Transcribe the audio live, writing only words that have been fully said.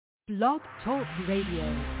Blog Talk Radio.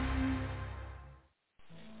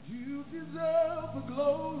 You deserve the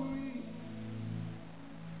glory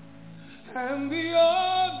and the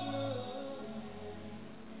honor.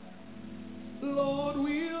 Lord,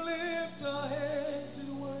 we lift our hands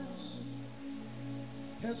in worship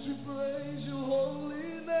as we praise your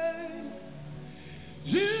holy name.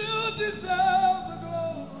 You deserve the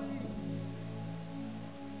glory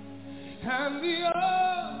and the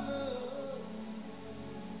honor.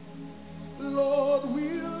 Lord, we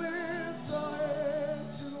lift our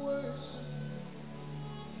hands in worship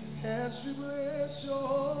as we bless your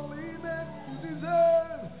holy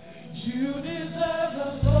name. You deserve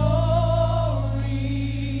the glory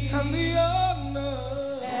and the honor.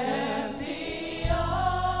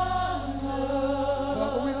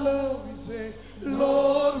 Father, we love you, say,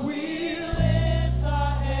 Lord, we lift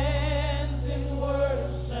our hands in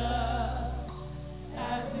worship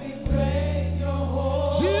as we praise your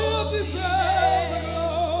holy name. You deserve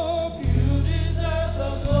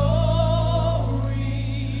the glory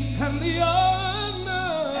and the honor.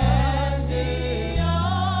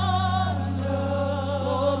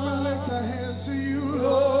 Lord, we lift our hands to you,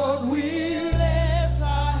 Lord. We lift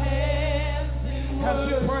our hands in worship as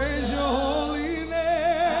we praise your holy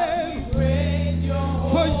name.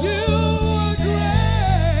 For you are great.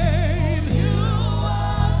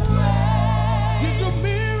 You do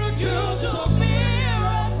miracles so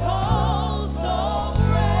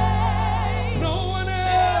great. No one else.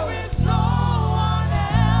 There is no one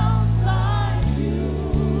else like you.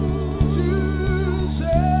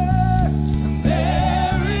 Jesus,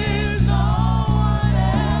 there is no one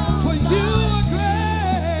else. For you are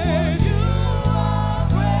great.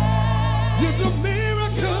 You do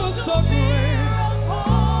miracles so great.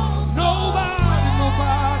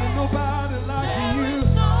 Nobody like you.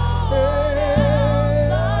 No one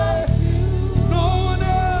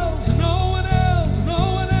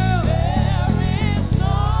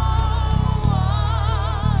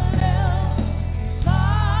else.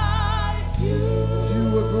 You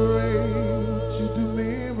are great. You do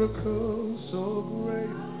miracles so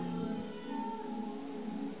great.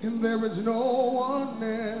 And there is no one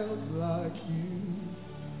else like you.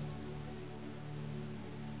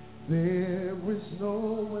 There is no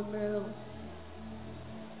one else.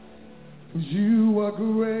 'Cause you are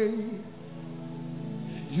great.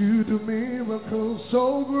 You do miracles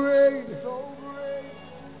so great.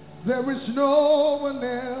 There is no one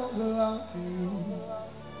else like you.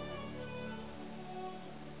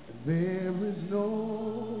 There is no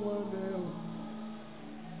one else.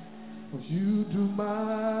 'Cause you do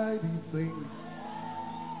mighty things.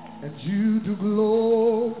 And you do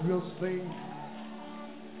glorious things.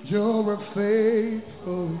 You're a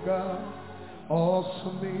faithful God.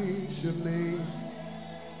 Awesome is your name.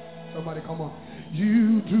 Somebody come on.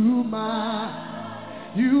 You do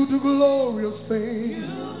glorious things.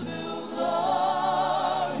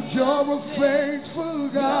 You're a faithful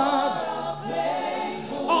God.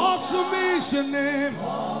 Awesome is your name.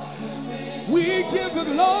 We give you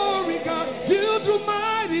glory, God. You do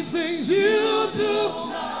mighty things. You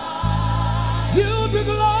do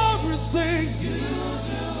glorious things.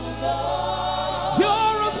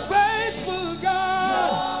 You're a faithful God.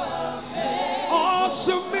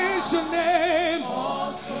 Awesome is your name.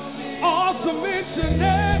 Awesome is your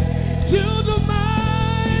name. You do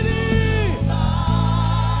mighty.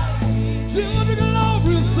 You do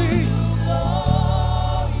glorious things.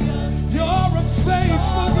 You're a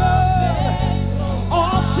faithful God.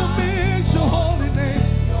 Awesome is your holy name.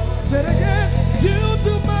 Say it again. You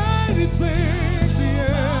do mighty things. Yeah.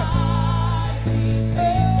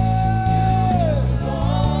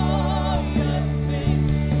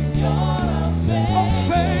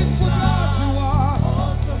 Faithful God you are.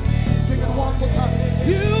 Sing it one more time.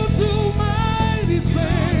 You do mighty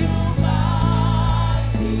things.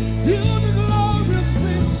 You do glorious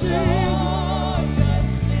things, Jesus.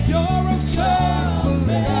 You're a faithful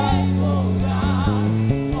God.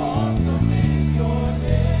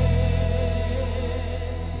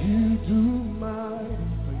 You do mighty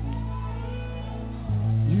things.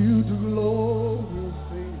 You do glorious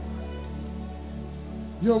things.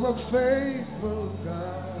 You're a faithful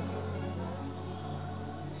God.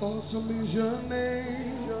 Awesome is your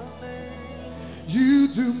name. You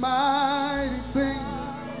do mighty things.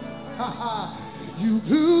 You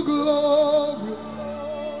do glorious.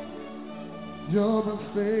 You're a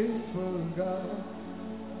faithful God.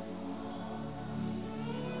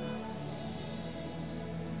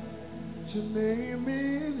 Your name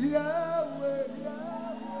is Yahweh.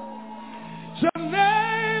 Your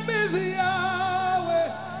name is Yahweh.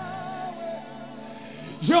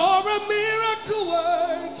 You're a miracle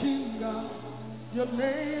working Your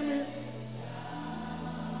name is.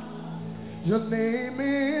 Your name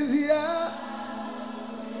is Yah.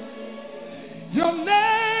 Your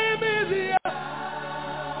name is Yahweh.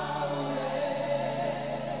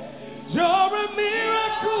 You're a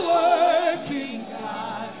miracle working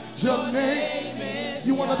God. Your name is.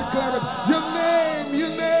 You want to declare it? Your name, your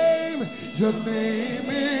name, your name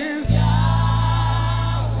is Yahweh.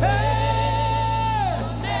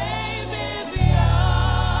 Your name is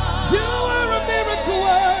Yahweh. You are a miracle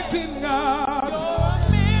working God.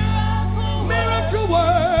 Miracle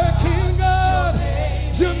working God.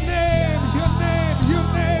 Your name, your name, your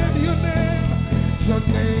name, your name. Your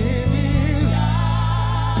name is Yahweh.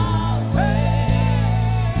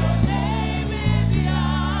 Your name is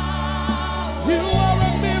Yahweh. You are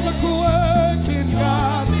a miracle working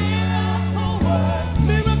God.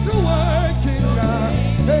 Miracle working God.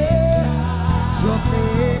 Hey. Your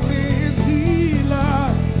name is healer.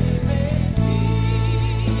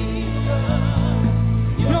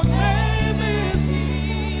 Your name is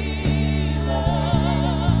healer.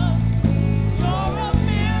 You're a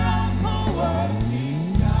miracle working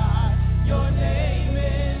God. Your name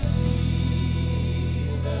is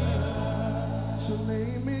healer. Your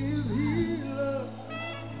name is healer.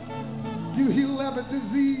 You heal every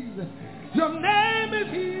disease. Your name is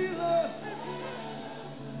healer.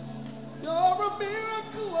 You're a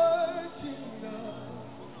miracle working God.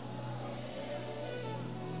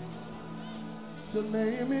 Your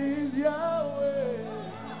name is Yahweh.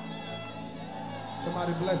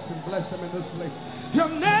 Somebody bless him in this place. Your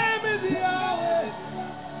name is Yahweh.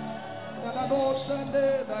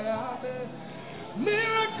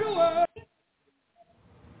 Miracle working.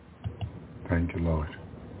 Thank you, Lord.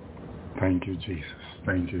 Thank you, Jesus.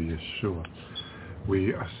 Thank you, Yeshua.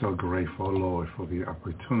 We are so grateful, Lord, for the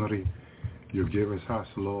opportunity you give us,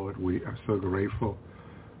 Lord. We are so grateful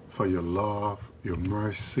for your love, your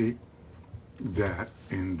mercy that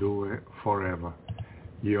endure forever.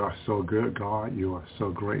 You are so good, God. You are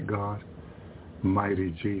so great, God.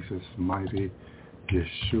 Mighty Jesus, mighty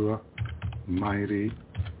Yeshua, mighty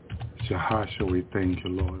Jehoshua. We thank you,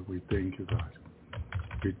 Lord. We thank you, God.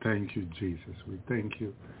 We thank you, Jesus. We thank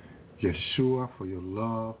you, Yeshua, for your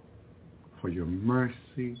love, for your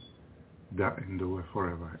mercy that endure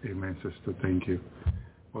forever. Amen, sister. Thank you.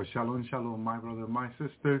 Well, shalom, shalom, my brother, my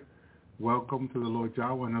sister. Welcome to the Lord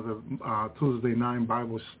Yahweh, another Tuesday night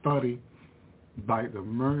Bible study. By the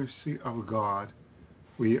mercy of God,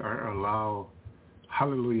 we are allowed,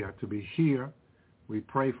 hallelujah, to be here. We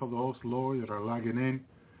pray for those, Lord, that are logging in.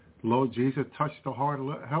 Lord Jesus, touch the heart.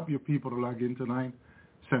 Help your people to log in tonight.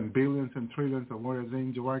 Send billions and trillions of warriors,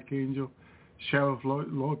 angel, archangel, sheriff,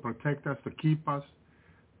 Lord, protect us, to keep us.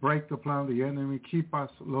 Break the plan of the enemy. Keep us,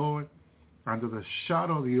 Lord, under the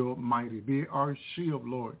shadow of the Almighty. Be our shield,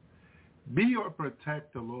 Lord. Be our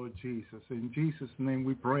protector, Lord Jesus. In Jesus' name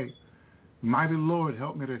we pray. Mighty Lord,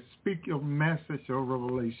 help me to speak your message of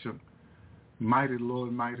revelation. Mighty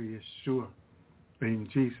Lord, mighty Yeshua. In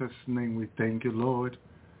Jesus' name we thank you, Lord,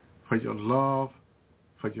 for your love,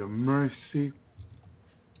 for your mercy,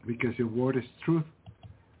 because your word is truth.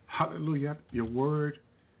 Hallelujah. Your word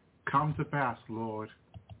come to pass, Lord,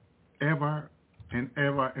 ever and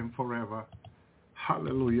ever and forever.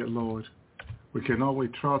 Hallelujah, Lord. We can always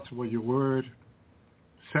trust what your word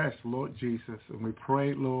says, Lord Jesus. And we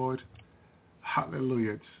pray, Lord,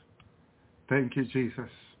 hallelujah. Thank you, Jesus.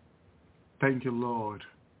 Thank you, Lord.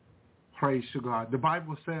 Praise to God. The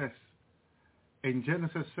Bible says in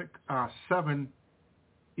Genesis 7:11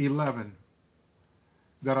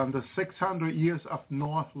 that on the 600 years of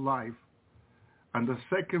Noah's life, on the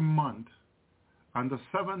second month, on the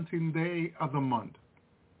 17th day of the month,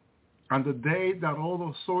 on the day that all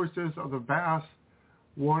the sources of the vast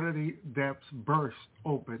watery depths burst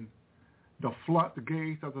open, the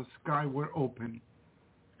floodgates of the sky were open,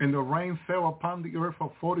 and the rain fell upon the earth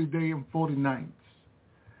for 40 days and 40 nights.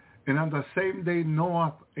 And on the same day,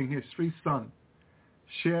 Noah and his three sons,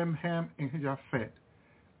 Shem, Ham, and Japheth,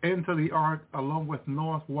 entered the ark along with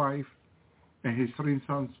Noah's wife and his three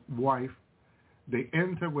sons' wife. They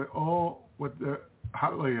entered with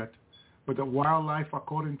the wildlife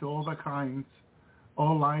according to all the kinds,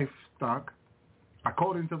 all livestock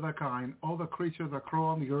according to the kind, all the creatures that crawl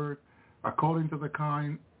on the earth according to the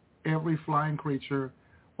kind, every flying creature,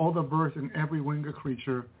 all the birds and every winged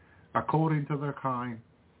creature according to their kind,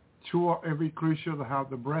 two of every creature that have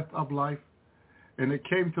the breath of life. And it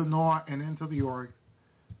came to Noah and into the ark.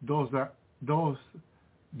 Those that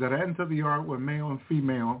entered the ark were male and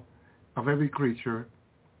female of every creature,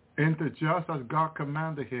 entered just as God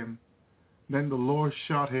commanded him. Then the Lord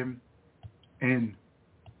shut him in.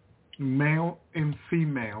 Male and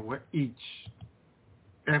female were each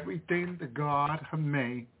Everything that God has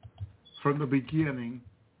made from the beginning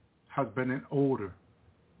has been in order.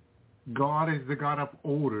 God is the God of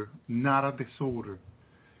order, not of disorder.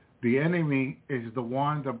 The enemy is the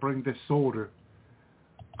one that brings disorder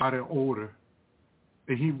out of order.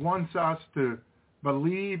 And he wants us to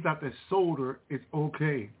believe that disorder is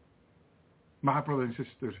okay. My brother and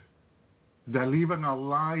sister, that living a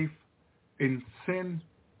life in sin,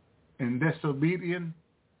 in disobedience,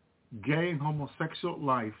 gay and homosexual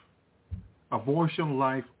life, abortion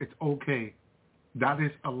life, it's okay. That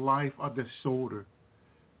is a life of disorder.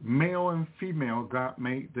 Male and female, God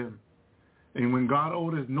made them. And when God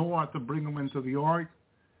orders Noah to bring them into the ark,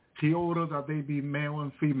 he ordered that they be male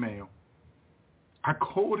and female,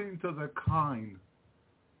 according to the kind,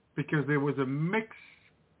 because there was a mix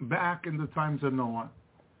back in the times of Noah,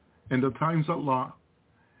 in the times of Lot.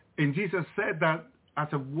 And Jesus said that as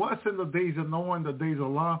it was in the days of Noah and the days of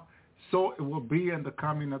Lot, so it will be in the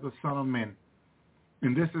coming of the Son of Man.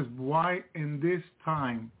 And this is why in this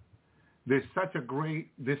time there's such a great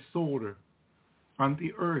disorder on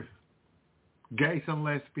the earth. Gays and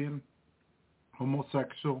lesbian,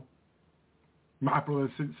 homosexual, my brother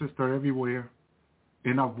and sister everywhere,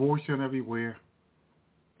 and abortion everywhere.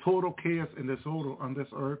 Total chaos and disorder on this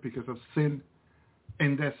earth because of sin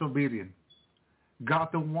and disobedience. God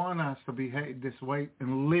don't want us to behave this way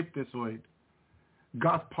and live this way.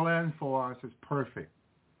 God's plan for us is perfect.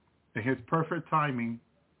 And his perfect timing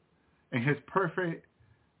and his perfect,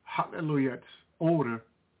 hallelujah, order,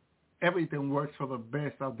 everything works for the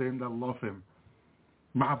best of them that love him.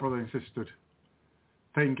 My brother and sister,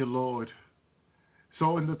 thank you, Lord.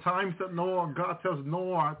 So in the times that Noah, God tells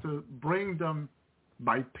Noah to bring them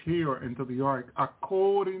by pair into the ark,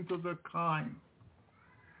 according to the kind.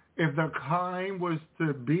 If the kind was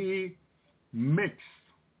to be mixed,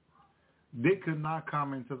 they could not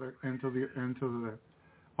come into the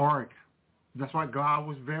ark. That's why God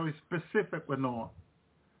was very specific with Noah.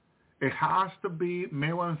 It has to be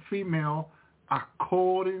male and female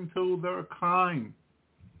according to their kind.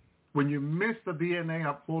 When you mix the DNA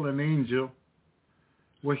of fallen angel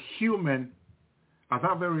with human, at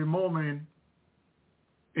that very moment,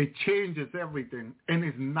 it changes everything, and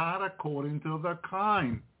it's not according to the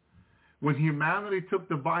kind. When humanity took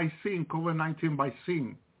the vaccine, COVID-19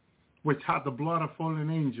 vaccine, which had the blood of fallen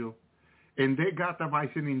angel, and they got the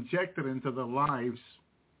vaccine injected into their lives,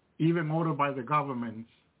 even ordered by the governments,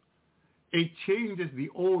 it changes the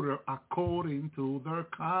order according to their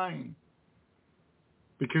kind.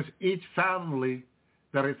 Because each family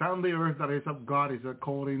that is on the earth that is of God is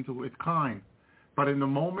according to its kind. But in the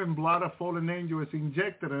moment blood of fallen angel is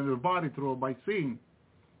injected in their body through a vaccine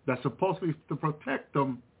that's supposed to protect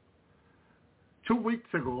them, 2 weeks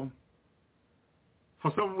ago,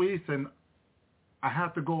 for some reason, I had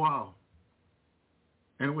to go out.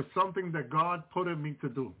 And it was something that God put in me to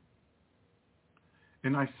do.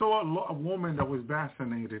 And I saw a woman that was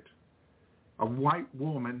vaccinated, a white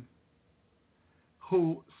woman,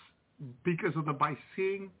 who, because of the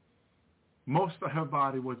vaccine, most of her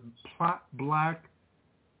body was black,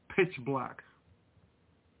 pitch black.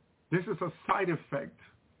 This is a side effect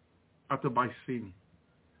of the vaccine,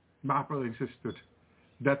 my brother and sister.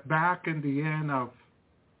 That back in the end of,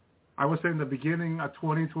 I would say in the beginning of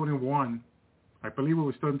 2021, I believe it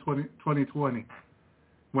was still in 2020,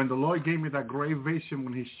 when the Lord gave me that great vision,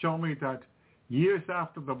 when he showed me that years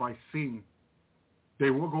after the vaccine, they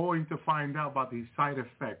were going to find out about the side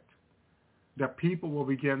effect that people will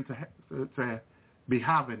begin to be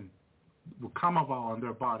having, will come about on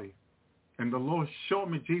their body. And the Lord showed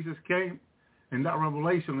me, Jesus came in that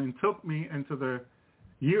revelation and took me into the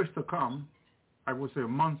years to come, I would say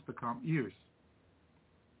months to come, years,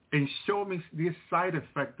 and showed me this side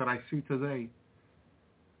effect that I see today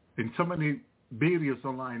in so many videos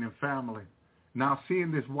online and family. Now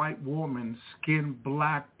seeing this white woman, skin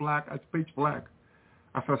black as pitch black,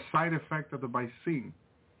 as a side effect of the vaccine.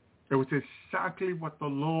 It was exactly what the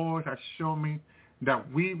Lord has shown me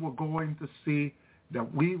that we were going to see,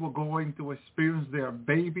 that we were going to experience their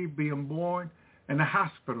baby being born in the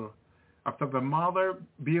hospital. After the mother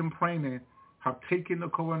being pregnant, have taken the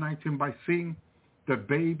COVID-19 vaccine, the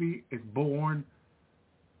baby is born,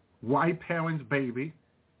 white parents' baby,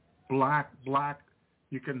 black.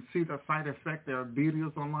 You can see the side effect. There are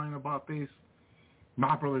videos online about this.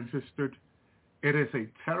 My brother and sister, it is a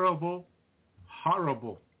terrible,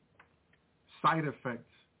 horrible side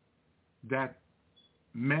effects that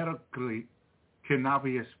medically cannot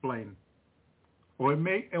be explained. Or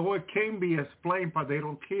it can be explained, but they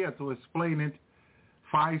don't care to explain it.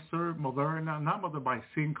 Pfizer, Moderna, none of the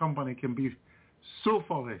vaccine company can be sued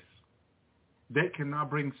for this. They cannot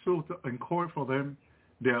bring suit in court for them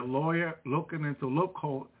Their lawyer looking into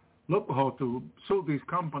loophole to sue these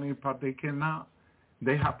companies, but they cannot.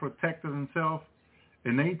 They have protected themselves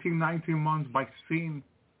in 18, 19 months by seeing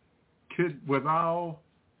kids without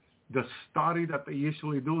the study that they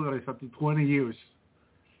usually do, that is up to 20 years.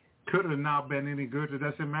 Could have not been any good. It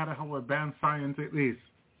doesn't matter how advanced science it is.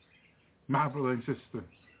 My brother and sister,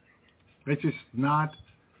 it's just not,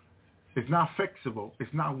 it's not fixable.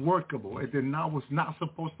 It's not workable. It was not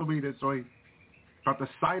supposed to be this way. But the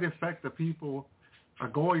side effect that people are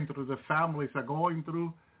going through, the families are going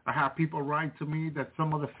through, I have people write to me that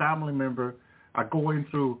some of the family members are going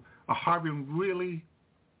through, are having really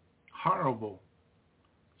horrible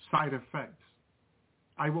side effects.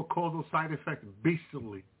 I will call those side effects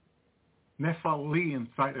beastly, Nephilim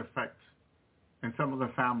side effects in some of the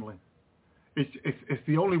family. It's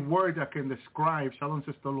the only word that can describe, Shalom,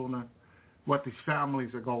 Sister Luna, what these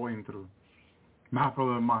families are going through. My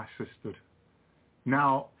brother and my sister.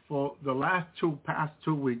 Now, for the past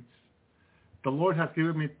 2 weeks, the Lord has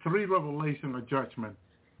given me 3 revelations of judgment,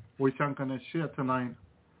 which I'm going to share tonight.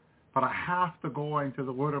 But I have to go into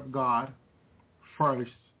the Word of God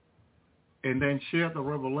first and then share the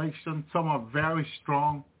revelation. Some are very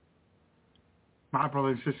strong. My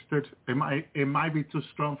brothers and sisters, it might be too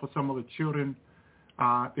strong for some of the children.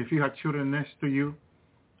 If you have children next to you,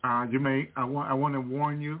 I want to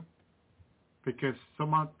warn you, because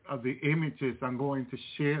some of the images I'm going to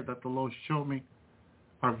share that the Lord showed me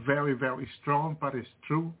are very, very strong, but it's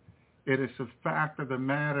true. It is a fact of the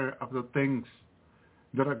matter of the things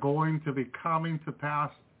that are going to be coming to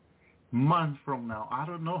pass months from now. I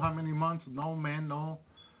don't know how many months. No man knows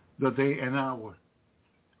the day and hour.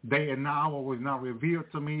 Day and hour was not revealed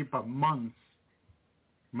to me, but months,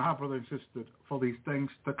 my brother and sister, for these things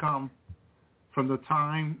to come. From the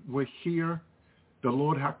time we're here, the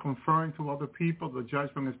Lord has confirmed to other people the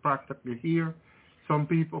judgment is practically here. Some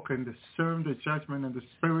people can discern the judgment in the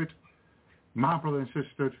spirit. My brother and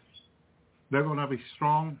sister, they're going to be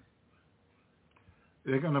strong.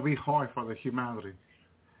 They're going to be hard for the humanity.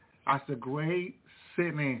 As the great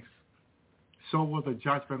sin is, so will the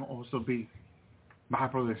judgment also be. My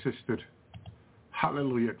brother and sister,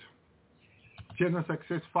 hallelujah. Genesis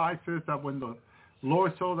 6:5 says that when the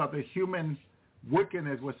Lord saw that the human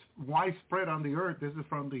wickedness was widespread on the earth, this is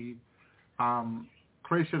from the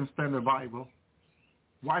Christian Standard Bible,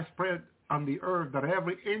 widespread on the earth, that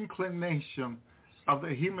every inclination of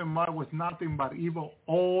the human mind was nothing but evil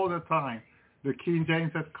all the time. The King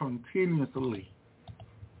James says continuously.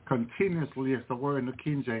 Continuously is the word in the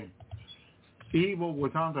King James. Evil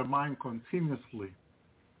was on their mind continuously.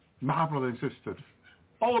 My brother and sister,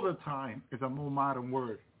 all the time is a more modern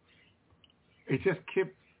word. It just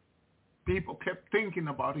people kept thinking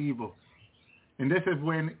about evil. And this is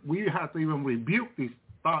when we have to even rebuke this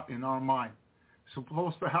thought in our mind.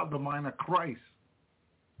 Supposed to have the mind of Christ.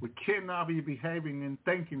 We cannot be behaving and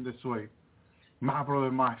thinking this way. My brother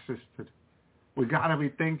and my sister, we got to be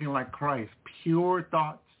thinking like Christ. Pure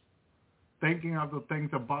thoughts. Thinking of the things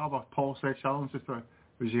above, as Paul said, Shalom, Sister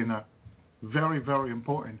Regina. Very, very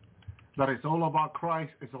important. That it's all about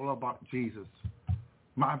Christ. It's all about Jesus.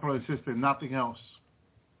 My brother and sister, nothing else.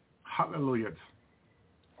 Hallelujah.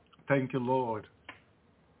 Thank you, Lord.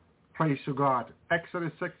 Praise to God.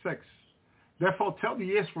 Exodus 6:6. Therefore tell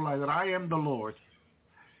the Israelites that I am the Lord,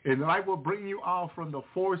 and that I will bring you out from the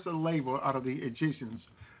forced labor out of the Egyptians,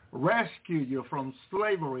 rescue you from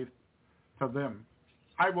slavery to them.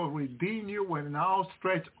 I will redeem you with an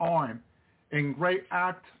outstretched arm in great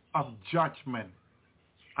act of judgment.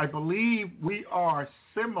 I believe we are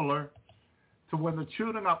similar to when the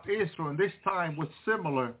children of Israel in this time was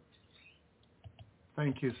similar.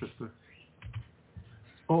 Thank you, sister.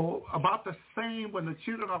 Oh, about the same when the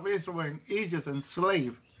children of Israel were in Egypt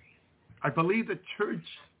enslaved. I believe the church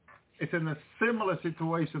is in a similar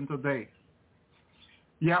situation today.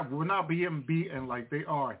 Yeah, we're not being beaten like they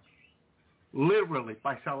are. Literally,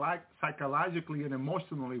 by psychologically and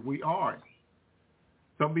emotionally, we are.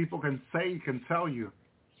 Some people can tell you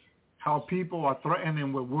how people are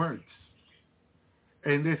threatening with words.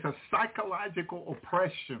 And there's a psychological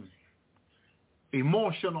oppression,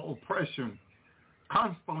 emotional oppression,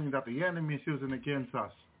 constantly that the enemy is using against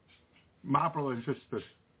us. My brothers and sisters,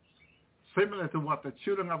 similar to what the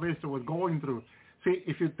children of Israel was going through. See,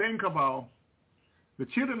 if you think about the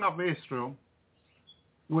children of Israel,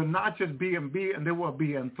 were not just being beaten, they were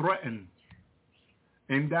being threatened.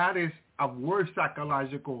 And that is a worse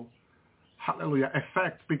psychological, hallelujah,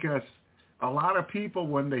 effect, because a lot of people,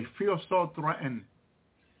 when they feel so threatened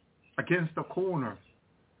against the corner,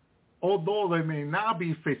 although they may not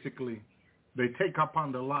be physically, they take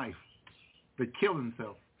upon their life. They kill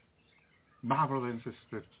themselves. My brother and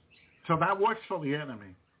sister. So that works for the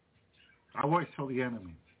enemy. That works for the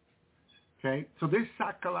enemy. Okay? So this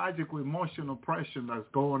psychological, emotional pressure that's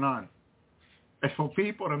going on is for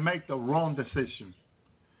people to make the wrong decision.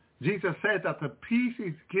 Jesus said that the peace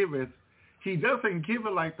he giveth, he doesn't give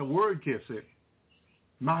it like the world gives it.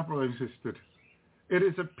 My brother and sister. It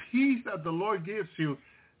is a peace that the Lord gives you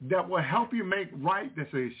that will help you make right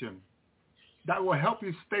decisions, that will help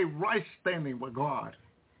you stay right standing with God,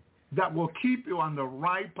 that will keep you on the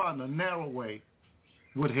right path, the narrow way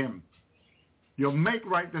with him. You'll make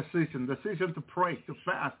right decisions to pray, to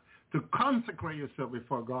fast, to consecrate yourself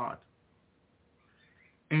before God.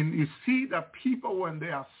 And you see that people, when they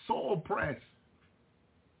are so oppressed,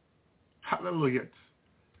 hallelujah,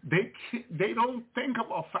 they don't think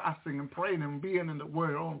about fasting and praying and being in the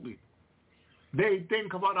Word only. They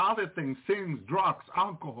think about other things, sins, drugs,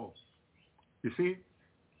 alcohol. You see?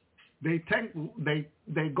 They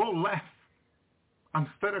go left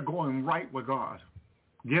instead of going right with God.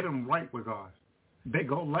 Getting right with God. They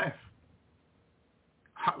go left.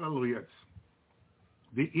 Hallelujah.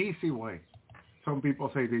 The easy way. Some people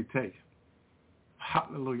say they take.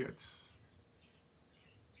 Hallelujah.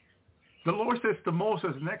 The Lord says to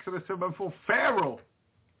Moses in Exodus 7:4, Pharaoh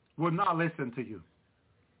will not listen to you.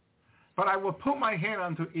 But I will put my hand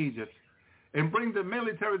unto Egypt and bring the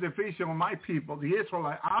military division of my people, the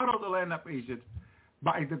Israelites, out of the land of Egypt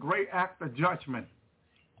by the great act of judgment.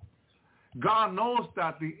 God knows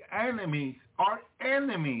that the enemies, our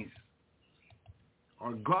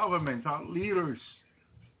governments, our leaders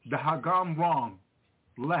that have gone wrong,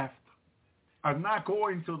 left, are not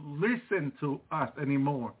going to listen to us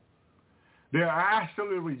anymore. They're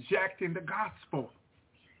actually rejecting the gospel.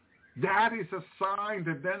 That is a sign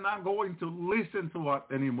that they're not going to listen to us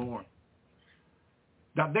anymore.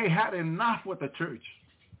 That they had enough with the church.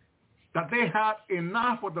 That they had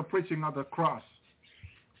enough with the preaching of the cross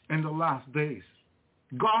in the last days.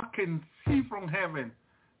 God can see from heaven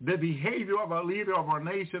the behavior of our leader, of our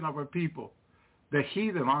nation, of our people, the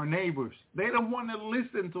heathen, our neighbors. They don't want to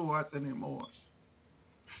listen to us anymore.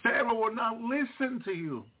 Pharaoh will not listen to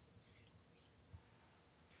you.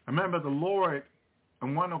 I remember the Lord,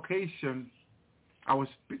 on one occasion, I was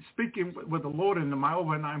speaking with the Lord in my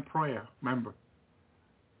overnight prayer, remember?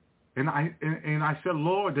 And I said,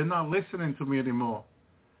 Lord, they're not listening to me anymore.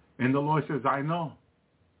 And the Lord says, I know.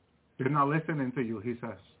 They're not listening to you, he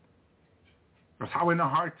says. I was having a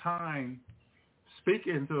hard time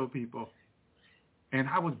speaking to people. And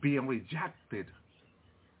I was being rejected.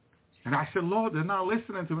 And I said, Lord, they're not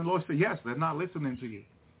listening to me. The Lord said, yes, they're not listening to you.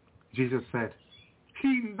 Jesus said,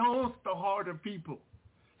 he knows the heart of people,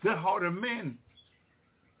 the heart of men,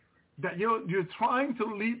 that you're trying to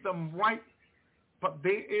lead them right, but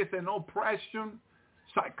there is an oppression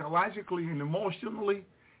psychologically and emotionally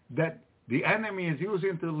that the enemy is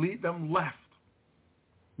using to lead them left.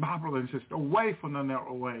 My brother and sister, away from the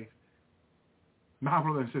narrow way. My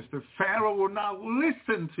brother and sister, Pharaoh will not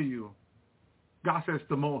listen to you. God says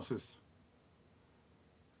to Moses,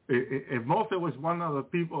 if Moses was one of the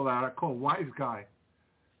people that I call wise guy,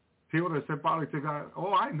 he would have said probably to God,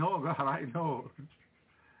 oh, I know, God, I know.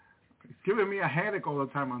 He's giving me a headache all the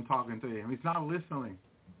time I'm talking to him. He's not listening.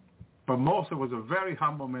 But Moses was a very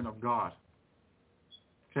humble man of God.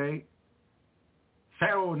 Okay?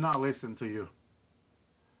 Pharaoh will not listen to you.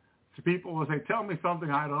 So people will say, tell me something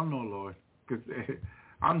I don't know, Lord. Because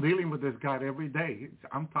I'm dealing with this guy every day.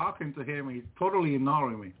 I'm talking to him and he's totally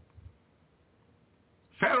ignoring me.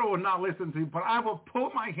 Pharaoh will not listen to you, but I will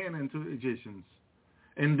put my hand into the Egyptians.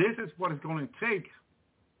 And this is what it's going to take.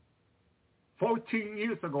 14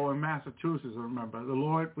 years ago in Massachusetts, I remember, the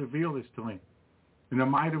Lord revealed this to me in the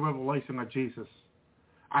mighty revelation of Jesus.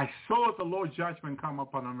 I saw the Lord's judgment come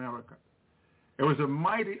upon America. It was a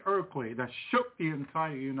mighty earthquake that shook the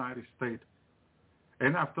entire United States.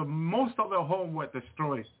 And after most of their home was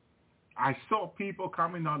destroyed, I saw people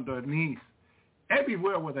coming on their knees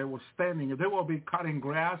everywhere where they were standing. They will be cutting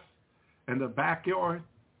grass in the backyard,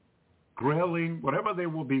 grilling, whatever they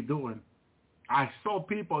will be doing. I saw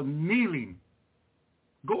people kneeling,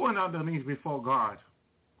 going on their knees before God,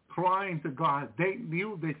 crying to God. They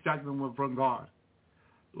knew this judgment was from God.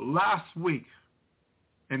 Last week,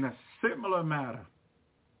 in a similar matter,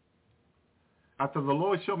 after the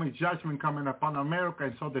Lord showed me judgment coming upon America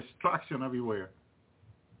and saw destruction everywhere,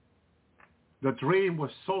 the dream was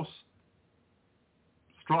so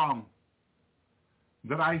strong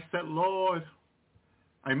that I said, Lord,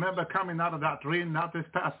 I remember coming out of that dream, not this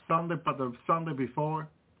past Sunday, but the Sunday before.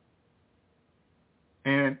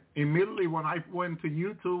 And immediately when I went to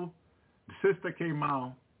YouTube, the sister came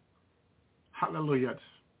out, hallelujah,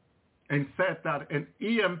 and said that an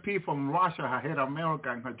EMP from Russia had hit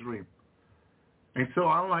America in her dream. And so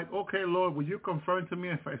I'm like, okay, Lord, will you confirm to me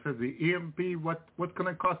if I said the EMP, what's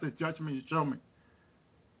going to cause the judgment you show me?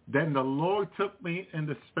 Then the Lord took me in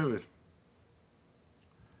the spirit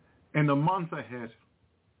in the months ahead.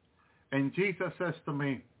 And Jesus says to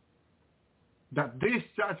me that this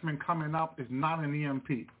judgment coming up is not an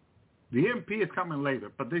EMP. The EMP is coming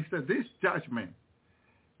later, but they said this judgment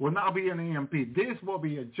will not be an EMP. This will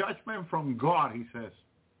be a judgment from God, he says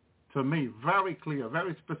to me, very clear,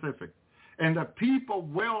 very specific. And the people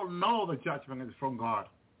will know the judgment is from God,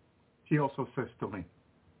 he also says to me.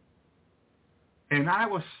 And I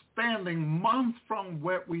was standing months from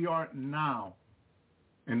where we are now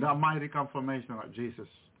in that mighty confirmation of Jesus,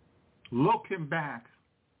 looking back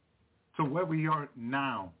to where we are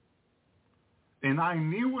now. And I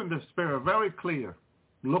knew in the spirit very clear,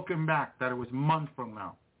 looking back, that it was months from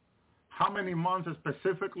now. How many months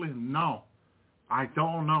specifically? No, I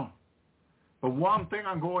don't know. But one thing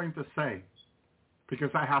I'm going to say,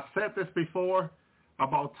 because I have said this before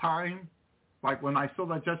about time, like when I saw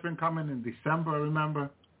the judgment coming in December, I remember.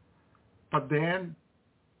 But then,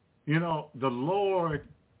 the Lord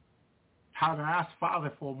had asked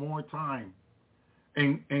Father for more time.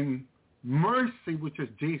 And mercy, which is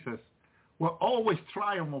Jesus, will always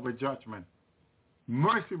triumph over judgment.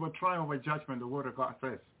 Mercy will triumph over judgment, the Word of God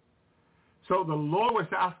says. So the Lord was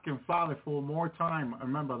asking Father for more time. I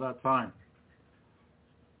remember that time.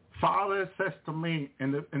 Father says to me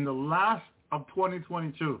in the last of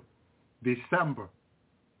 2022, December,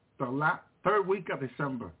 the third week of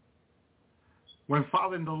December, when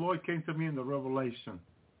Father and the Lord came to me in the revelation,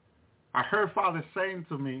 I heard Father saying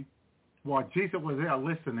to me, while Jesus was there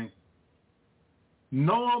listening,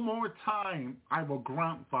 no more time I will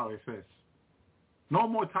grant, Father says. No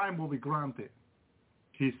more time will be granted,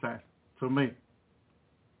 he said to me.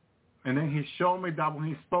 And then he showed me that when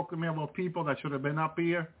he spoke to me about people that should have been up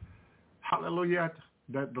here, hallelujah,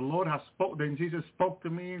 that the Lord has spoken. Then Jesus spoke to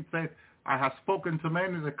me and said, I have spoken to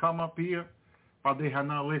many to come up here, but they have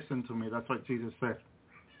not listened to me. That's what Jesus said.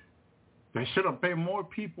 There should have been more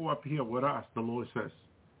people up here with us, the Lord says.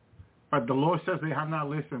 But the Lord says they have not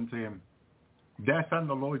listened to him. That's in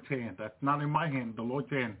the Lord's hand. That's not in my hand, the Lord's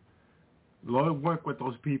hand. The Lord work with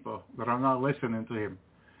those people that are not listening to him.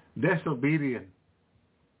 Disobedient,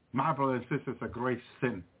 my brothers and sisters, a great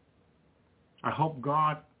sin. I hope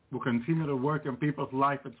God will continue to work in people's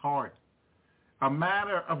life. It's hard. A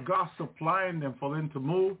matter of God supplying them for them to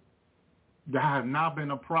move, that has not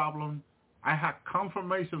been a problem. I had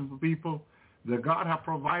confirmation for people that God had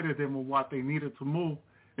provided them with what they needed to move,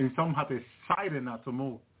 and some have decided not to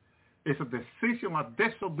move. It's a decision of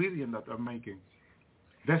disobedience that they're making.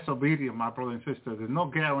 Disobedience, my brother and sister. There's no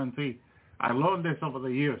guarantee. I learned this over the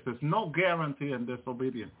years. There's no guarantee in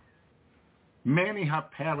disobedience. Many have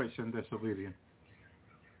perished in disobedience.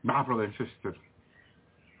 My brother and sister.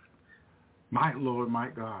 My Lord, my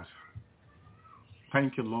God.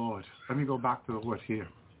 Thank you, Lord. Let me go back to the word here.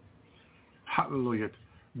 Hallelujah.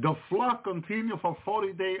 The flood continued for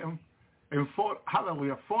 40 days and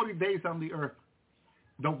 40 days on the earth.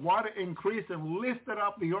 The water increased and lifted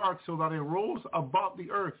up the ark so that it rose above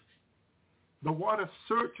the earth. The water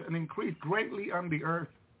surged and increased greatly on the earth.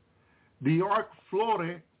 The ark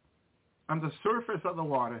floated on the surface of the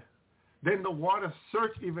water. Then the water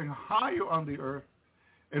surged even higher on the earth.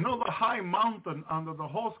 And all the high mountains under the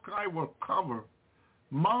whole sky were covered.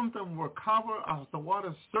 Mountains were covered as the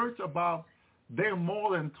water surged above them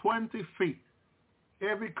more than 20 feet.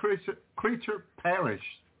 Every creature perished.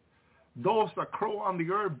 Those that crow on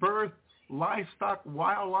the earth, birds, livestock,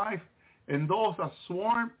 wildlife, and those that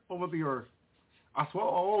swarm over the earth, as well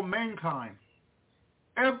as all mankind.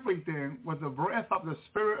 Everything with the breath of the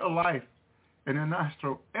spirit of life in the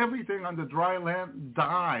nostril, everything on the dry land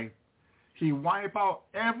died. He wiped out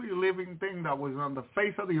every living thing that was on the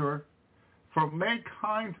face of the earth, from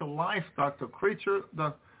mankind to livestock, to creature,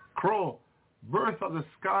 the crow, birds of the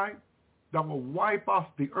sky, that will wipe off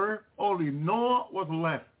the earth. Only Noah was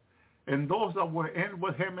left, and those that were in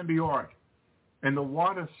with him in the ark. And the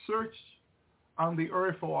water surged on the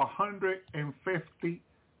earth for 150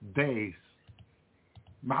 days.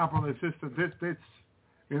 My brother and sister, this,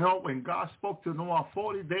 when God spoke to Noah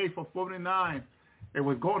 40 days for 49, it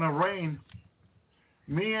was going to rain.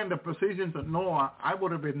 Me and the precisions of Noah, I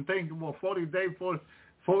would have been thinking, well, 40 days,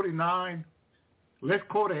 49, let's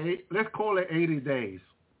call it 80 days.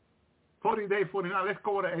 40 days, 49, let's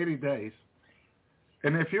call it 80 days.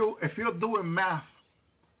 And if you're doing math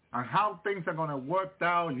on how things are going to work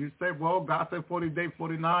out, you say, well, God said 40 days,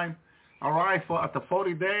 49. All right, at the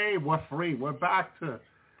 40 day, we're free. We're back to,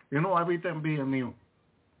 everything being new.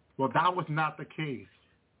 Well, that was not the case.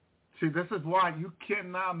 See, this is why you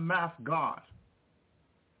cannot mask God.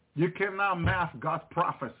 You cannot mask God's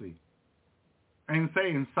prophecy and say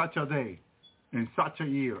in such a day, in such a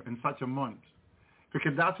year, in such a month.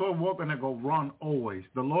 Because that's where we're going to go wrong always.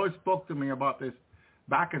 The Lord spoke to me about this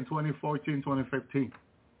back in 2014, 2015.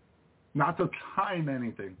 Not to time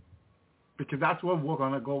anything. Because that's where we're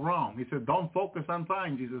going to go wrong. He said, don't focus on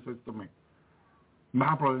time, Jesus says to me.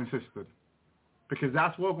 My brother and sister. Because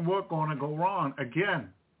that's where we're going to go wrong again.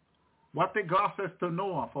 What did God say to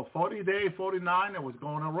Noah? For 40 days, 49, it was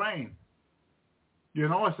going to rain. You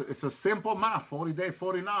know, it's a simple math. 40 days,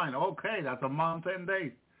 49. Okay, that's a month, 10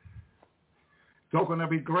 days. It's going to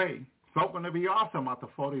be great. It's going to be awesome after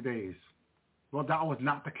 40 days. Well, that was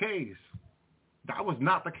not the case. That was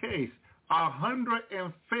not the case.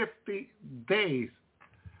 150 days.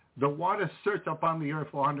 The water searched upon the earth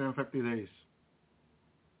for 150 days.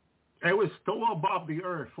 It was still above the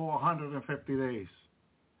earth for 150 days.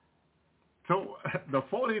 So the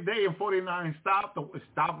 40 day and 49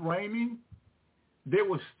 stopped raining. They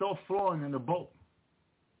were still flowing in the boat.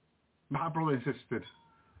 My brothers and sisters,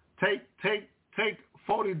 take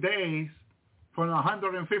 40 days from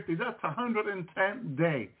 150. That's 110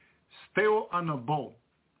 days still on the boat,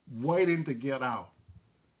 waiting to get out.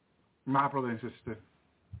 My brothers and sisters.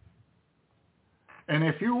 And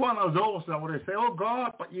if you're one of those that would say, oh,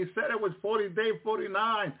 God, but you said it was 40 days,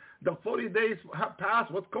 49. The 40 days have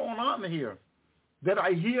passed. What's going on here? Did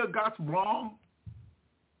I hear God's wrong?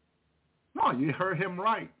 No, you heard him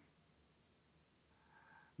right.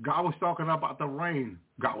 God was talking about the rain.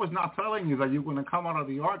 God was not telling you that you're going to come out of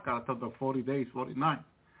the ark after the 40 days, 49.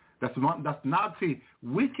 That's not, see,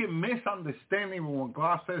 we can misunderstand even when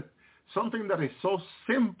God says something that is so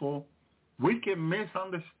simple, we can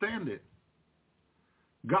misunderstand it.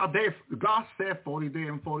 God said 40 days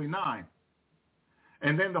and 49.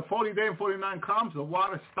 And then the 40 day and 49 comes, the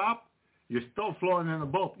water stops, you're still flowing in the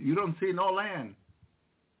boat. You don't see no land.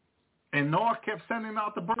 And Noah kept sending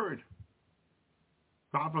out the bird.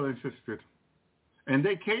 My brother and sister. And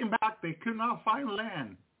they came back, they could not find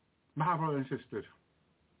land. My brother and sister.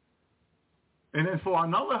 And then for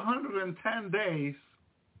another 110 days,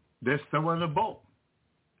 they're still in the boat.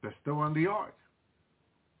 They're still in the ark.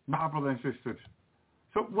 My brother and sister.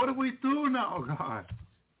 So what do we do now, God?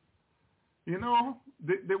 You know,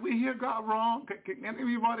 did we hear God wrong? Can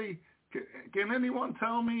anyone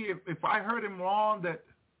tell me if I heard him wrong that,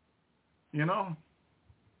 you know?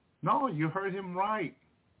 No, you heard him right.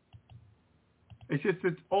 It's just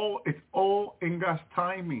it's all in God's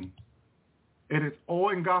timing. It is all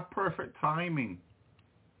in God's perfect timing.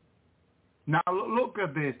 Now look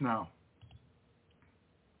at this now.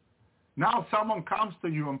 Now someone comes to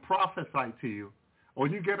you and prophesies to you, or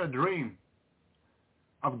you get a dream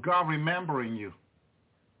of God remembering you.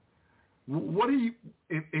 What do you,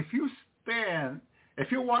 if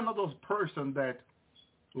you're one of those persons that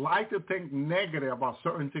like to think negative about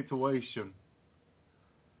certain situation,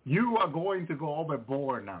 you are going to go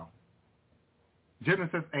overboard now.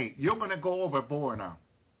 Genesis 8, you're going to go overboard now.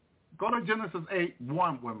 Go to Genesis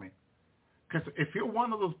 8:1 with me. Because if you're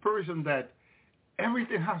one of those persons that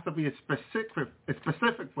everything has to be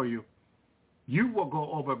specific for you, you will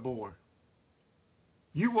go overboard.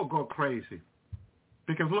 You will go crazy.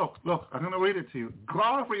 Because look, I'm going to read it to you.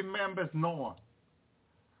 God remembers Noah.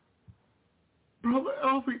 Brother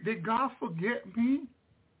Elfie, did God forget me?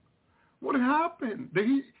 What happened?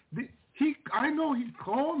 I know he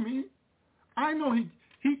called me. I know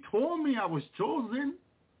he told me I was chosen.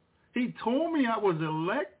 He told me I was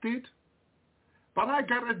elected. But I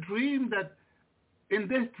got a dream that in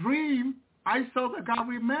this dream, I saw that God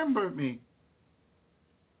remembered me.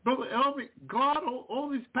 Brother Elvie, God all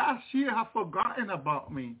this past year has forgotten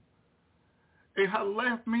about me. It has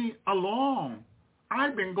left me alone.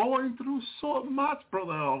 I've been going through so much,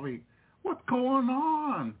 Brother Elvie. What's going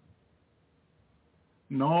on?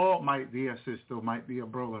 No, my dear sister, my dear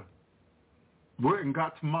brother. We're in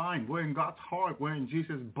God's mind. We're in God's heart. We're in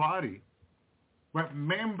Jesus' body. We're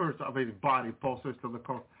members of his body, Paul says to the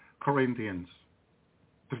Corinthians.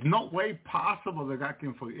 There's no way possible that God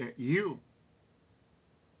can forget you.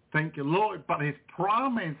 Thank you, Lord. But his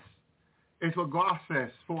promise is what God says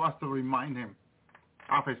for us to remind him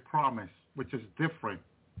of his promise, which is different.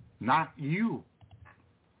 Not you.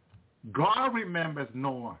 God remembers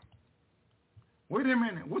Noah. Wait a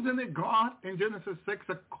minute. Wasn't it God in Genesis 6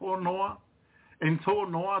 that called Noah and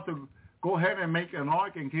told Noah to go ahead and make an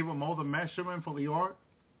ark and give him all the measurement for the ark?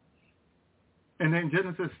 And then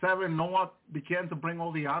Genesis 7, Noah began to bring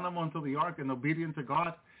all the animals into the ark in obedience to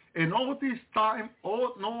God. And all this time,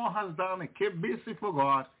 all Noah has done is kept busy for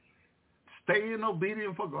God, staying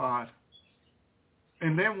obedient for God.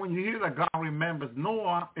 And then when you hear that God remembers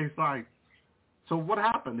Noah, it's like, so what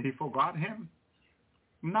happened? He forgot him?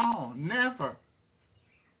 No, never.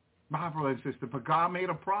 My brother and sister, but God made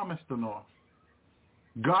a promise to Noah.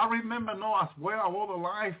 God remembered Noah as well, all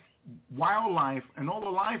the wildlife, and all the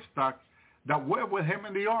livestock that were with him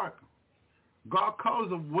in the ark. God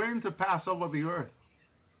caused a wind to pass over the earth.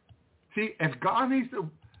 See, if God needs to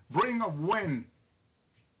bring a wind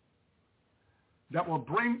that will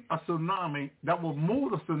bring a tsunami, that will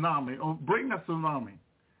move the tsunami, or bring a tsunami,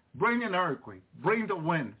 bring an earthquake, bring the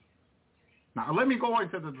wind. Now, let me go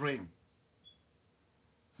into the dream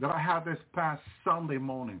that I had this past Sunday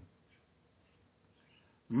morning.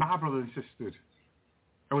 My brothers and sisters,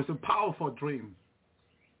 it was a powerful dream.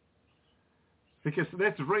 Because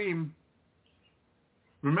this dream,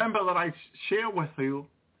 remember that I shared with you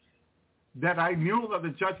that I knew that the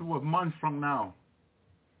judgment was months from now.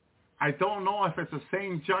 I don't know if it's the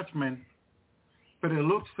same judgment, but it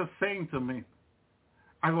looks the same to me.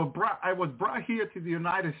 I was brought here to the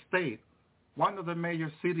United States, one of the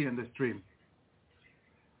major cities in this dream.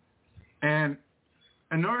 And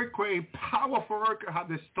an earthquake, powerful earthquake, had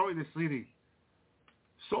destroyed the city.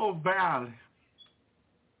 So bad,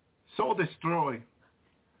 so destroyed,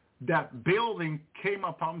 that building came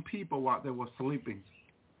upon people while they were sleeping.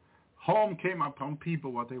 Home came upon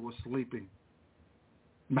people while they were sleeping.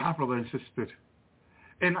 My brother and sister.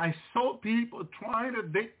 And I saw people trying to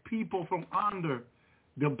dig people from under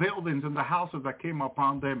the buildings and the houses that came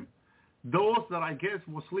upon them. Those that I guess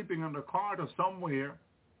were sleeping in the car or somewhere,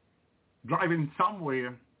 driving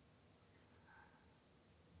somewhere,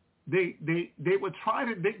 they would try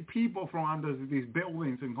to dig people from under these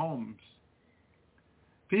buildings and homes.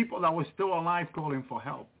 People that were still alive calling for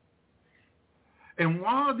help. And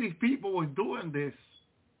while these people were doing this,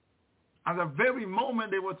 at the very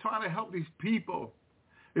moment they were trying to help these people,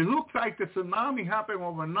 it looks like the tsunami happened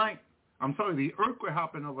overnight. The earthquake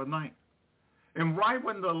happened overnight. And right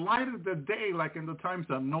when the light of the day, like in the times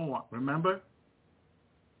of Noah, remember?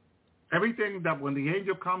 Everything that when the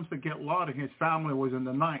angel comes to get Lot and his family was in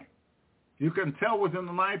the night. You can tell it was in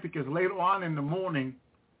the night because later on in the morning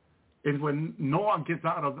is when Noah gets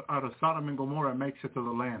out of Sodom and Gomorrah and makes it to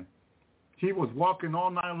the land. He was walking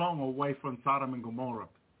all night long away from Sodom and Gomorrah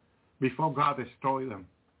before God destroyed them.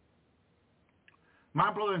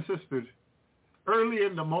 My brothers and sisters, early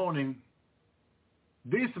in the morning,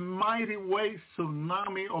 this mighty wave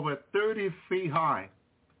tsunami over 30 feet high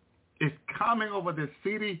is coming over the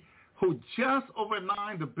city, who just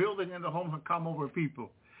overnight the building and the home have come over people.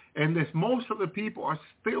 And most of the people are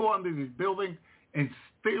still under this building and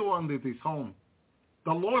still under this home.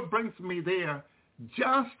 The Lord brings me there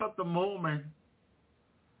just at the moment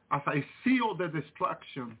as I feel the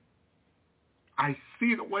destruction. I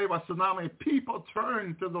see the wave of tsunami. People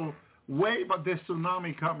turn to the wave of this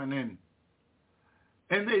tsunami coming in.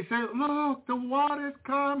 And they say, look, the water is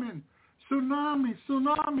coming. Tsunami,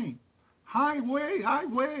 tsunami. High wave, high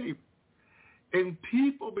wave. And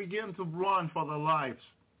people begin to run for their lives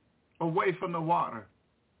away from the water.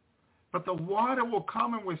 But the water will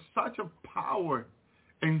come in with such a power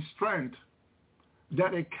and strength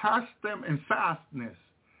that it casts them in fastness,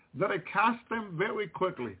 that it cast them very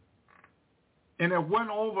quickly. And it went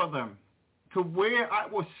over them to where I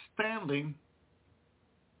was standing.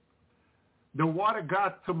 The water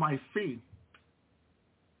got to my feet.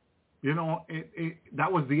 You know,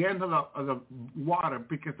 that was the end of the water,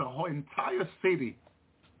 because the whole entire city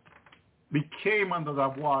became under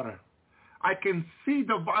that water. I can see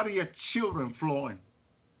the body of children flowing.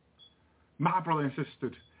 My brothers and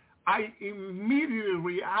sisters, I immediately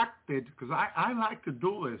reacted, because I like to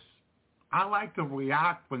do this. I like to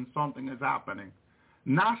react when something is happening,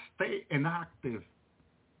 not stay inactive.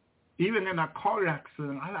 Even in a car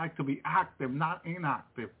accident, I like to be active, not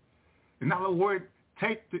inactive. In other words,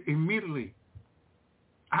 take the immediately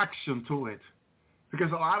action to it.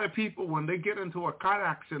 Because a lot of people, when they get into a car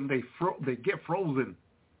accident, they get frozen.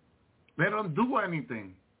 They don't do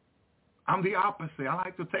anything. I'm the opposite. I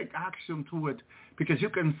like to take action to it, because you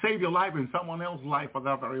can save your life and someone else's life at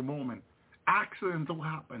that very moment. Accidents will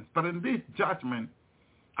happen. But in this judgment,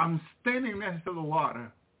 I'm standing next to the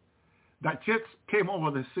water that just came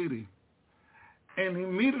over the city. And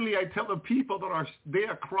immediately I tell the people that are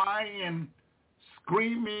there crying,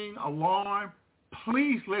 screaming, alarm,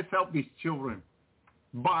 please let's help these children,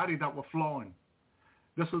 bodies that were flowing.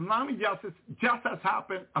 The tsunami just has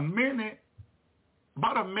happened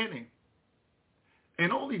about a minute.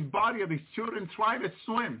 And all these bodies of these children trying to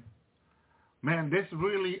swim. Man, this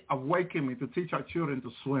really awakened me to teach our children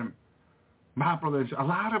to swim. My brothers, a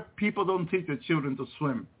lot of people don't teach their children to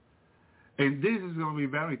swim. And this is going to be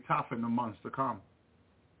very tough in the months to come.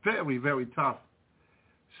 Very, very tough.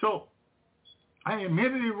 So I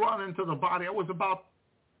immediately run into the body. I was about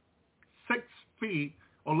 6 feet,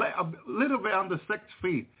 or a little bit under 6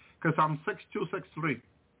 feet, because I'm 6'2", 6'3".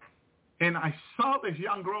 And I saw this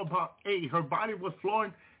young girl about 8. Her body was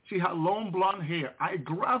flowing. She had long blonde hair. I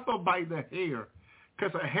grabbed her by the hair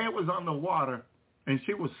because her hair was on the water and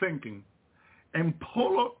she was sinking, and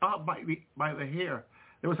pulled her up by the hair.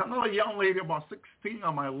 There was another young lady about 16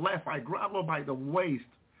 on my left. I grabbed her by the waist.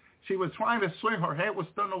 She was trying to swim. Her head was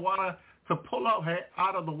still in the water, to pull her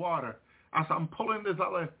out of the water. As I'm pulling this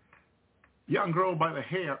other young girl by the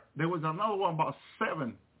hair, there was another one about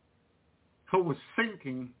 7 who was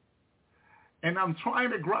sinking. And I'm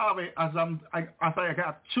trying to grab it as I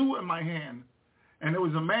got 2 in my hand. And there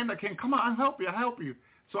was a man that came, come on, I'll help you.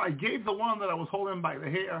 So I gave the one that I was holding by the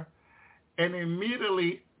hair and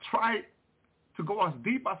immediately tried to go as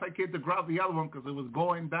deep as I could to grab the other one because it was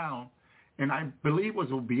going down. And I believe it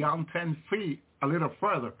was beyond 10 feet, a little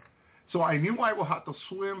further. So I knew I would have to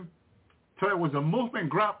swim. So there was a movement,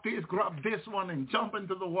 grab this one, and jump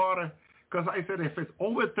into the water. Because I said if it's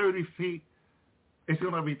over 30 feet, it's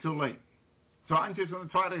going to be too late. So I'm just going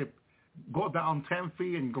to try to go down 10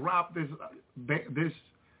 feet and grab this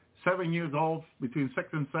 7 years old, between 6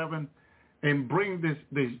 and 7, and bring this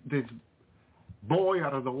boy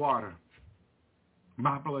out of the water,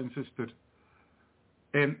 my brother and sister.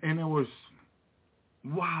 And it was,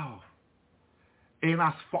 wow. And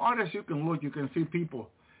as far as you can look, you can see people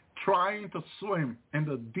trying to swim in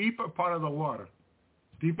the deeper part of the water,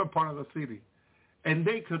 deeper part of the city, and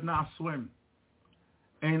they could not swim.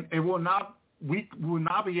 And we will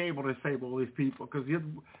not be able to save all these people, because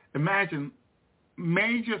imagine,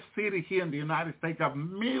 major city here in the United States have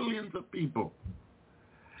millions of people.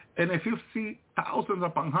 And if you see thousands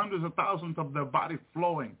upon hundreds of thousands of their bodies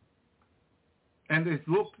flowing, and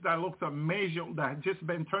that looks a major, that had just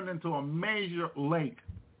been turned into a major lake,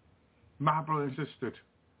 my brother and sister,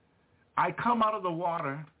 I come out of the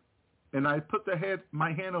water and I put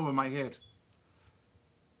my hand over my head,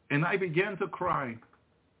 and I began to cry.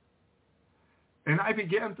 And I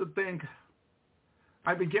began to think,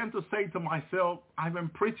 I began to say to myself, I've been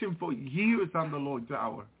preaching for years on the Lord's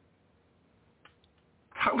hour,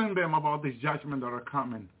 telling them about this judgment that are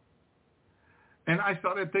coming. And I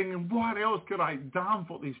started thinking, what else could I have done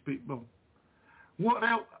for these people? What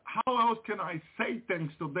else? How else can I say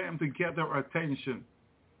things to them to get their attention,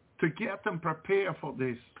 to get them prepared for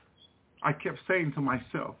this? I kept saying to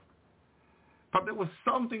myself. But there was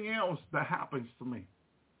something else that happens to me.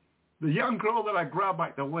 The young girl that I grabbed by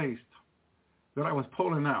the waist, that I was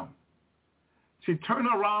pulling out, she turned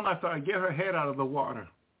around after I get her head out of the water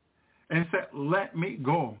and said, let me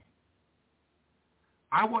go.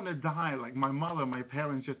 I want to die like my mother and my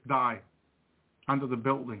parents just died under the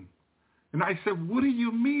building. And I said, what do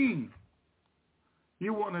you mean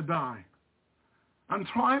you want to die? I'm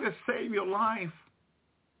trying to save your life,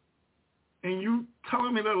 and you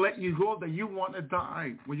telling me to let you go, that you want to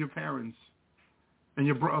die with your parents and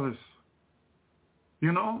your brothers.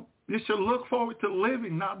 You know, you should look forward to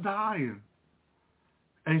living, not dying.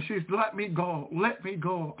 And she's, let me go, let me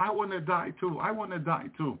go. I want to die too. I want to die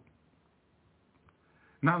too.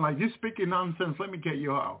 Now, like, you're speaking nonsense, let me get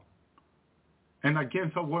you out. And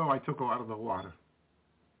against her will, I took her out of the water.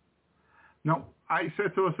 Now, I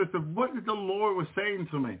said to her sister, what is the Lord was saying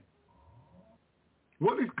to me?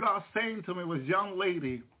 What is God saying to me with young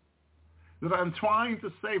lady that I'm trying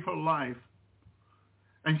to save her life,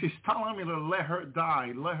 and she's telling me to let her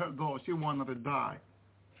die, let her go. She wanted to die.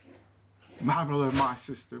 My brother, my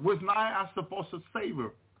sister. Was not I supposed to save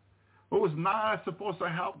her? Or was not I supposed to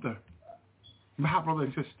help her? My brother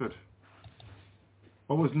and sister.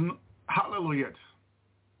 Or was, hallelujah.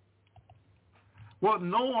 Well,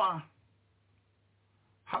 Noah,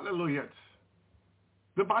 hallelujah.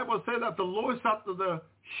 The Bible said that the Lord saw that the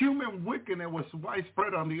human wickedness was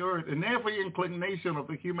widespread on the earth, and every inclination of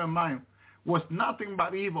the human mind was nothing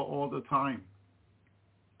but evil all the time.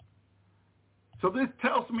 So this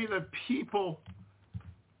tells me that people,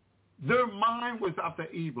 their mind was after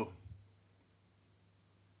evil.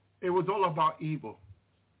 It was all about evil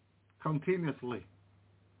continuously.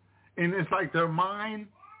 And it's like their mind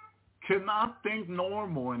cannot think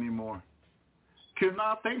normal anymore.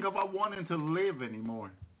 Cannot think about wanting to live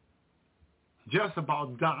anymore. Just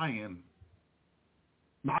about dying.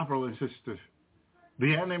 My brothers and sisters,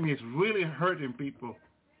 the enemy is really hurting people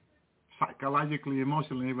psychologically,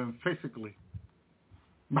 emotionally, even physically.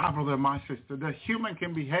 My brother, my sister, the human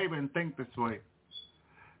can behave and think this way.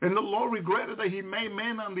 And the Lord regretted that he made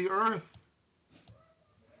men on the earth.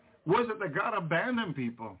 Was it that God abandoned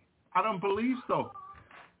people? I don't believe so.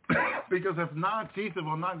 Because if not, Jesus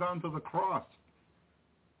will not go to the cross.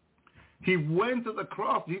 He went to the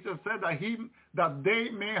cross. Jesus said that they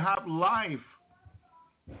may have life.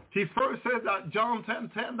 He first said that John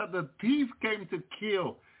 10:10 that the thief came to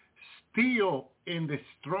kill, steal, and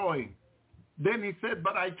destroy. Then he said,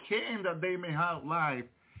 but I came that they may have life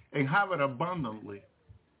and have it abundantly.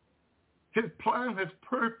 His plan, his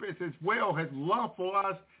purpose, his will, his love for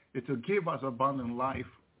us is to give us abundant life.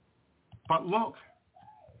 But look,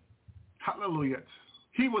 hallelujah,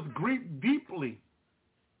 he was grieved deeply,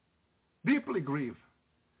 deeply grieved.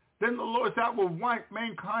 Then the Lord said, I will wipe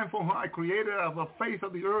mankind for whom I created out of the face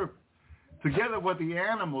of the earth, together with the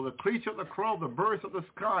animal, the creature of the crow, the birds of the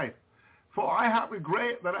sky. For I have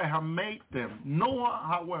regret that I have made them. Noah,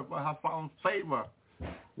 however, has found favor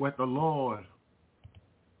with the Lord.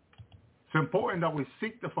 It's important that we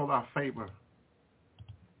seek for that favor.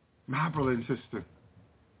 My brother and sister.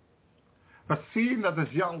 But seeing that this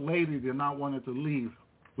young lady did not want to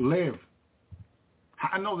live,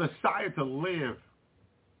 had no desire to live,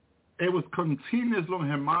 it was continuously in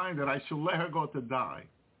her mind that I should let her go to die.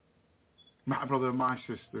 My brother and my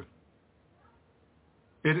sister.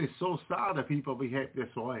 It is so sad that people behave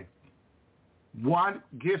this way. What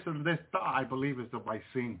gives them this thought, I believe, is the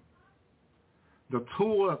vaccine. The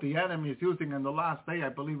tool that the enemy is using in the last day, I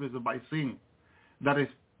believe, is the vaccine. That is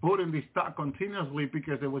putting this thought continuously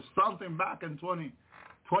because there was something back in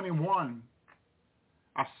 2021,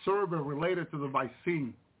 a survey related to the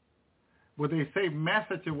vaccine, where they say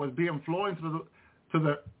message was being flowing to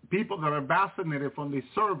the people that are vaccinated from the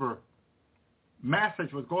server.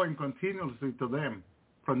 Message was going continuously to them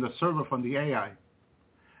from the server, from the AI.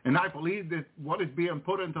 And I believe that what is being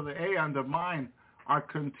put into the AI and the mind are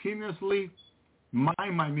continuously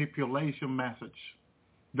mind manipulation message.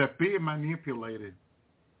 They're being manipulated.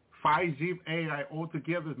 5G AI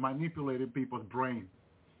altogether is manipulating people's brain.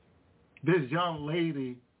 This young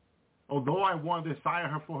lady, although I desire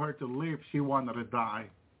her for her to live, she wanted to die.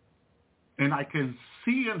 And I can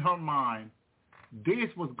see in her mind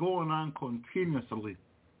this was going on continuously.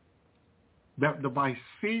 That the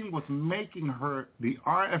vaccine was making her, the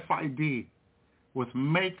RFID was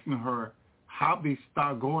making her have this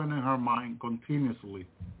thought going in her mind continuously.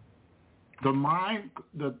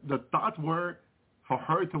 The thoughts were for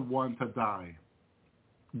her to want to die,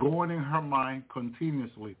 going in her mind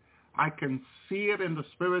continuously. I can see it in the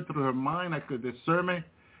spirit through her mind. I could discern it,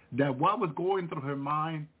 that what was going through her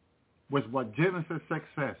mind was what Genesis 6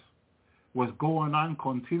 says, was going on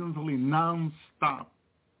continuously, non-stop.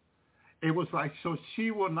 It was like, so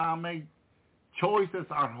she will now make choices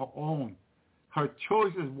on her own. Her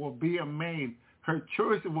choices will be made. Her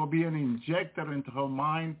choices will be injected into her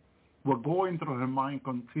mind, will going through her mind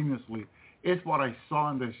continuously. It's what I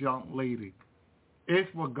saw in this young lady.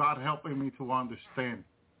 It's what God helping me to understand.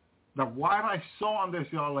 That what I saw in this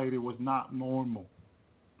young lady was not normal.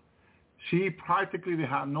 She practically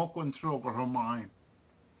had no control over her mind.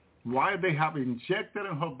 Why they have injected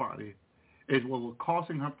in her body is what was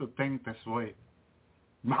causing her to think this way.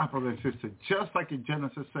 My brother and sister, just like in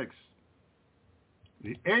Genesis 6,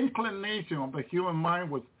 the inclination of the human mind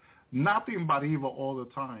was nothing but evil all the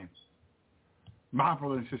time. My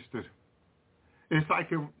brother and sister, it's like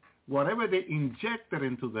whatever they injected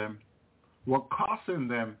into them were causing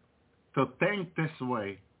them to think this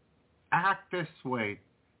way, act this way,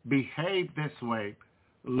 behave this way,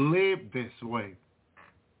 live this way.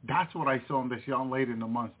 That's what I saw in this young lady in the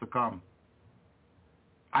months to come.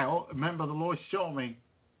 I remember the Lord showed me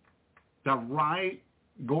that right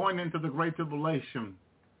going into the Great Tribulation,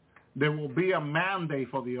 there will be a mandate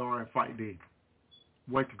for the RFID,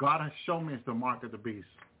 which God has shown me is the mark of the beast.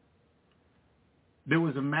 There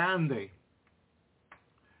was a mandate.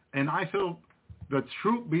 And I saw the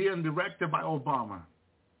troop being directed by Obama,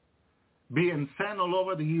 being sent all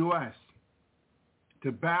over the U.S.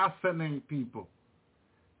 to vaccinate people,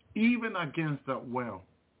 even against that will.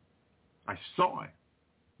 I saw it.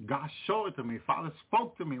 God showed it to me. Father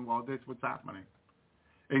spoke to me while this was happening.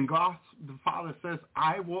 And God, the Father says,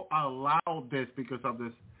 I will allow this because of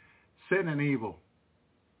this sin and evil.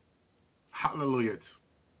 Hallelujah.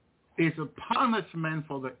 It's a punishment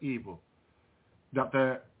for the evil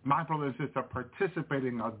that my brothers and sisters are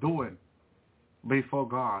participating or doing before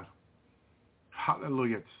God.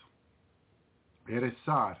 Hallelujah. It is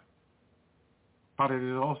sad, but it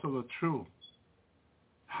is also the truth.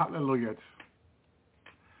 Hallelujah.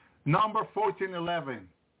 Number 14:11.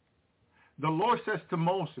 The Lord says to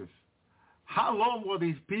Moses, how long will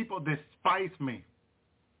these people despise me?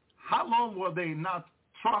 How long will they not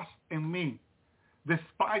trust in me,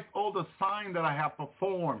 despite all the signs that I have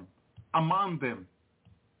performed among them?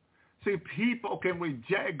 See, people can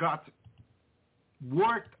reject God's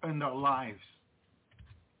work in their lives.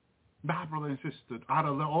 My brother and sister, out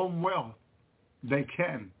of their own wealth, they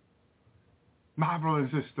can. My brother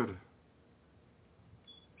and sister,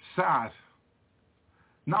 sad.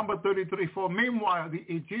 Number 33, for meanwhile, the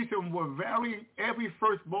Egyptians were varying every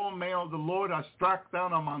firstborn male the Lord has struck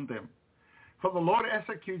down among them. For the Lord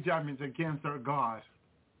execute judgments against their God.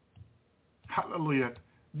 Hallelujah.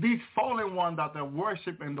 These fallen ones that they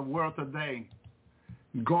worship in the world today,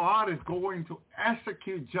 God is going to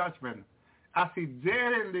execute judgment as he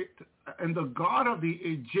did in the God of the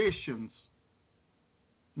Egyptians.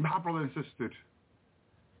 My brother and sister,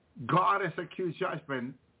 God executes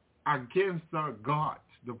judgment against their gods,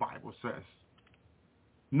 the Bible says.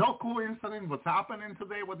 No coincidence what's happening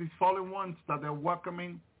today with these fallen ones that they're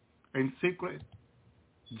welcoming in secret.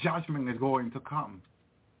 Judgment is going to come.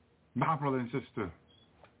 My brother and sister,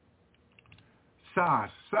 sad,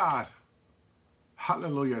 sad.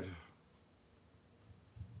 Hallelujah.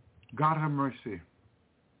 God have mercy.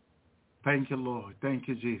 Thank you, Lord. Thank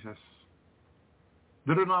you, Jesus.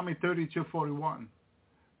 Deuteronomy 32:41.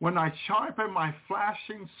 When I sharpen my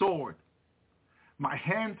flashing sword, my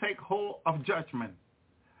hand take hold of judgment.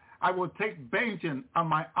 I will take vengeance on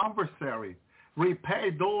my adversary,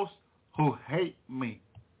 repay those who hate me.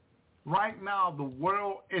 Right now, the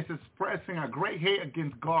world is expressing a great hate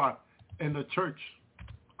against God in the church,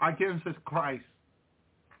 against his Christ.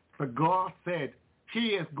 But God said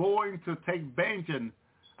he is going to take vengeance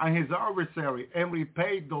on his adversary and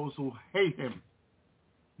repay those who hate him.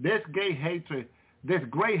 This great hatred,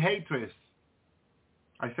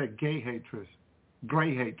 I said gay hatred,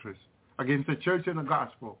 great hatred against the church and the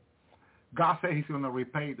gospel. God said he's going to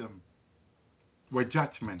repay them with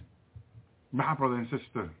judgment. My brother and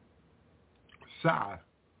sister, sad.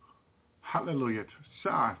 Hallelujah.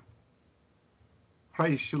 Sad.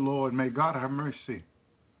 Praise you, Lord. May God have mercy.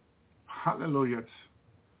 Hallelujah.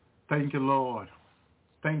 Thank you, Lord.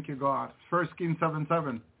 Thank you, God. 1 Kings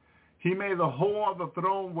 7:7. He made the whole of the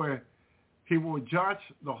throne where he will judge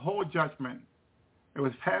the whole judgment. It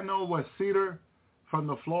was paneled with cedar from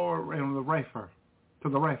the floor and the rafter to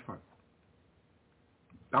the rafter.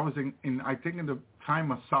 That was in I think in the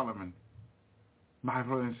time of Solomon. My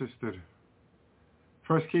brother and sister.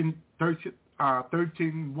 1 Kings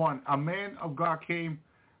 13:1. A man of God came,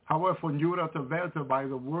 however, from Judah to Bethel by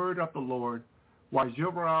the word of the Lord, while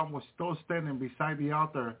Jeroboam was still standing beside the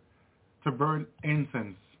altar to burn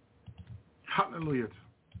incense. Hallelujah.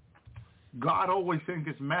 God always sends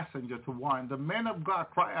his messenger to warn. The men of God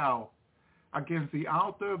cry out against the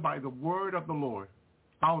altar by the word of the Lord.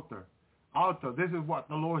 Altar. This is what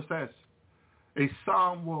the Lord says. A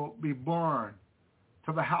son will be born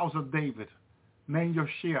to the house of David, named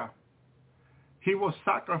Josiah. He will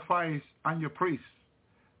sacrifice on your priests,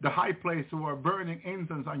 the high place who are burning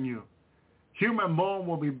incense on you. Human bone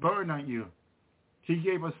will be burned on you. He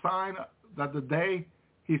gave a sign that the day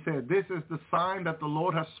he said, this is the sign that the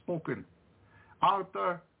Lord has spoken.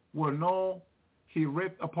 Altar will know he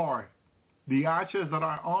ripped apart. The ashes that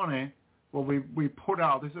are on it will be put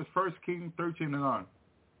out. This is 1 Kings 13:1.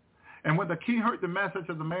 And when the king heard the message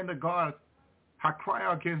of the man of God had cried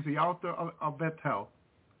out against the altar of Bethel,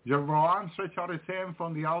 Jeroboam stretched out his hand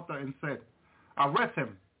from the altar and said, arrest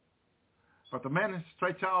him. But the man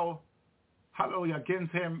stretched out, hallelujah,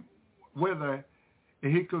 against him whither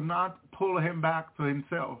he could not pull him back to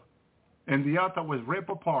himself. And the altar was ripped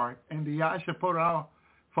apart, and the ashes put out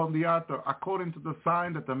from the altar, according to the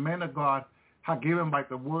sign that the man of God had given by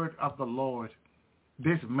the word of the Lord.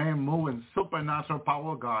 This man moved in supernatural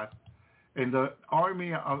power of God, and the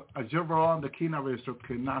army of Jeroboam, the king of Israel,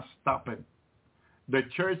 could not stop it. The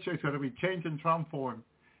church is going to be changed and transformed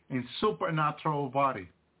in supernatural body,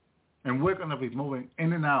 and we're going to be moving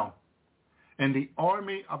in and out. And the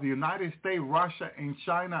army of the United States, Russia, and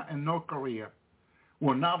China, and North Korea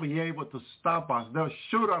will not be able to stop us. They'll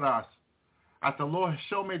shoot at us. As the Lord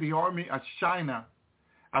showed me the army of China,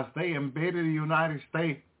 as they invaded the United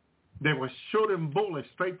States, they were shooting bullets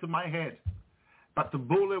straight to my head. But the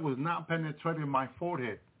bullet was not penetrating my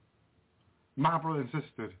forehead. My brother and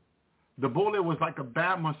sister, the bullet was like a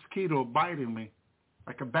bad mosquito biting me,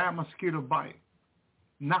 like a bad mosquito bite.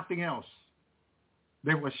 Nothing else.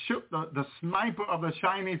 They would shoot the sniper of the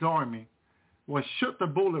Chinese army would shoot the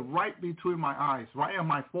bullet right between my eyes, right on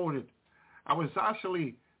my forehead. I was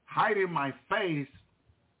actually hiding my face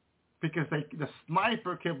because the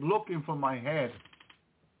sniper kept looking for my head,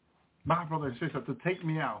 my brother and sister, to take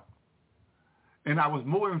me out. And I was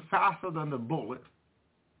moving faster than the bullet.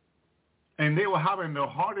 And they were having the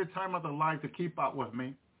hardest time of their life to keep up with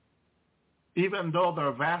me, even though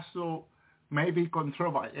their vassal may be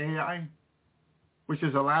controlled by AI, which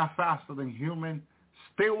is a lot faster than human.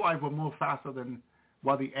 Still, I would move faster than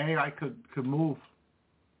what the AI could move.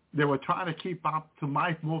 They were trying to keep up to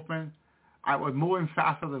my movement. I was moving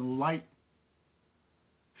faster than light,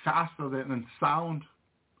 faster than sound.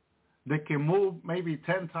 They can move maybe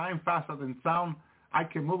 10 times faster than sound. I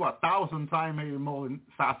can move 1,000 times maybe more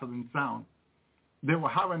faster than sound. They were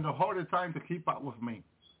having the hardest time to keep up with me.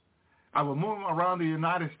 I was moving around the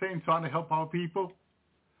United States trying to help our people.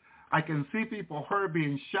 I can see people hurt,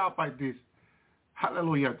 being shot by this,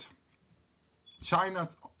 hallelujah,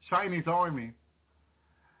 Chinese army.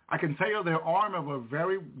 I can tell you their armor was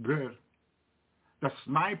very good. The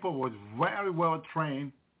sniper was very well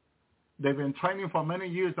trained. They've been training for many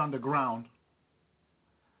years on the ground.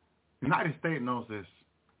 The United States knows this.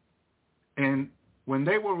 And when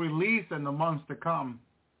they were released in the months to come,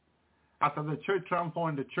 after the church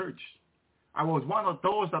transformed the church, I was one of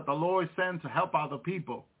those that the Lord sent to help other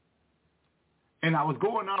people. And I was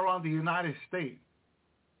going around the United States.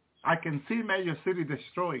 I can see major cities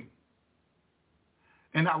destroyed.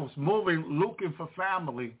 And I was moving, looking for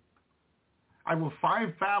family. I will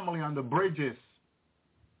find family on the bridges,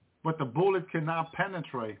 but the bullet cannot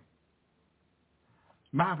penetrate.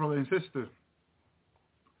 My brother and sister,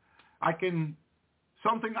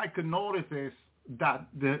 something I could notice is that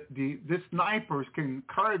the snipers can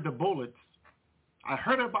curve the bullets. I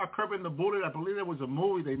heard about curving the bullet. I believe there was a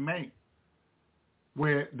movie they made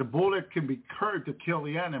where the bullet can be curved to kill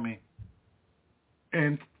the enemy.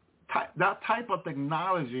 And that type of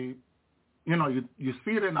technology, you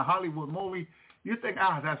see it in a Hollywood movie, you think,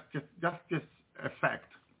 that's just effect.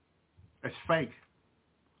 It's fake.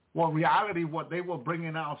 Well, reality, what they were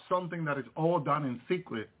bringing out, something that is all done in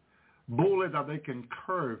secret. Bullet that they can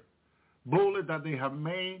curve. Bullet that they have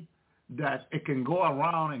made that it can go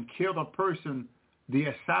around and kill the person, the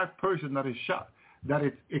exact person that is shot. That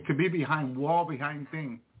it could be behind wall, behind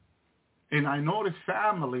thing. And I noticed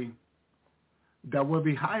family that were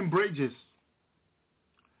behind bridges,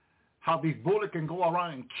 how these bullets can go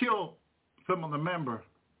around and kill some of the members.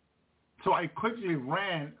 So I quickly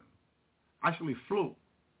ran, actually flew,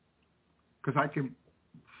 because I can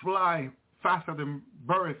fly faster than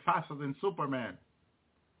bird, faster than Superman.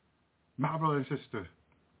 My brother and sister,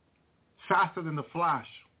 faster than the Flash.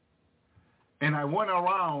 And I went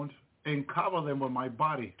around and covered them with my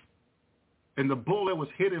body. And the bullet was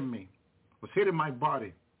hitting me, was hitting my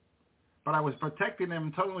body. But I was protecting them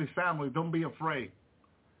and telling his family, don't be afraid.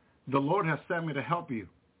 The Lord has sent me to help you.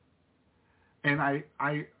 And I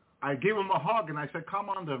gave him a hug and I said, come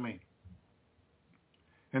under me.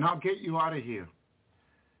 And I'll get you out of here.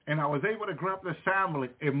 And I was able to grab the family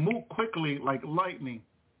and move quickly like lightning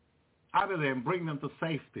out of there and bring them to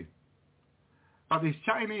safety. But these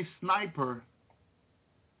Chinese sniper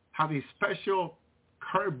have these special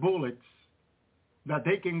curved bullets that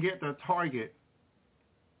they can get their target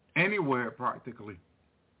anywhere practically.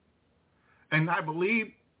 And I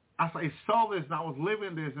believe as I saw this and I was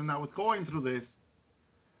living this and I was going through this,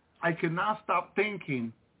 I could not stop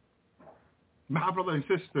thinking, my brother and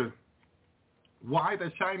sister, why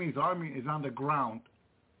the Chinese army is on the ground.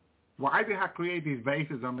 Why they have created these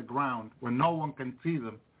bases on the ground where no one can see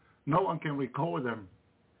them, no one can record them.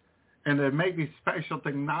 And they make this special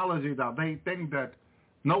technology that they think that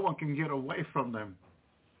no one can get away from them.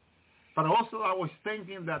 But also I was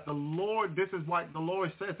thinking that the Lord, this is what the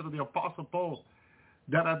Lord says to the Apostle Paul,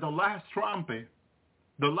 that at the last trumpet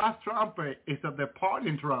is a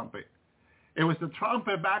departing trumpet. It was the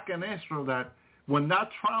trumpet back in Israel that when that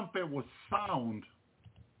trumpet was sound,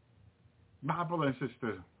 my brother and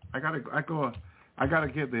sister, I gotta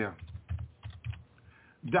get there.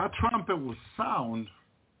 That trumpet was sound,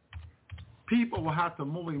 people will have to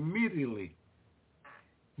move immediately.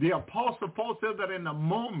 The Apostle Paul said that in a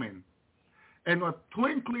moment, in a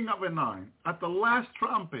twinkling of an eye, at the last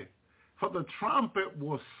trumpet, for the trumpet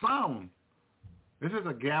will sound. This is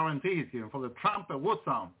a guarantee here. For the trumpet will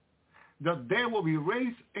sound. That they will be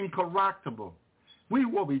raised incorruptible. We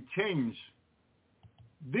will be changed.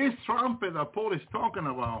 This trumpet that Paul is talking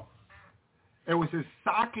about, it was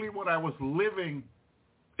exactly what I was living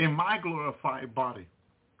in my glorified body.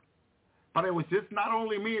 But it was just not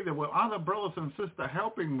only me. There were other brothers and sisters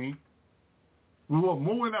helping me. We were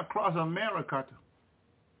moving across America.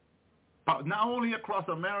 But not only across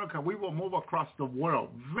America, we will move across the world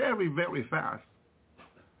very, very fast.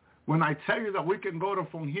 When I tell you that we can go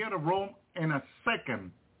from here to Rome in a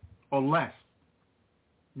second or less,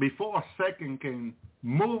 before a second can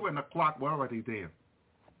move in the clock, we're already there.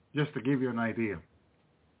 Just to give you an idea.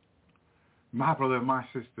 My brother and my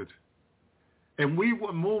sisters. And we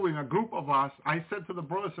were moving, a group of us. I said to the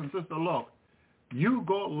brothers and sisters, look, You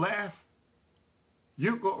go left,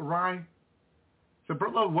 you go right. I said,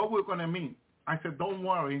 brother, what we're going to meet? I said, don't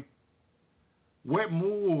worry. We'll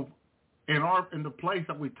move in the place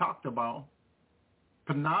that we talked about.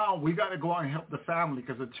 But now we got to go out and help the family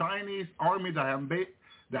because the Chinese army that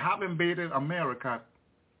have invaded America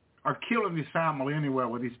are killing this family anywhere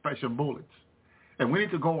with these special bullets. And we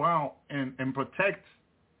need to go out and protect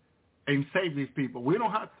and save these people. We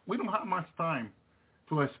don't have much time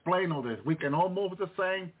to explain all this. We can all move the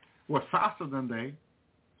same. We're faster than they.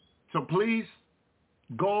 So please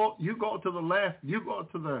go. You go to the left. You go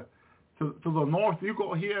to the north. You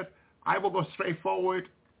go here. I will go straight forward.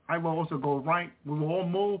 I will also go right. We will all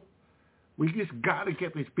move. We just got to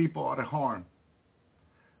get these people out of harm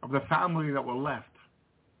of the family that were left.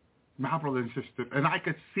 My brothers and sisters. And I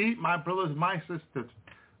could see my brothers, my sisters,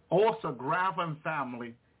 also grabbing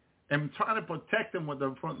family and trying to protect them with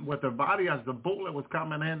their body as the bullet was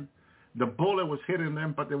coming in. The bullet was hitting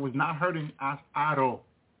them, but it was not hurting us at all.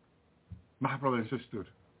 My brothers and sisters.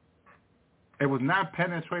 It was not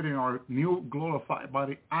penetrating our new glorified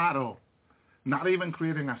body at all. Not even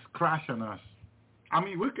creating a scratch on us. I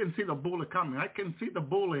mean, we can see the bullet coming. I can see the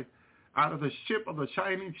bullet out of the ship of the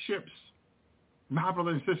Chinese ships. My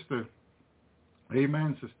brother and sister.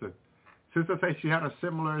 Amen, sister. Sister said she had a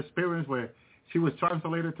similar experience where she was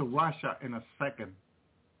translated to Russia in a second.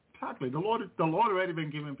 Exactly. The Lord already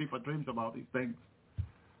been giving people dreams about these things.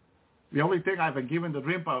 The only thing I've been given the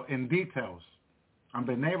dream about in details. I've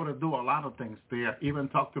been able to do a lot of things there, even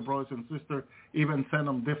talk to brothers and sisters, even send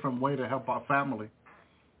them different way to help our family.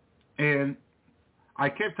 And I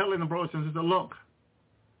kept telling the brothers and sisters, look,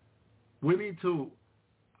 we need to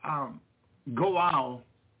go out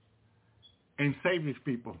and save these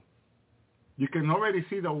people. You can already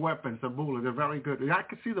see the weapons, the bullet. They're very good. I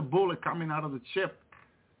can see the bullet coming out of the ship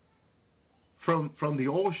from the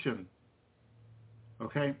ocean.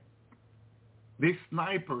 Okay? These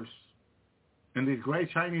snipers in this great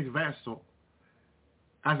Chinese vessel,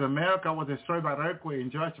 as America was destroyed by the earthquake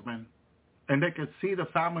and judgment, and they could see the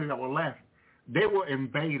family that were left, they were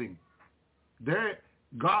invading.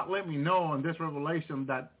 God let me know in this revelation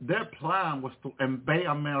that their plan was to invade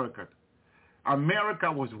America.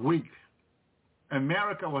 America was weak.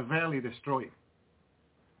 America was barely destroyed.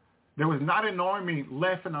 There was not an army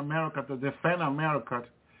left in America to defend America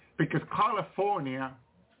because California,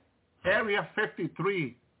 Area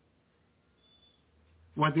 53,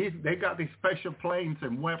 where they got these special planes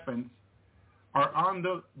and weapons, are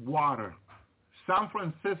underwater. San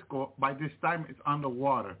Francisco, by this time, is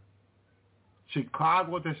underwater.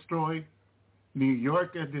 Chicago destroyed. New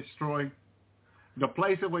York is destroyed. The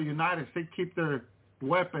places where United States keep their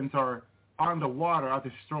weapons are underwater, are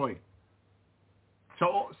destroyed.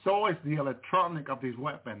 So is the electronic of these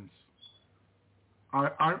weapons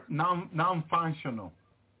are non-functional.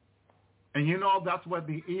 And you know that's where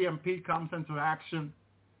the EMP comes into action.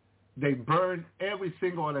 They burn every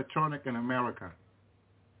single electronic in America.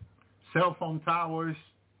 Cell phone towers,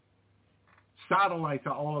 satellites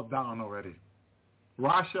are all down already.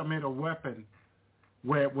 Russia made a weapon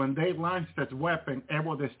where when they launched this weapon, it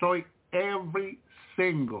will destroy every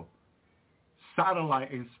single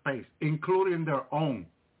satellite in space, including their own.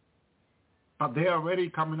 But they're already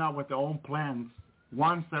coming out with their own plans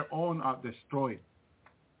once their own are destroyed.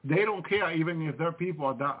 They don't care even if their people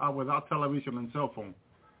are without television and cell phone.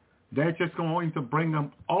 They're just going to bring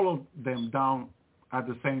them, all of them down at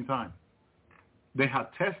the same time. They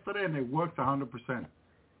have tested it and it works 100%.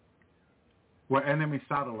 With enemy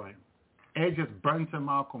satellite. It just burns them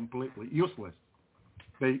out completely, useless.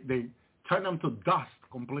 They turn them to dust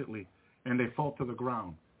completely and they fall to the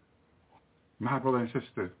ground. My brother and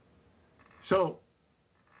sister. So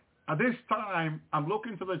at this time, I'm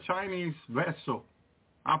looking to the Chinese vessel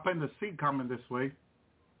up in the sea coming this way.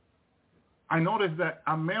 I noticed that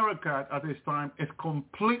America at this time is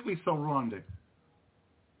completely surrounded.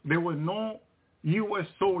 There were no U.S.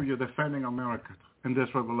 soldiers defending America in this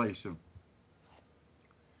revelation.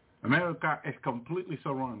 America is completely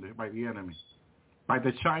surrounded by the enemy, by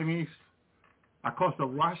the Chinese. Of course, the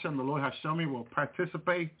Russian, the Lord has shown me, will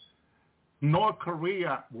participate. North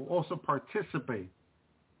Korea will also participate.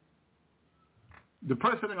 The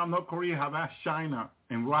president of North Korea have asked China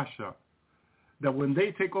and Russia that when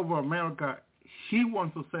they take over America, he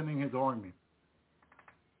wants to send in his army.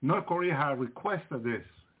 North Korea has requested this.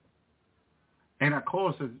 And of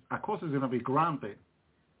course it's going to be granted.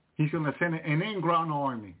 He's going to send an in-ground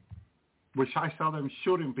army, which I saw them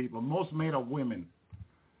shooting people, most made of women.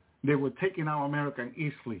 They were taking out America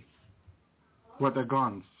easily with their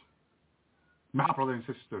guns. My brother and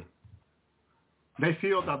sister. They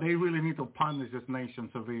feel that they really need to punish this nation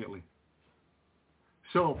severely.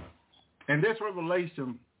 So in this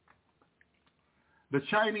revelation, the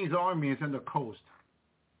Chinese army is in the coast.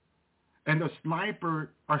 And the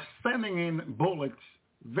sniper are sending in bullets,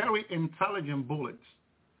 very intelligent bullets,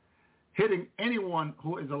 hitting anyone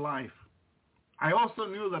who is alive. I also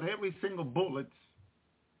knew that every single bullet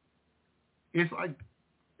is like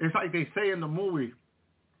they say in the movie,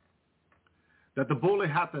 that the bullet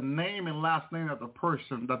had the name and last name of the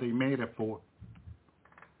person that they made it for.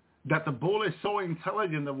 That the bullet is so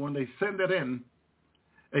intelligent that when they send it in,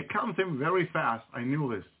 it comes in very fast. I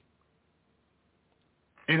knew this.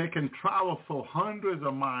 And it can travel for hundreds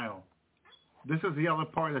of miles. This is the other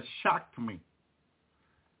part that shocked me.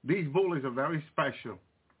 These bullets are very special.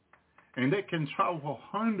 And they can travel for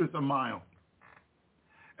hundreds of miles.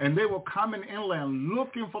 And they were coming inland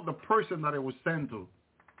looking for the person that it was sent to.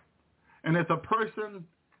 And if the person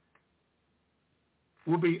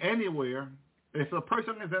will be anywhere, if the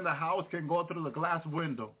person is in the house, can go through the glass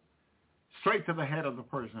window, straight to the head of the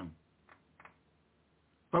person.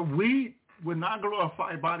 But we, with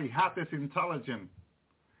non-glorified body, had this intelligence.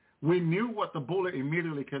 We knew what the bullet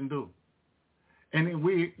immediately can do. And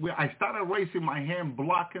I started raising my hand,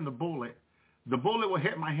 blocking the bullet. The bullet would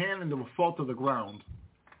hit my hand and it would fall to the ground.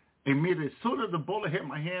 Immediately, as soon as the bullet hit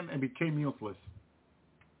my hand, it became useless.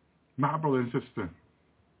 My brother and sister.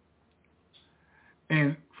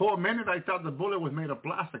 And for a minute, I thought the bullet was made of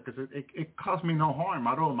plastic because it caused me no harm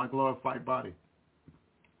at all in my glorified body.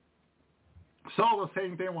 So the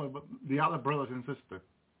same thing with the other brothers and sisters.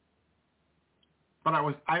 But I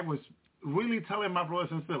was really telling my brothers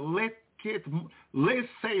and sisters, let's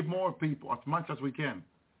save more people as much as we can,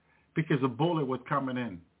 because the bullet was coming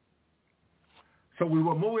in. So we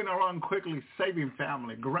were moving around quickly, saving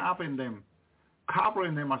family, grabbing them,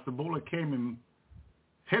 covering them as the bullet came in,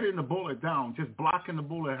 hitting the bullet down, just blocking the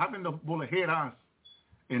bullet, having the bullet hit us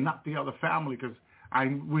and not the other family, because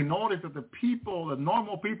we noticed that the people, the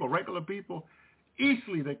normal people, regular people,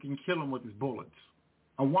 easily they can kill them with these bullets.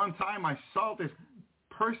 And one time I saw this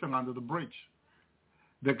person under the bridge.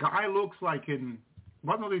 The guy looks like in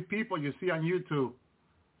one of these people you see on YouTube,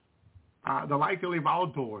 they like to live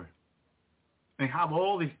outdoor and have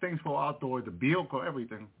all these things for outdoor, the vehicle,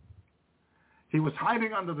 everything. He was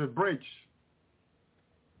hiding under the bridge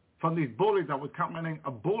from these bullets that were coming in.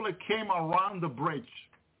 A bullet came around the bridge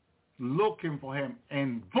looking for him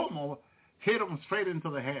and boom, hit him straight into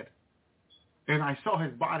the head. And I saw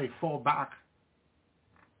his body fall back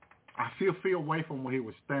a few feet away from where he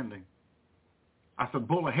was standing. As the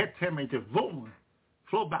bullet hit him, it just boom,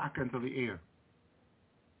 flew back into the air.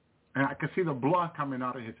 And I could see the blood coming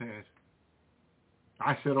out of his head.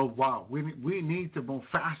 I said, oh, wow, we need to move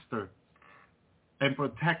faster and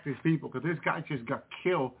protect these people, because this guy just got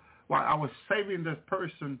killed. While I was saving this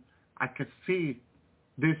person, I could see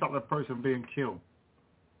this other person being killed.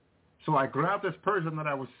 So I grabbed this person that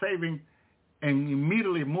I was saving and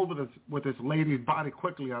immediately moved with this lady's body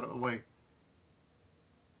quickly out of the way.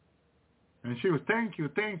 And she was, thank you.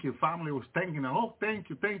 Family was thanking her. Oh, thank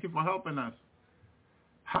you for helping us.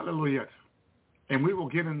 Hallelujah. And we were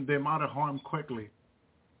getting them out of harm quickly.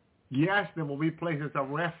 Yes, there will be places of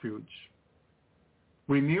refuge.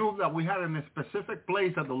 We knew that we had in a specific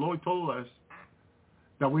place that the Lord told us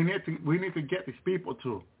that we need to get these people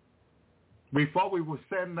to. Before we were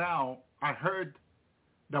sent out, I heard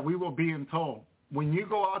that we were being told, when you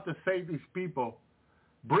go out to save these people,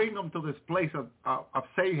 bring them to this place of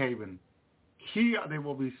safe haven. Here they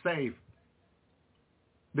will be safe.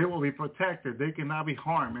 They will be protected. They cannot be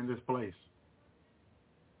harmed in this place.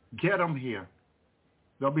 Get them here.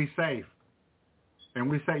 They'll be safe. And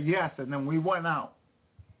we say yes, and then we went out.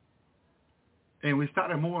 And we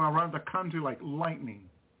started moving around the country like lightning,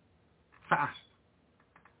 fast,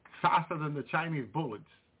 faster than the Chinese bullets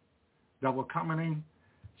that were coming in.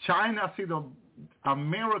 China see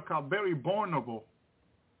America very vulnerable.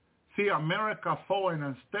 See America falling.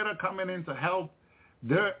 Instead of coming in to help,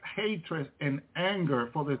 their hatred and anger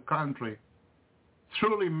for this country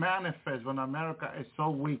truly manifests when America is so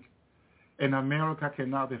weak and America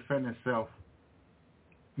cannot defend itself.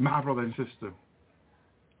 My brother and sister,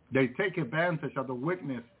 they take advantage of the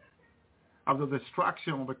weakness of the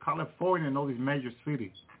destruction of the California and all these major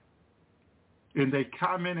cities. And they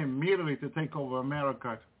come in immediately to take over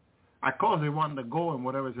America. Of course, they want to go in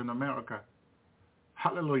whatever's in America.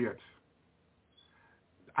 Hallelujah.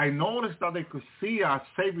 I noticed that they could see us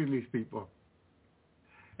saving these people.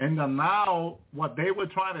 And then now what they were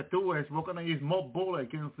trying to do is we're going to use more bullets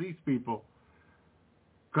against these people.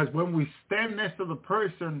 Because when we stand next to the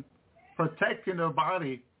person protecting their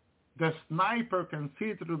body, the sniper can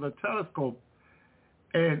see through the telescope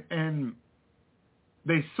and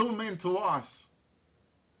they zoom into us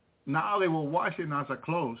Now they were washing us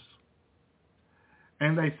clothes.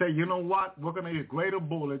 And they say, you know what? We're going to use greater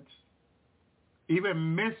bullets,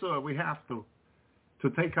 even missile we have to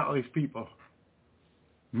take out these people.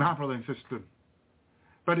 My brother and sister.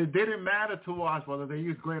 But it didn't matter to us whether they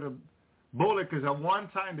used greater bullet, because at one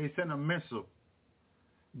time they sent a missile.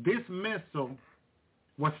 This missile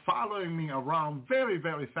was following me around very,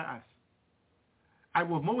 very fast. I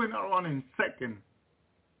was moving around in seconds,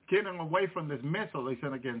 getting away from this missile they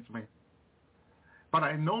sent against me. But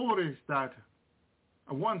I noticed that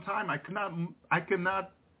at one time I could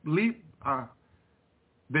not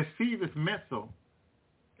deceive this missile.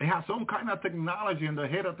 They have some kind of technology in the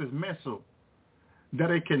head of this missile that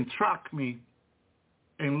it can track me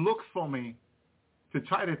and look for me to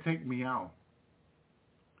try to take me out.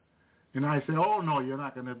 And I said, oh, no, you're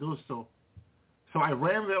not going to do so. So I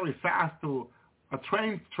ran very fast to a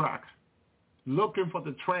train track, looking for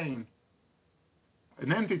the train,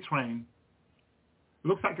 an empty train.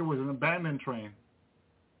 Looks like it was an abandoned train.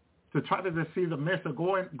 To try to see the missile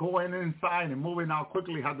going inside and moving out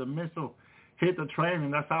quickly, how the missile hit the train,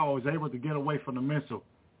 and that's how I was able to get away from the missile.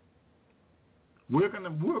 We're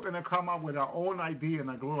gonna come up with our own idea in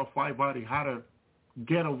a glorified body how to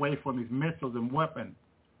get away from these missiles and weapons.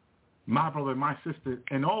 My brother and my sister,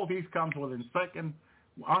 and all these comes within seconds.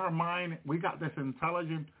 Our mind, we got this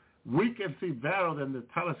intelligence. We can see better than the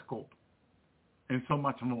telescope, and so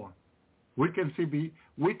much more. We can see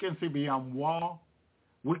beyond wall.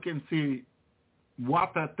 We can see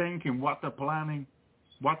what they're thinking, what they're planning,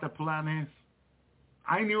 what the plan is.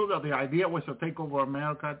 I knew that the idea was to take over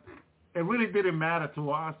America. It really didn't matter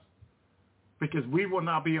to us because we were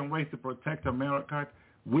not being raised to protect America.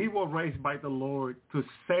 We were raised by the Lord to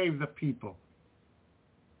save the people,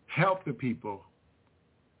 help the people.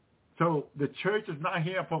 So the church is not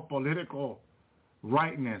here for political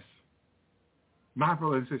rightness. My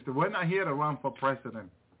brother and sister, we're not here to run for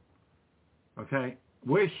president. Okay?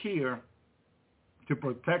 We're here to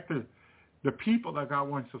protect the people that God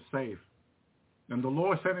wants to save. And the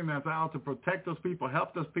Lord sending us out to protect those people,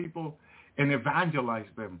 help those people, and evangelize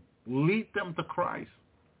them. Lead them to Christ.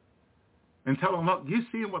 And tell them, look, you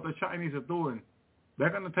see what the Chinese are doing. They're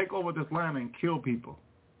going to take over this land and kill people.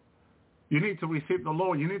 You need to receive the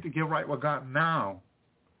Lord. You need to get right with God now.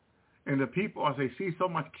 And the people, as they see so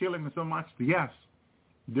much killing and so much, yes,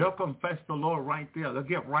 they'll confess the Lord right there. They'll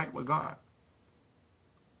get right with God.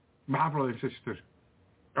 My brother and sister,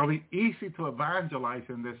 it'll be easy to evangelize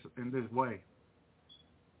in this way.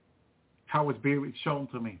 How it's being shown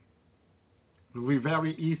to me. It'll be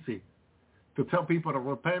very easy to tell people to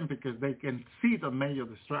repent because they can see the major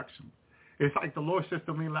destruction. It's like the Lord said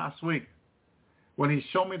to me last week when he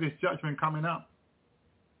showed me this judgment coming up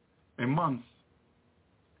in months.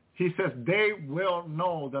 He says they will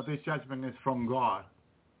know that this judgment is from God.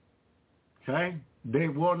 Okay? They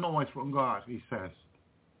will know it's from God, he says.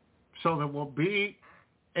 So there will be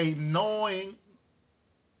a knowing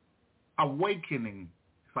awakening,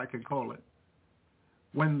 if I can call it.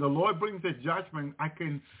 When the Lord brings this judgment, I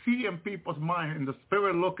can see in people's mind, in the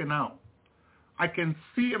spirit looking out. I can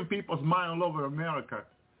see in people's mind all over America,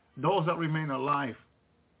 those that remain alive.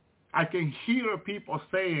 I can hear people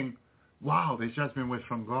saying, wow, this judgment was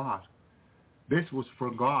from God. This was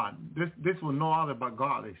from God. This was no other but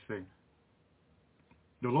God, they say.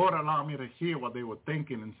 The Lord allowed me to hear what they were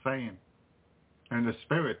thinking and saying. And the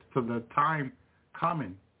spirit, to the time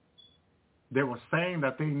coming, they were saying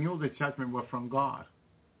that they knew the judgment was from God.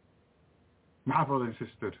 My brother and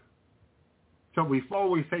sister. So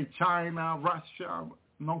before we say China, Russia,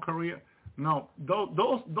 North Korea, no,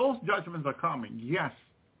 those judgments are coming. Yes.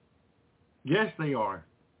 Yes, they are.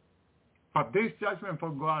 But this judgment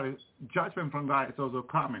from God is also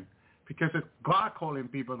coming because it's God calling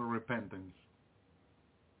people to repentance.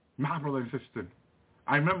 My brother and sister.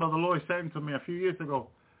 I remember the Lord saying to me a few years ago,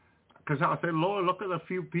 because I said, Lord, look at the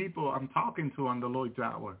few people I'm talking to on the Lord's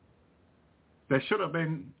hour. There should have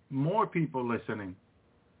been more people listening.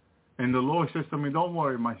 And the Lord says to me, don't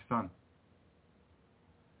worry, my son.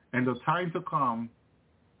 And the time to come,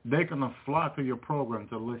 they're going to flock to your program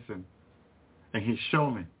to listen. And he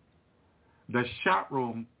showed me. The chat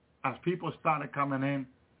room, as people started coming in,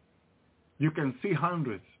 you can see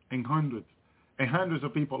hundreds and hundreds and hundreds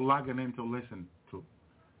of people logging in to listen to.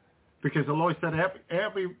 Because the Lord said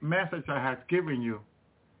every message I have given you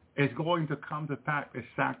is going to come to pass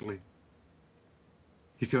exactly.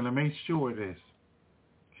 He's going to make sure it is.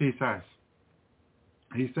 He says,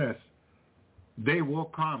 they will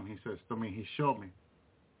come, he says to me. He showed me.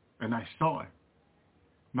 And I saw it.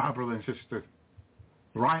 My brother and sister,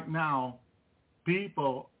 right now,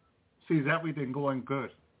 people sees everything going good.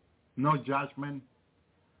 No judgment.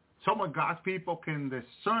 Some of God's people can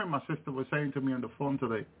discern, my sister was saying to me on the phone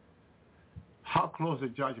today, how close the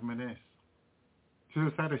judgment is. She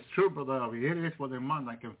said, it's true, brother. It is for the month.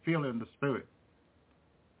 I can feel it in the spirit.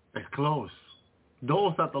 It's close.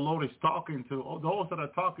 Those that the Lord is talking to, or those that are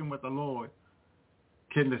talking with the Lord,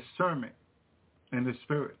 can discern it in the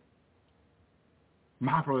spirit.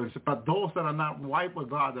 My brothers, but those that are not right with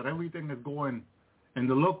God, that everything is going in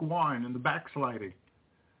the lukewarm and the backsliding,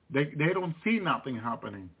 they don't see nothing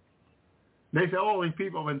happening. They say, oh, these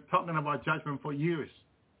people have been talking about judgment for years.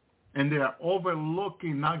 And they are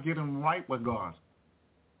overlooking, not getting right with God.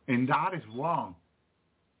 And that is wrong.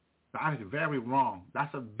 That is very wrong.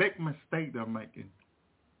 That's a big mistake they're making.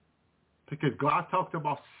 Because God talked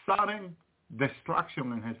about sudden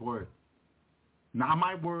destruction in his word. Not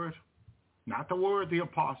my word, not the word of the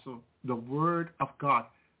apostle, the word of God.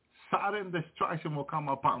 Sudden destruction will come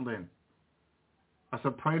upon them. As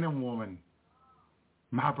a pregnant woman,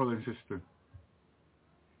 my brother and sister,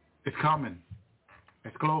 it's coming.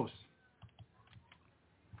 It's close.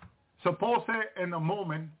 So Paul said in a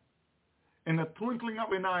moment, in the twinkling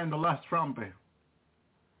of an eye in the last trumpet,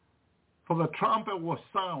 for the trumpet will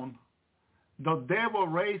sound, the dead will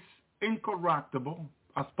raise incorruptible.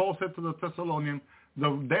 As Paul said to the Thessalonians, the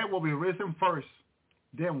dead will be risen first.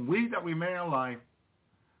 Then we that remain alive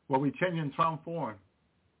will be changed and transformed.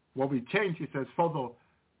 Will be changed, he says, for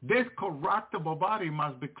this corruptible body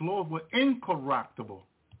must be clothed with incorruptible.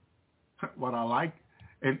 What I like,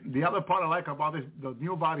 and the other part I like about this, the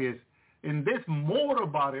new body is, in this mortal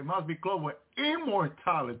body, it must be clothed with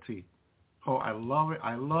immortality. Oh, I love it.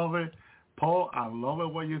 I love it. Paul, I love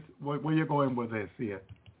it where you're going with this here.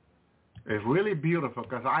 It's really beautiful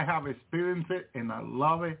because I have experienced it and I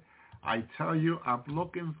love it. I tell you, I'm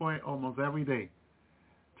looking for it almost every day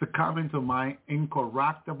to come into my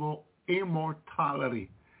incorruptible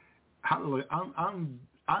immortality. Hallelujah. I'm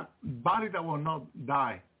body that will not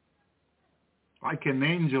die. Like an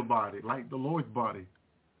angel body, like the Lord's body.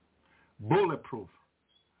 Bulletproof.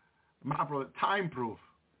 My brother, time-proof.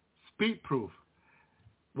 Speed-proof.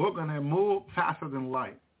 We're going to move faster than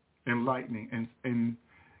light and lightning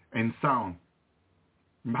and sound.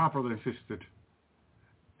 My brother and sister,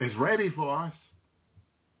 it's ready for us.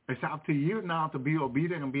 It's up to you now to be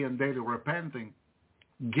obedient and be in daily repenting,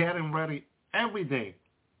 getting ready every day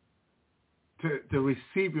to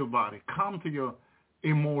receive your body. Come to your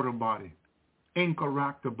immortal body,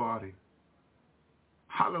 incorruptible body.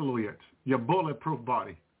 Hallelujah. Your bulletproof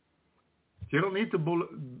body. You don't need to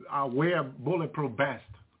wear a bulletproof vest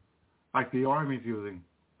like the army's using,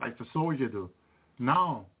 like the soldier do.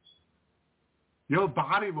 No. Your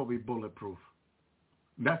body will be bulletproof.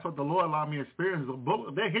 That's what the Lord allowed me to experience.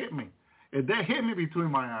 They hit me. They hit me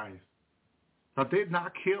between my eyes. But they did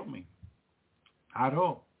not kill me at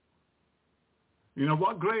all. You know,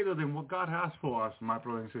 what greater than what God has for us, my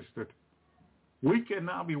brother and sister? We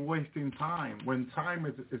cannot be wasting time when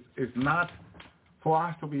time is not for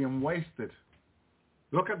us to be wasted.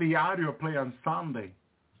 Look at the audio play on Sunday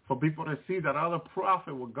for people to see that other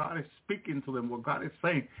prophet, what God is speaking to them, what God is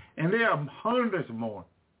saying. And there are hundreds more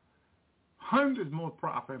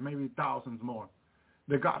prophets, maybe thousands more,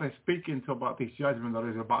 that God is speaking to about this judgment that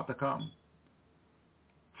is about to come.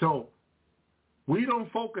 So we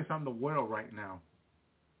don't focus on the world right now.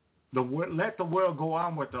 Let the world go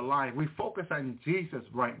on with their life. We focus on Jesus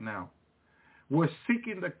right now. We're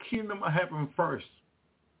seeking the kingdom of heaven first,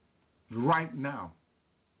 right now.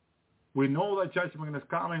 We know that judgment is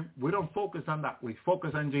coming. We don't focus on that. We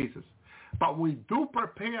focus on Jesus. But we do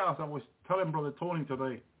prepare, as I was telling Brother Tony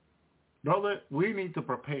today. Brother, we need to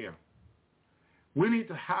prepare. We need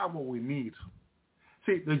to have what we need.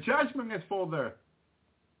 See, the judgment is for the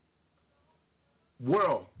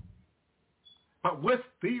world. But we're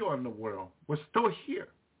still in the world. We're still here.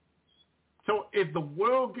 So if the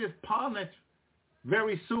world gets punished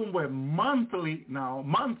very soon with month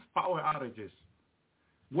power outages,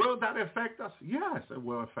 will that affect us? Yes, it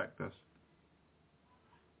will affect us.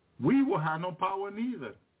 We will have no power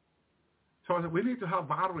neither. So we need to have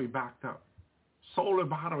battery backed up. Solar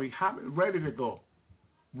battery, have it ready to go.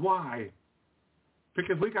 Why?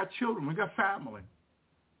 Because we got children, we got family.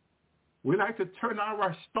 We like to turn on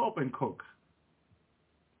our stove and cook.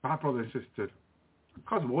 My brother and sister,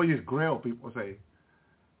 because we use grill, people say,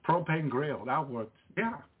 propane grill, that works.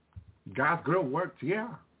 Yeah. Gas grill works. Yeah.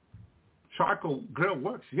 Charcoal grill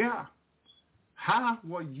works. Yeah. Have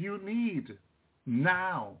what you need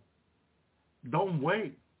now. Don't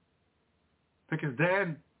wait. Because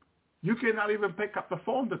then you cannot even pick up the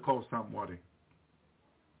phone to call somebody.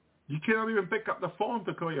 You cannot even pick up the phone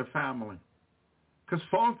to call your family. Because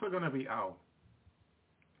phones are going to be out.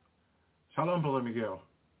 Shalom, Brother Miguel.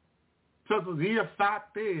 So the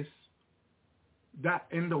fact is that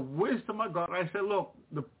in the wisdom of God, I said, look,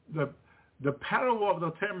 the parable of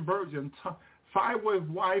the 10 virgins, 5 were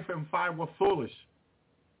wise and 5 were foolish.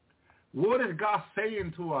 What is God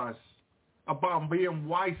saying to us about being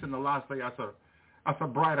wise in the last day as a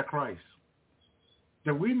bride of Christ?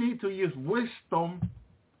 That we need to use wisdom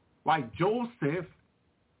like Joseph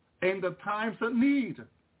in the times of need.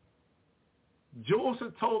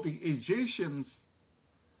 Joseph told the Egyptians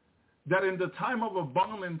that in the time of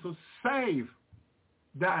abundance to save,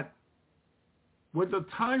 that when the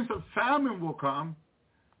times of famine will come,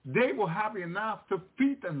 they will have enough to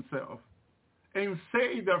feed themselves and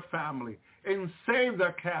save their family and save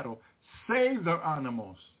their cattle, save their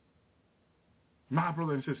animals. My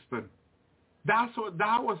brother and sister, that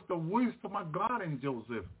was the wisdom of God in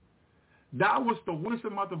Joseph. That was the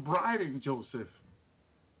wisdom of the bride in Joseph,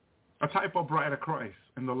 a type of bride of Christ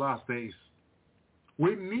in the last days.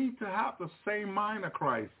 We need to have the same mind of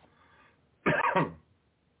Christ.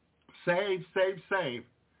 Save, save, save.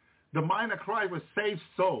 The mind of Christ was save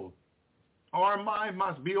soul. Our mind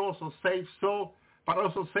must be also save soul, but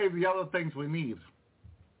also save the other things we need.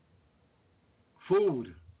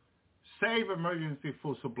 Food. Save emergency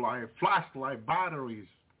food supply, flashlight, batteries.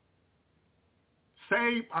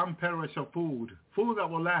 Save unperishable food, food that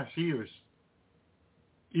will last years.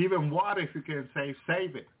 Even water, if you can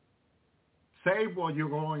save it. Save what you're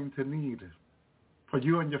going to need for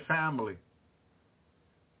you and your family.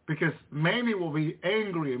 Because many will be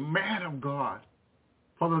angry and mad at God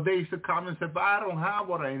for the days to come and say, but I don't have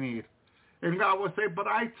what I need. And God will say, but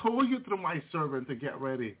I told you through my servant to get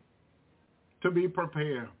ready, to be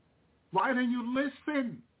prepared. Why didn't you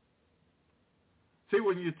listen? See,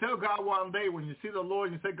 when you tell God one day, when you see the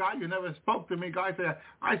Lord, you say, God, you never spoke to me. God said,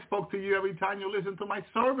 I spoke to you every time you listen to my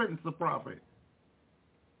servants, the prophet.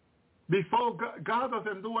 Before God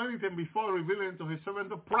doesn't do anything before revealing to his servant,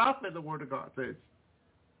 the prophet, the word of God says.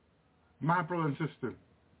 My brother and sister,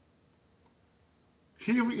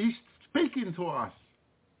 he's speaking to us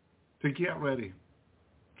to get ready,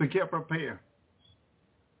 to get prepared.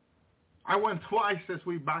 I went twice this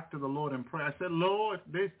week back to the Lord in prayer. I said, Lord,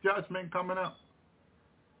 this judgment coming up.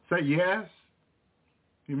 Said yes.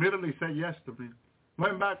 He immediately said yes to me.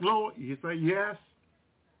 Went back, Lord, he said yes.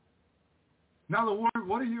 Now the word,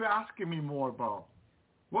 what are you asking me more about?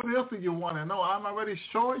 What else do you want to know? I'm already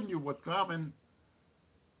showing you what's coming.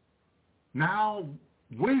 Now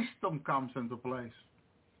wisdom comes into place.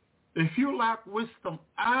 If you lack wisdom,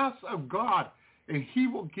 ask of God, and he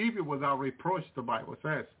will give you without reproach, the Bible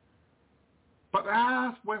says. But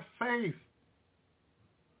ask with faith.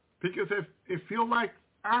 Because if you like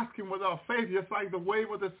asking without faith, it's like the wave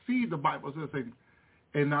of the sea, the Bible says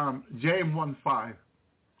in James 1:5.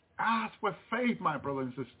 Ask with faith, my brother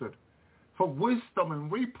and sister, for wisdom, and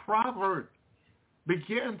read Proverbs.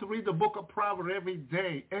 Begin to read the book of Proverbs every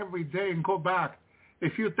day, and go back.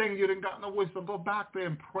 If you think you didn't got no wisdom, go back there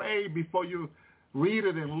and pray before you read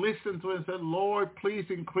it and listen to it and say, Lord, please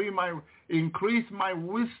increase my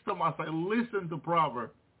wisdom as I listen to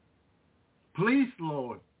Proverbs. Please,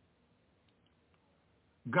 Lord.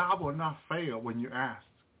 God will not fail when you ask.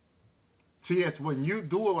 See, it's when you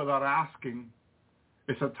do it without asking,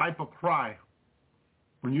 it's a type of pride.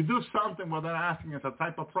 When you do something without asking, it's a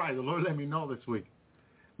type of pride. The Lord let me know this week.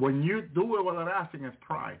 When you do it without asking, it's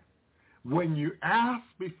pride. When you ask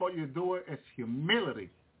before you do it, it's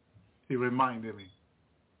humility. He reminded me.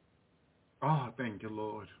 Oh, thank you,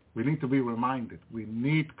 Lord. We need to be reminded.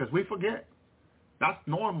 Because we forget. That's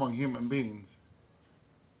normal in human beings.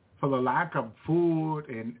 For the lack of food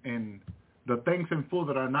and the things in food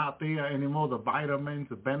that are not there anymore, the vitamins,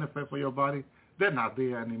 the benefit for your body, they're not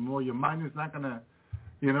there anymore. Your mind is not going to,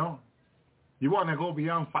 you want to go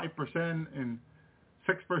beyond 5% and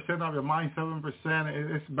 6% of your mind, 7%.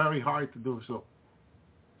 It's very hard to do so.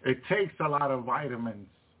 It takes a lot of vitamins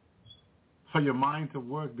for your mind to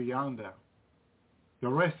work beyond that. The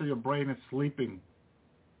rest of your brain is sleeping,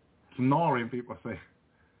 snoring, people say.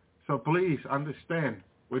 So please understand,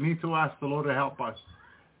 we need to ask the Lord to help us.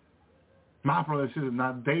 My brothers and sisters, in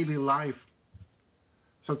our daily life.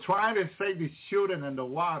 So try to save these children in the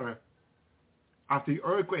water. After the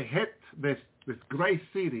earthquake hit this great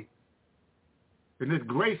city, and this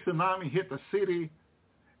great tsunami hit the city,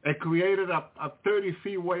 it created a 30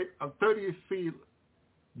 feet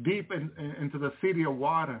deep into the city of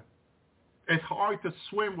water. It's hard to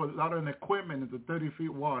swim without an equipment into 30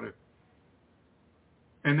 feet water.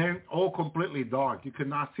 And then all completely dark. You could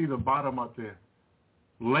not see the bottom of the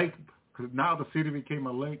lake, because now the city became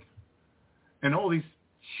a lake. And all these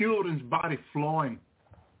children's bodies flowing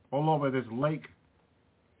all over this lake.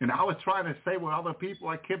 And I was trying to say with other people,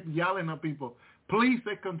 I kept yelling at people, please,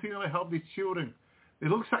 they continue to help these children. It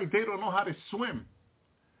looks like they don't know how to swim.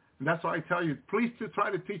 And that's why I tell you, please to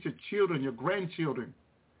try to teach your children, your grandchildren,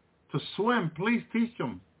 to swim. Please teach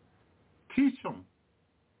them. Teach them.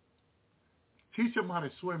 Teach them how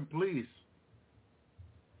to swim, please.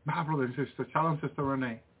 My brother and sister, challenge Sister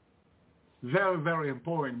Renee. Very, very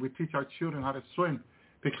important. We teach our children how to swim,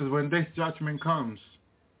 because when this judgment comes,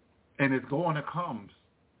 and it's going to come,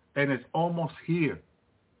 and it's almost here.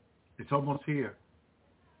 It's almost here.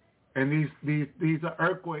 And these are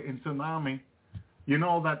earthquake and tsunami. You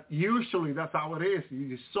know that usually that's how it is.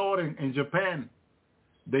 You saw it in Japan.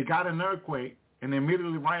 They got an earthquake, and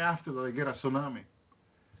immediately right after that, they get a tsunami.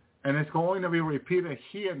 And it's going to be repeated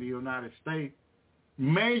here in the United States.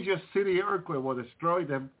 Major city earthquake will destroy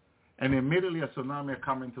them, and immediately a tsunami will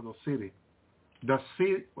come into the city. The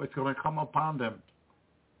sea is going to come upon them.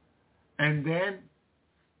 And then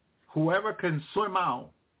whoever can swim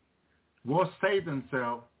out will save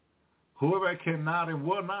themselves. Whoever cannot, it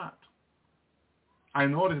will not. I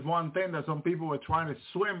noticed one thing, that some people were trying to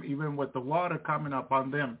swim even with the water coming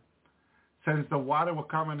upon them. Since the water was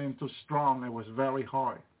coming in too strong, it was very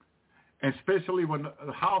hard. Especially when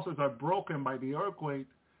the houses are broken by the earthquake,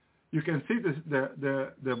 you can see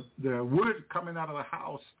the wood coming out of the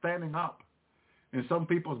house standing up. And some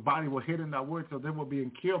people's body were hitting that wood, so they were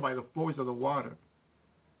being killed by the force of the water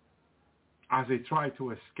as they try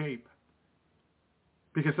to escape.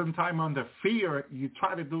 Because sometimes under fear, you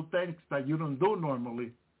try to do things that you don't do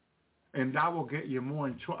normally, and that will get you more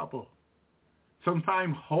in trouble.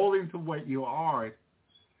 Sometimes holding to what you are,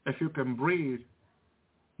 if you can breathe,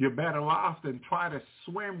 you're better off than try to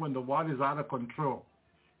swim when the water is out of control.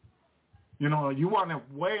 You know, you want to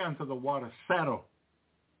wait until the water settles.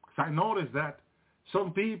 Because I noticed that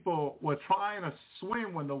some people were trying to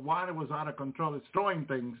swim when the water was out of control, destroying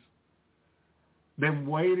things, then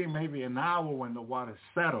waiting maybe an hour when the water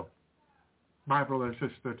settled. My brother and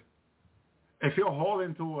sister, if you're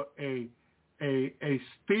holding to a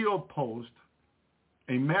steel post,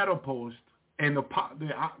 a metal post, and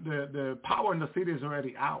the power in the city is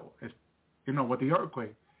already out, with the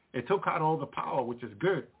earthquake, it took out all the power, which is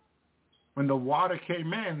good. When the water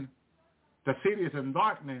came in, the city is in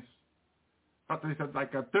darkness, but there's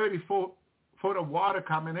like a 30-foot of water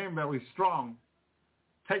coming in very strong,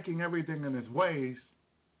 taking everything in its ways.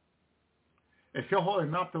 If you're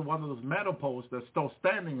holding up to one of those metal posts that's still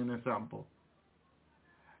standing in this example,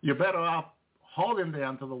 you're better off holding there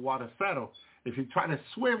until the water settles. If you try to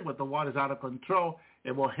swim with the water's out of control,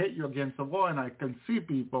 it will hit you against the wall. And I can see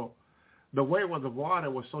people, the way where the water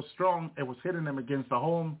was so strong, it was hitting them against the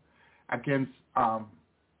home, against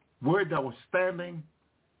wood that was standing,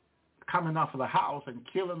 coming off of the house and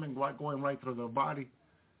killing them and going right through their body.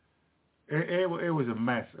 It was a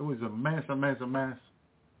mess. It was a mess.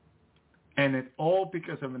 And it's all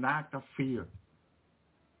because of an act of fear.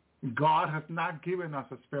 God has not given us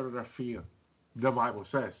a spirit of fear, the Bible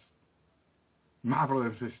says. My brother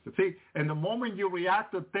and sister. See, and the moment you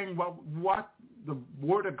react to things, what the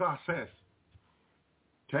Word of God says,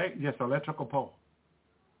 okay, yes, electrical pole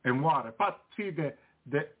and water. But see,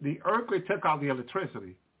 the earthquake took out the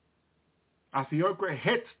electricity. As the earthquake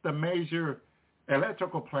hits the major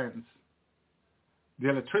electrical plants, the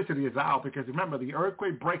electricity is out, because remember, the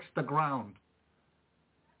earthquake breaks the ground.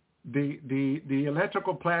 The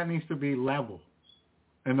electrical plant needs to be level.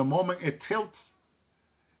 And the moment it tilts,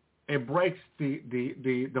 it breaks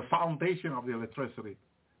the foundation of the electricity.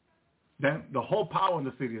 Then the whole power in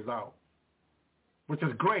the city is out, which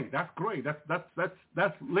is great. That's great.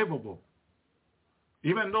 That's livable.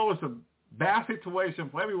 Even though it's a bad situation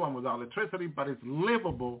for everyone without electricity, but it's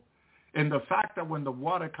livable in the fact that when the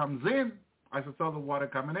water comes in, I saw the water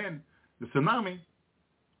coming in, the tsunami,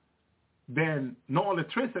 then no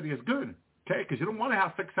electricity is good, okay? Because you don't want to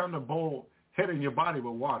have 600 volt hitting your body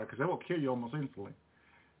with water, because it will kill you almost instantly.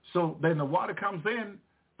 So then the water comes in,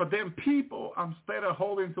 but then people, instead of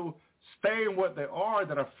holding to staying what they are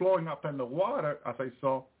that are flowing up in the water, as I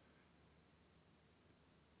saw,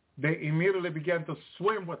 they immediately began to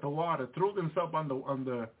swim with the water, threw themselves on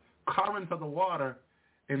the current of the water,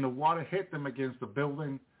 and the water hit them against the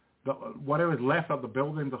building, whatever is left of the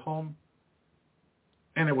building, the home,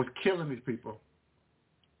 and it was killing these people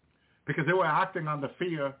because they were acting under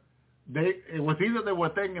fear. It was either they were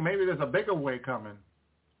thinking maybe there's a bigger wave coming.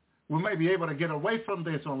 We may be able to get away from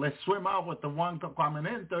this one. Let's swim out with the one coming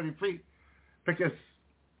in 30 feet, because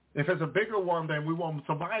if it's a bigger one, then we won't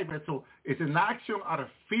survive it. So it's an action out of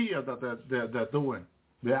fear that they're doing.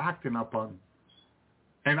 They're acting upon.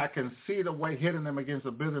 And I can see the way hitting them against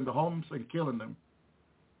the building, the homes, and killing them.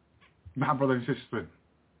 My brother and sister,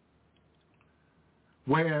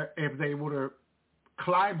 where if they were to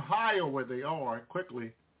climb higher where they are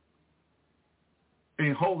quickly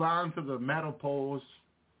and hold on to the metal poles,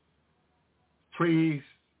 trees,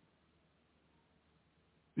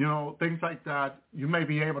 things like that, you may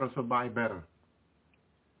be able to survive better.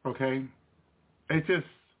 Okay? It's just,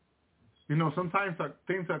 sometimes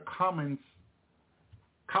things are common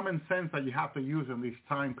sense that you have to use in this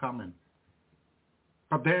time coming.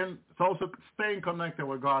 But then it's also staying connected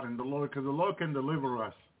with God and the Lord, because the Lord can deliver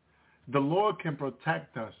us. The Lord can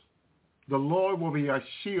protect us. The Lord will be our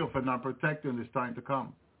shield and our protector in this time to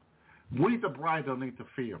come. We, the bride, don't need to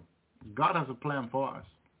fear. God has a plan for us.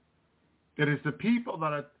 It is the people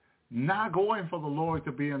that are not going for the Lord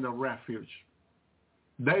to be in the refuge.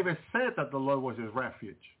 David said that the Lord was his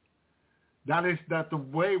refuge. That is the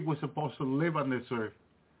way we're supposed to live on this earth,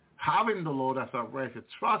 having the Lord as our refuge,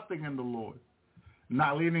 trusting in the Lord,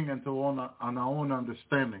 not leaning into on our own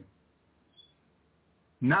understanding.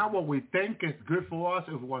 Not what we think is good for us,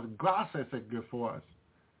 is what God says is good for us.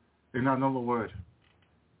 In another word,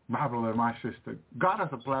 my brother and my sister, God has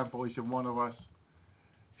a plan for each and one of us.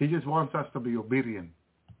 He just wants us to be obedient.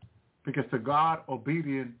 Because to God,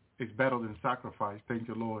 obedience is better than sacrifice. Thank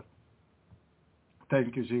you, Lord.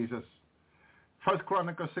 Thank you, Jesus. 1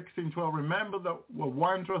 Chronicles 16:12, remember the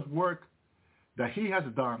wondrous work that he has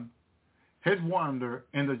done, his wonder,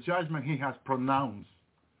 and the judgment he has pronounced.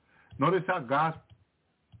 Notice how God's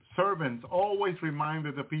servants always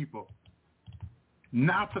reminded the people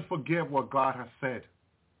not to forget what God has said,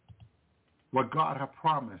 what God has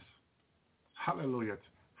promised. Hallelujah.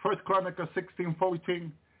 1 Chronicles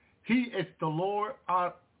 16:14, he is the Lord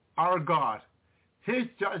our God. His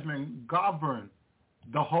judgment govern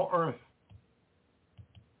the whole earth.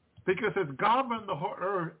 Because it's governed the whole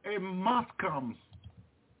earth, it must come.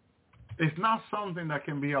 It's not something that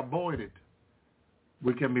can be avoided.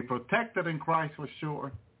 We can be protected in Christ for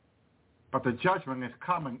sure, but the judgment is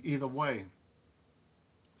coming either way.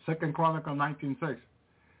 2 Chronicles 19:6.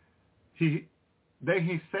 He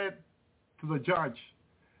said to the judge,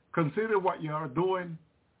 consider what you are doing,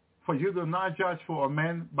 for you do not judge for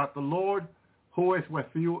men, but the Lord who is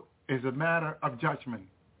with you is a matter of judgment.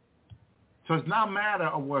 So it's not a matter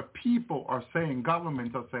of what people are saying,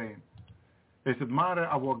 governments are saying. It's a matter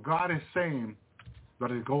of what God is saying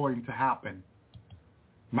that is going to happen.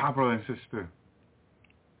 My brother and sister,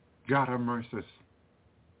 God have mercy.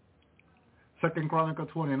 2 Chronicles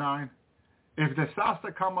 29, if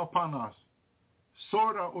disaster come upon us,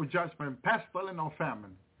 sword or judgment, pestilence or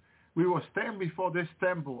famine, we will stand before this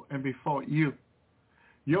temple and before you.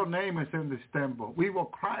 Your name is in this temple. We will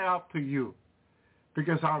cry out to you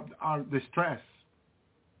because our distress,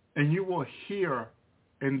 and you will hear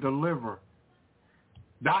and deliver.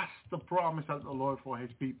 That's the promise of the Lord for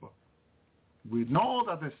his people. We know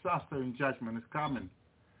that disaster and judgment is coming.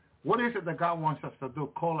 What is it that God wants us to do?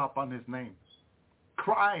 Call upon his name.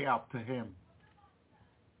 Cry out to him.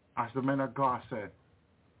 As the man of God said.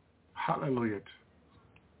 Hallelujah.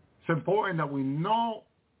 It's important that we know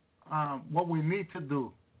what we need to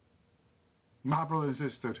do, my brothers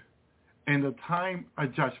and sisters, in the time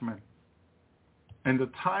of judgment, in the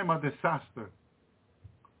time of disaster,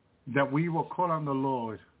 that we will call on the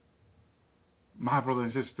Lord, my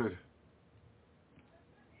brothers and sisters.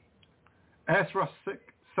 Ezra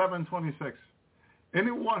 7:26.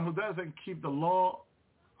 Anyone who doesn't keep the law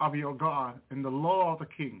of your God and the law of the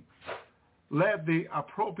king, let the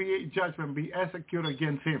appropriate judgment be executed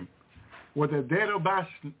against him, with a debt of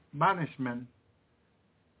banishment,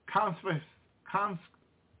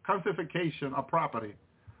 confiscation of property,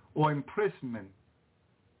 or imprisonment.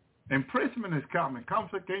 Imprisonment is coming.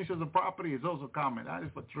 Confiscation of property is also coming. That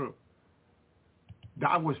is for true.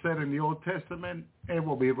 That was said in the Old Testament. It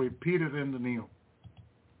will be repeated in the New.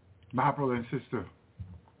 My brother and sister,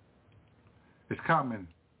 it's coming.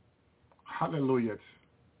 Hallelujah.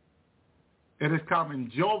 It is coming.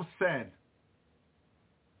 Job said,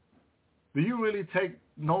 do you really take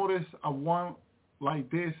notice of one like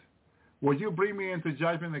this? Will you bring me into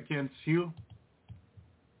judgment against you?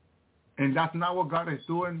 And that's not what God is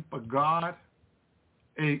doing, but God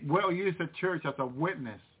will use the church as a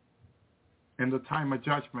witness in the time of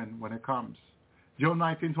judgment when it comes. Job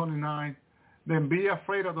 19:29, then be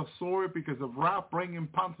afraid of the sword, because of wrath bringing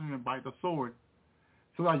punishment by the sword,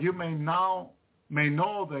 so that you may know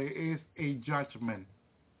there is a judgment.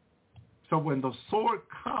 So when the sword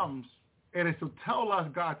comes, it is to tell us,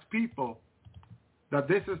 God's people, that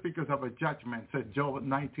this is because of a judgment, said Job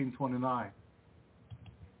 19:29.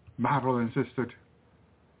 My brother and sister,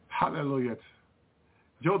 hallelujah.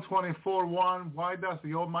 Job 24:1, why does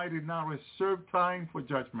the Almighty not reserve time for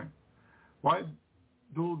judgment? Why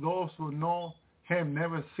do those who know him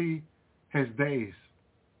never see his days.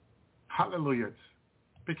 Hallelujah.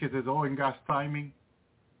 Because it's all in God's timing.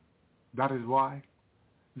 That is why.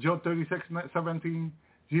 Job 36:17.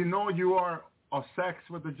 You know you are of sex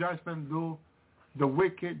with the judgment due the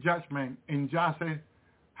wicked judgment. Injustice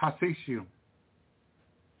has seized you.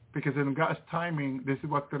 Because in God's timing, this is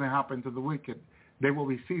what's going to happen to the wicked. They will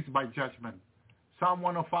be seized by judgment. Psalm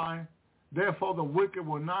 105. Therefore the wicked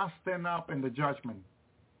will not stand up in the judgment,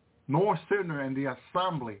 nor sinner in the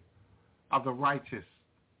assembly of the righteous.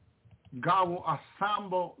 God will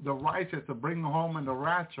assemble the righteous to bring home in the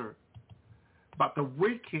rapture, but the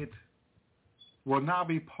wicked will not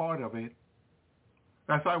be part of it.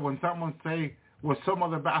 That's why when someone say, well, some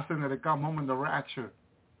other bastard that come home in the rapture,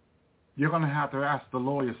 you're going to have to ask the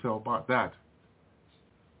Lord yourself about that.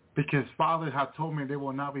 Because Father has told me they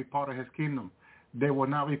will not be part of his kingdom. They will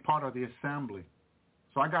not be part of the assembly.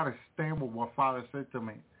 So I got to stand with what Father said to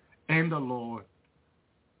me in the Lord.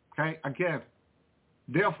 Okay, again,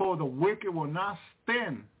 therefore the wicked will not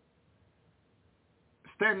stand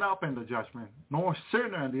up in the judgment, nor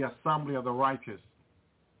sinner in the assembly of the righteous.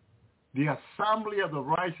 The assembly of the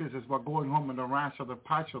righteous is what going home in the rapture of the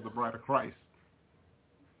patch of the bride of Christ,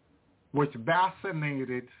 which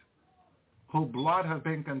vaccinated, whose blood has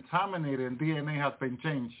been contaminated and DNA has been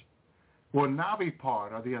changed, will not be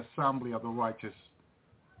part of the assembly of the righteous.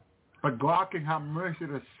 But God can have mercy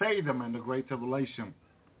to save them in the great tribulation.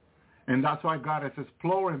 And that's why God is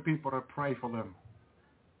exploring people to pray for them,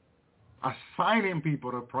 assigning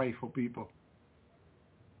people to pray for people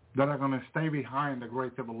that are going to stay behind the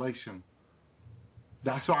great tribulation.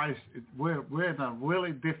 That's why we're in a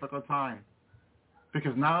really difficult time.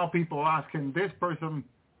 Because now people ask, can this person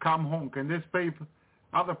come home? Can this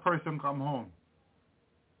other person come home?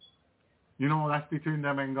 You know, that's between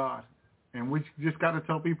them and God. And we just got to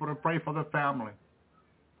tell people to pray for their family.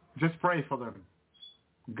 Just pray for them.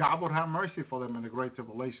 God will have mercy for them in the great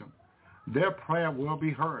tribulation. Their prayer will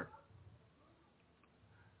be heard.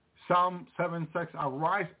 Psalm 7:6,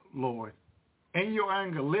 arise, Lord. In your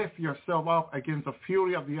anger, lift yourself up against the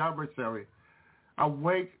fury of the adversary.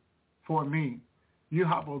 Awake for me. You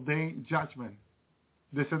have ordained judgment.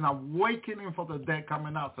 There's an awakening for the dead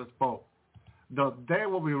coming out, says Paul. The dead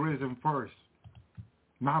will be risen first.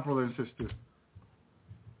 My brother and sister.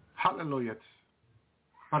 Hallelujah.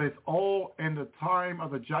 But it's all in the time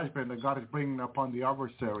of the judgment that God is bringing upon the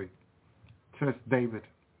adversary, says David.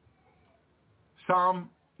 Psalm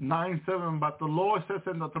 9:7, but the Lord sits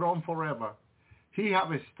in the throne forever. He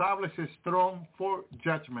have established his throne for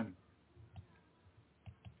judgment.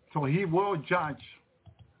 So he will judge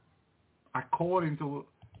according to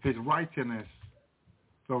his righteousness,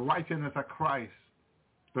 the righteousness of Christ,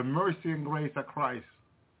 the mercy and grace of Christ.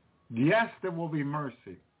 Yes, there will be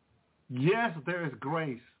mercy. Yes, there is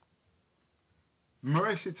grace.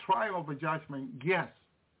 Mercy triumph over judgment, yes.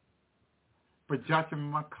 But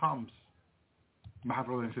judgment comes, my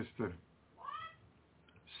brother and sister.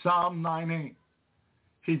 Psalm 9:8.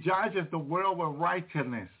 He judges the world with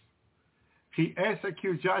righteousness. He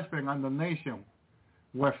executes judgment on the nation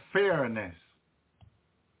with fairness.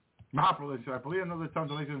 My brother and sister, I believe another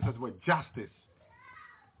translation says with justice.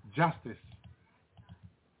 Justice.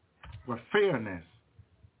 With fairness.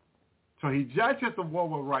 So he judges the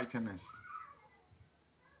world with righteousness.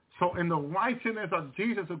 So in the righteousness of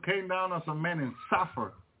Jesus, who came down as a man and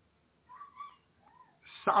suffered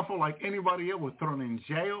like anybody else, was thrown in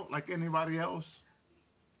jail like anybody else,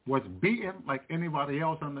 was beaten like anybody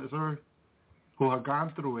else on this earth who had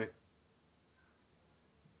gone through it.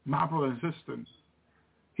 My brother and sister,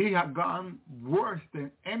 he had gone worse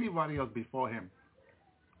than anybody else before him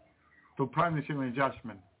to punishment and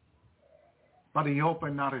judgment. But he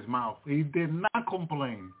opened not his mouth. He did not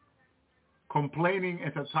complain. Complaining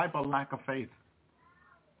is a type of lack of faith.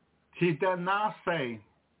 He did not say,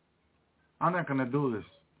 I'm not going to do this.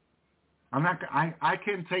 I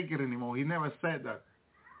can't take it anymore. He never said that.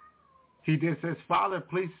 He just says, Father,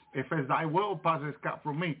 please, if it's thy will, pass this cup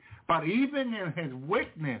from me. But even in his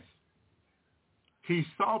weakness, he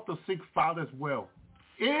sought to seek Father's will.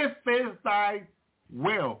 If it's thy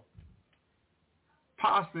will,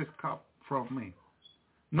 pass this cup from me.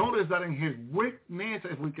 Notice that in his weakness,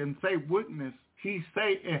 if we can say weakness, he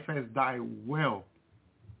say, if it's thy will.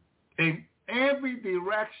 In every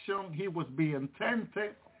direction he was being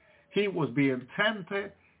tempted, he was being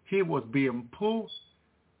pulled,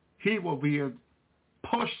 he was being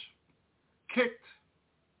pushed, kicked,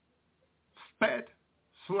 spat,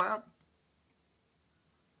 slapped.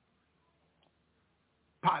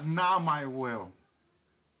 But now my will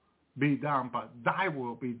be done, but thy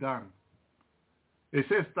will be done. It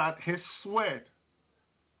says that his sweat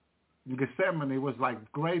in Gethsemane, it was like a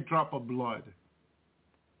great drop of blood.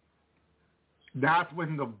 That's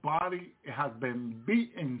when the body has been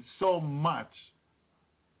beaten so much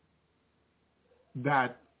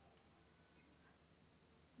that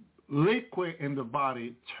liquid in the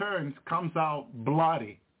body comes out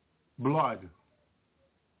blood.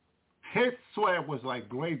 His sweat was like a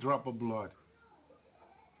great drop of blood.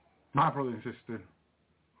 My brother and sister,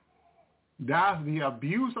 that's the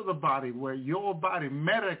abuse of the body, where your body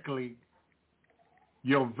medically,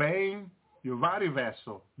 your vein, your body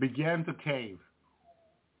vessel began to cave.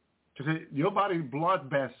 Your body blood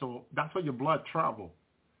vessel, that's where your blood travels.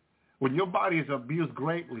 When your body is abused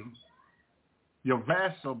greatly, your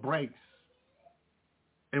vessel breaks.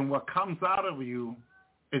 And what comes out of you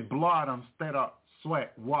is blood instead of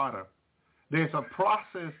sweat, water. There's a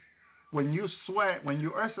process when you sweat, when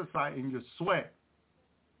you exercise and you sweat.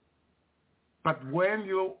 But when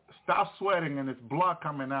you stop sweating and it's blood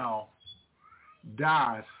coming out,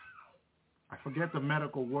 that's, I forget the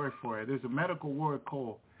medical word for it. There's a medical word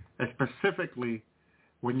called, specifically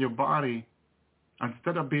when your body,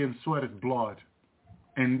 instead of being sweat, is blood.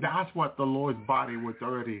 And that's what the Lord's body was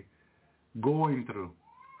already going through,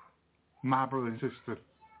 my brother and sister.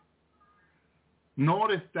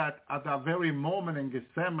 Notice that at that very moment in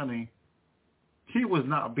Gethsemane, he was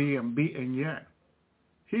not being beaten yet.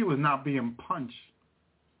 He was not being punched.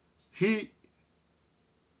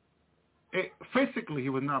 Physically, he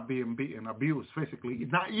was not being beaten, abused physically.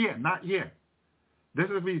 Not yet. This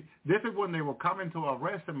is when they were coming to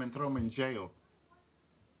arrest him and throw him in jail.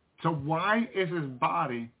 So why is his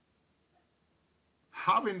body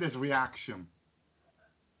having this reaction?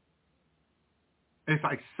 It's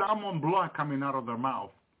like someone blood coming out of their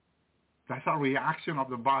mouth. That's a reaction of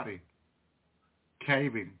the body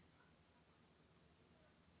caving.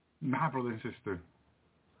 My brother and sister.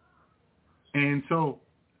 And so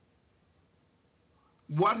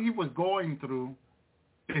what he was going through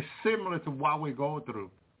is similar to what we go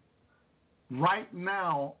through. Right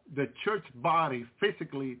now, the church body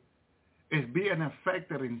physically is being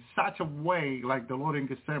affected in such a way, like the Lord in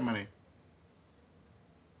Gethsemane,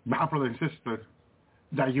 my brother and sister,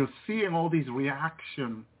 that you're seeing all these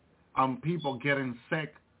reactions on people getting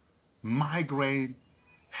sick, migraine,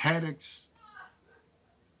 headaches.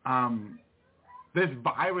 This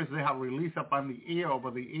virus they have released upon the air,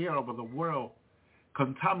 over the world,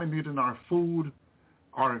 contaminating our food,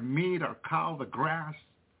 our meat, our cow, the grass,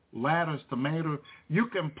 lettuce, tomato. You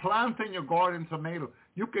can plant in your garden tomato.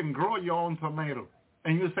 You can grow your own tomato.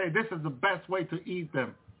 And you say, this is the best way to eat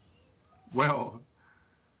them. Well,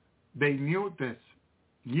 they knew this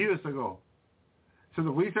years ago. So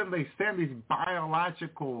the reason they send these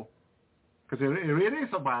biological, because it is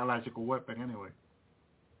a biological weapon anyway,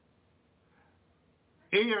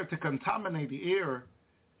 air to contaminate the air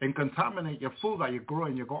and contaminate your food that you grow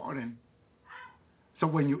in your garden. So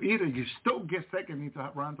when you eat it, you still get sick and need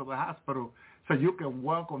to run to the hospital so you can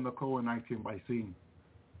welcome the COVID-19 vaccine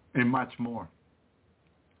and much more.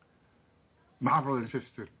 My brother and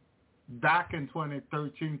sister, back in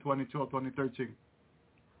 2013,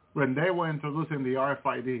 when they were introducing the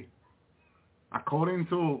RFID, according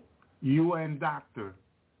to UN doctor,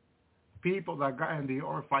 people that got in the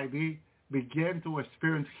RFID began to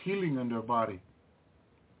experience healing in their body,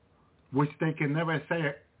 which they can never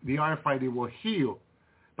say the RFID will heal.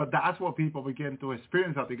 But that's what people began to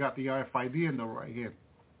experience, that they got the RFID in the right hand.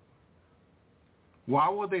 What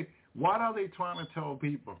are they trying to tell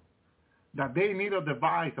people? That they need a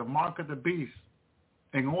device, a mark of the beast,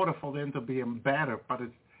 in order for them to be better. But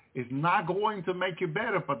it's not going to make you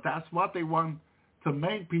better, but that's what they want to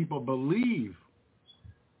make people believe.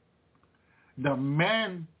 The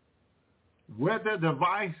men with the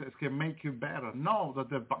devices can make you better. No, the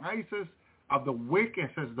devices of the wicked,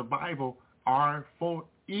 says the Bible, are for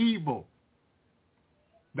evil.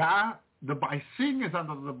 That the vaccine is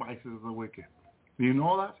under the devices of the wicked. Do you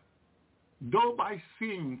know that? Those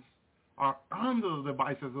vaccines are under the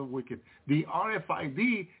devices of the wicked. The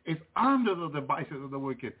RFID is under the devices of the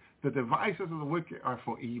wicked. The devices of the wicked are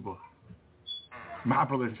for evil. My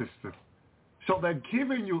brother and sister. So they're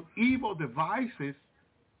giving you evil devices,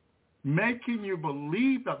 making you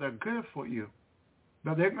believe that they're good for you,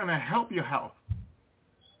 that they're going to help your health.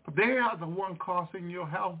 But they are the one causing your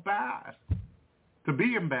health bad, to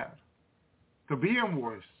being bad, to being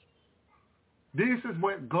worse. This is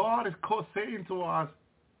what God is saying to us,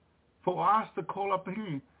 for us to call upon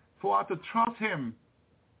him, for us to trust him.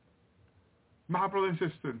 My brother and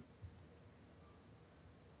sister.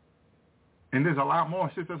 And there's a lot more.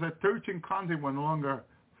 Sister said 13 countries were no longer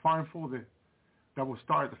farm food that will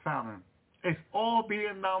start the famine. It's all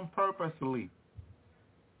being done purposely.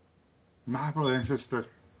 My brother and sister,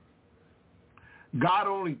 God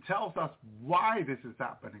only tells us why this is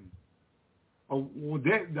happening, or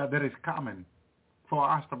that is coming, for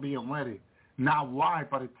us to be ready. Not why,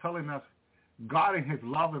 but it's telling us, God in his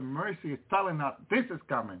love and mercy is telling us, this is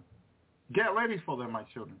coming. Get ready for them, my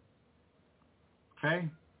children. Okay?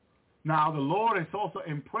 Now, the Lord is also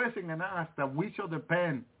impressing in us that we shall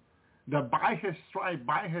depend, that by his stripe,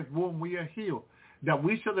 by his wound, we are healed. That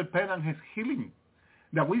we shall depend on his healing.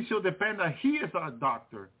 That we shall depend that he is our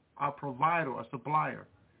doctor, our provider, our supplier,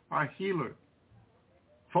 our healer.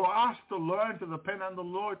 For us to learn to depend on the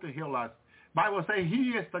Lord to heal us. Bible says he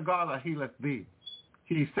is the God that healeth thee.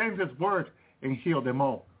 He sends his word and heal them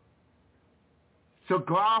all. So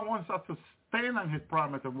God wants us to stand on his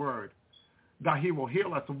promise and word that he will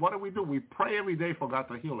heal us. So what do? We pray every day for God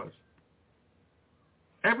to heal us.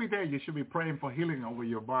 Every day you should be praying for healing over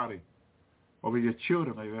your body, over your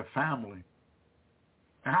children, over your family.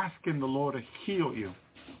 Asking the Lord to heal you.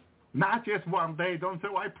 Not just one day. Don't say,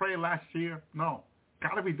 well, I prayed last year. No.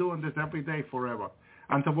 Got to be doing this every day forever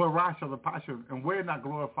until we're rash of the passion and we're not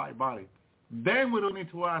glorified body. Then we don't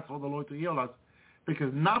need to ask for the Lord to heal us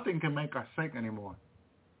because nothing can make us sick anymore.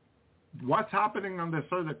 What's happening on this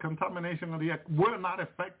earth, the contamination of the earth, will not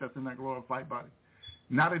affect us in that glorified body.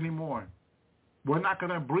 Not anymore. We're not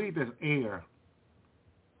going to breathe this air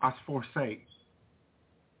as forsake.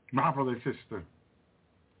 My brother and sister,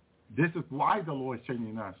 this is why the Lord is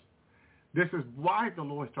changing us. This is why the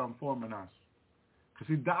Lord is transforming us. Because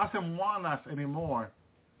he doesn't want us anymore.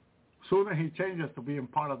 Sooner he changes to being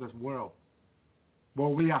part of this world.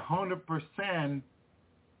 Well, we are 100%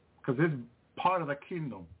 because it's part of the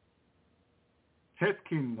kingdom. His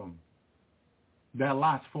kingdom that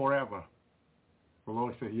lasts forever. The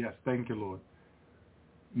Lord said, yes, thank you, Lord.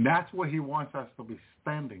 And that's where he wants us to be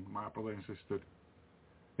standing, my brother and sister.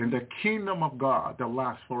 In the kingdom of God that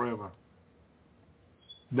lasts forever.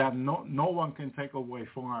 That no one can take away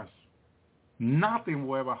from us. Nothing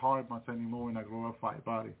will ever harm us anymore in a glorified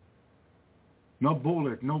body. No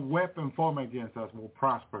bullet, no weapon formed against us will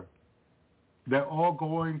prosper. They're all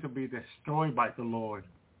going to be destroyed by the Lord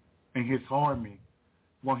and his army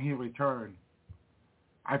when he returns.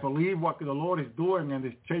 I believe what the Lord is doing and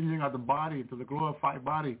is changing of the body into the glorified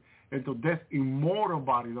body, into this immortal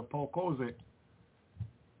body, that Paul calls it,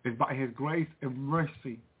 is by his grace and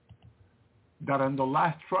mercy. That in the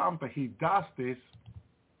last trumpet he does this,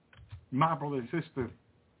 my brother and sister,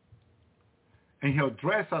 and he'll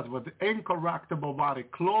dress us with the incorruptible body,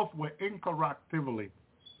 clothed with incorruptibility.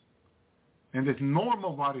 And this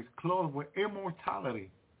normal body is clothed with immortality.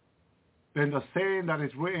 Then the saying that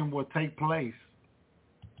is written will take place.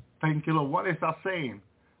 Thank you, Lord. What is that saying?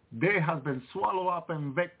 Death has been swallowed up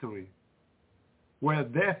in victory. Where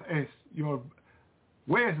death is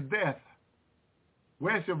where's death?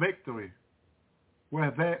 Where's your victory?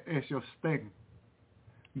 Where there is your sting.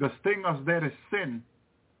 The sting of death is sin.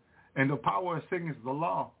 And the power of sin is the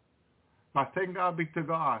law. But thank God be to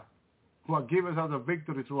God who has given us the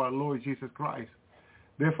victory through our Lord Jesus Christ.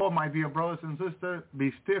 Therefore, my dear brothers and sisters,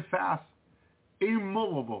 be steadfast,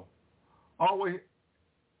 immovable, always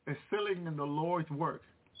excelling in the Lord's work,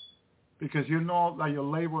 because you know that your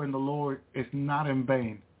labor in the Lord is not in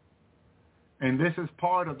vain. And this is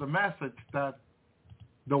part of the message that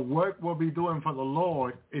the work we'll be doing for the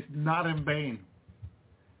Lord is not in vain.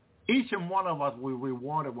 Each and one of us will be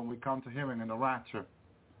rewarded when we come to him in the rapture.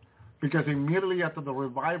 Because immediately after the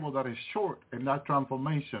revival that is short in that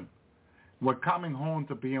transformation, we're coming home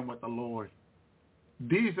to being with the Lord.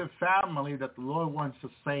 These are family that the Lord wants to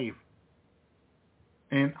save.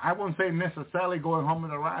 And I won't say necessarily going home in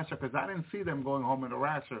the rapture, because I didn't see them going home in the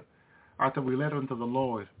rapture after we led them to the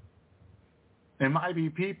Lord. It might be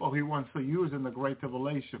people he wants to use in the great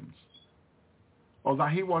tribulations, or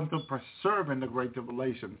that he wants to preserve in the great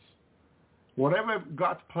tribulations. Whatever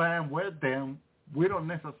God's plan with them, we don't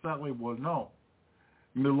necessarily will know.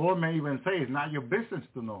 And the Lord may even say it's not your business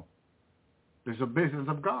to know. It's a business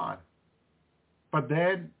of God. But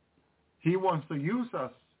then he wants to use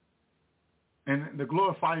us and the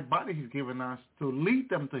glorified body he's given us to lead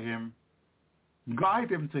them to him, guide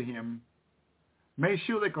them to him, make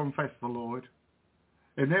sure they confess the Lord.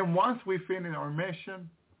 And then once we finish our mission,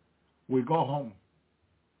 we go home.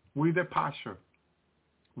 We departure.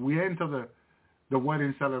 We enter the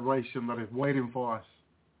wedding celebration that is waiting for us.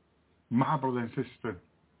 My brother and sister.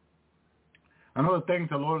 Another thing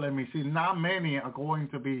the Lord let me see, not many are going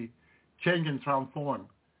to be changed and transformed.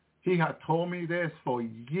 He had told me this for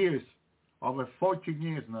years, over 14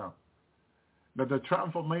 years now, that the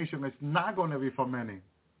transformation is not going to be for many.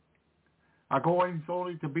 Are going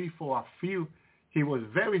only to be for a few. He was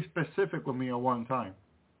very specific with me at one time.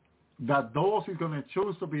 that those he's going to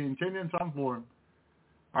choose to be in change and transform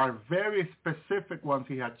are very specific ones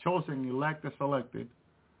he had chosen, elected, selected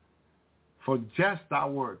for just that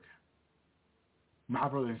work. My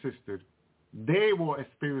brother and sister, they will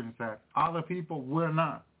experience that. Other people will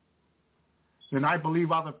not. And I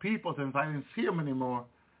believe other people, since I didn't see them anymore,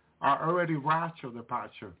 are already raptured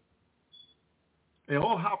departure. It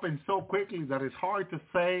all happened so quickly that it's hard to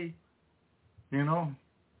say, you know.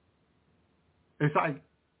 It's like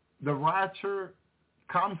the rapture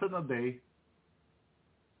comes in a day,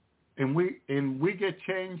 and we get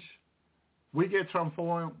changed, we get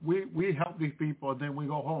transformed, we help these people, and then we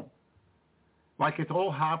go home. Like it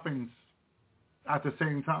all happens at the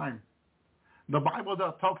same time. The Bible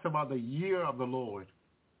that talks about the year of the Lord.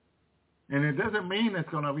 And it doesn't mean it's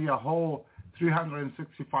going to be a whole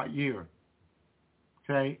 365 year.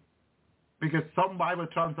 Okay? Because some Bible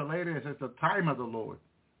translators says the time of the Lord.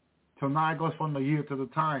 So now it goes from the year to the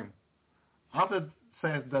time. Others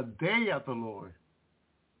says the day of the Lord.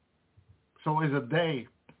 So it's a day.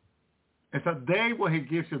 It's a day where he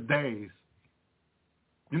gives you days.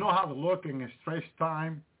 You know how the looking is stretch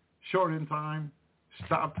time, shorten time,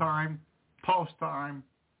 stop time, pause time.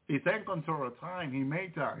 He's in control of time. He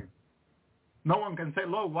made time. No one can say,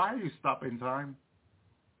 Lord, why are you stopping time?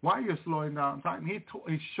 Why are you slowing down time? He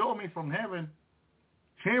showed me from heaven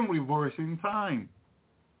him reversing time.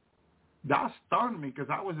 That stunned me because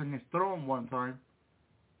I was in his throne one time,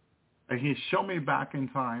 and he showed me back in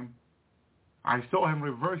time. I saw him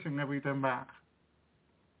reversing everything back.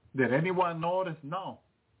 Did anyone notice? No.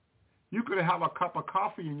 You could have a cup of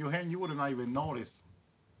coffee in your hand. You would not even notice.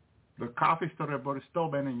 The coffee still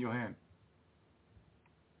been in your hand.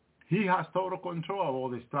 He has total control of all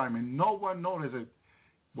this time, and no one notices.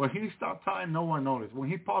 When he stops time, no one notices. When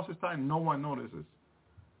he pauses time, no one notices.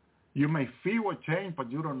 You may feel a change,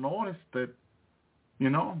 but you don't notice that, you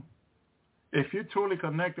know. If you're truly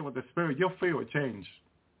connected with the Spirit, you'll feel a change.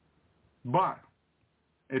 But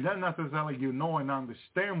it doesn't necessarily you know and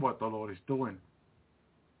understand what the Lord is doing.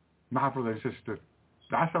 My brother and sister,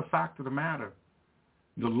 that's a fact of the matter.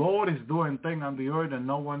 The Lord is doing things on the earth and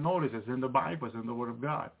no one notices. In the Bible, it's in the Word of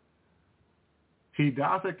God. He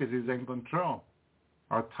does it because he's in control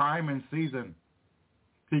of time and season.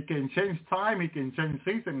 He can change time, he can change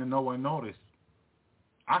season, and no one notices.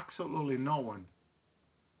 Absolutely no one.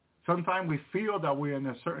 Sometimes we feel that we're in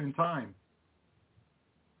a certain time.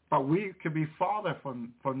 But we can be farther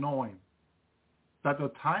for knowing that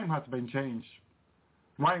the time has been changed.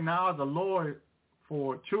 Right now, the Lord,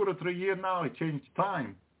 for 2 to 3 years now, he changed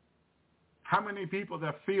time. How many people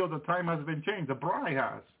that feel the time has been changed? The bride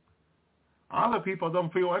has. Other people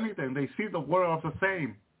don't feel anything. They see the world as the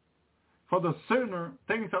same. For the sinner,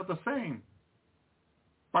 things are the same.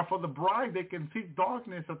 But for the bride, they can see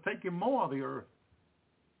darkness are taking more of the earth.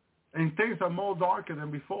 And things are more darker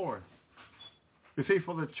than before. You see,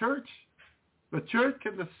 for the church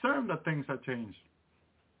can discern that things have changed.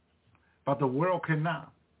 But the world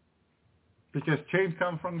cannot. Because change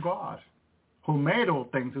comes from God, who made all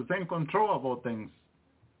things, who's in control of all things,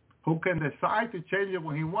 who can decide to change it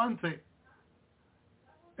when he wants it.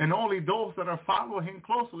 And only those that are following him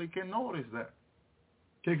closely can notice that.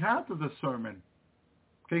 Can have the discernment.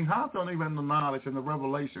 Can have even the knowledge and the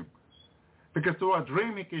revelation. Because through a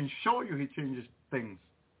dream, he can show you he changes things.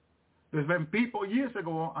 There's been people years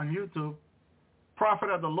ago on YouTube, prophet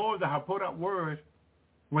of the Lord, that have put out word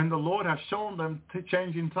when the Lord has shown them to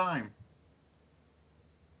change in time.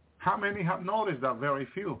 How many have noticed that? Very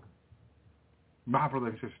few. My brother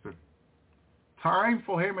and sister. Time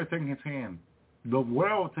for him is in his hand. The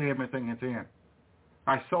world to him is in his hand.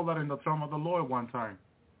 I saw that in the throne of the Lord one time.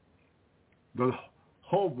 The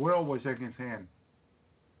whole world was in his hand.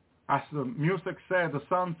 As the music said, the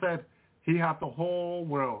song said, he had the whole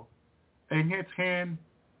world in his hand.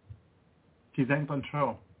 He's in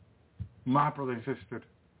control. My brother and sister.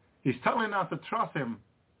 He's telling us to trust him,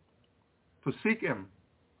 to seek him,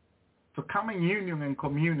 to come in union and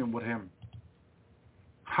communion with him.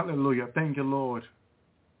 Hallelujah. Thank you, Lord.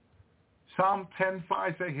 Psalm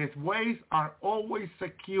 10:5 says, his ways are always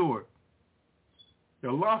secure.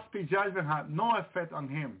 The lofty judgment had no effect on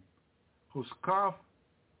him, whose scoff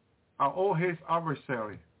are all his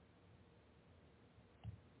adversaries.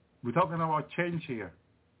 We're talking about change here.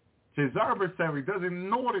 His adversary doesn't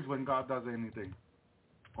notice when God does anything.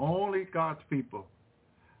 Only God's people.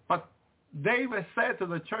 But David said to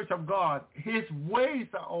the church of God, his ways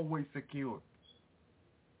are always secure.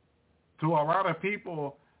 To a lot of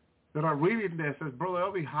people that are reading this, says, Brother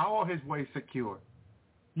Elvi, how are his ways secure?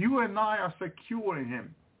 You and I are secure in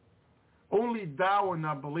him. Only thou and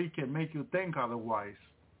not belief can make you think otherwise.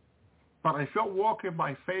 But if you're walking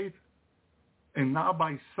by faith, And now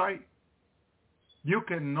by sight, you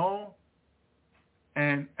can know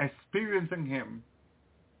and experience in him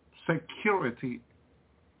security,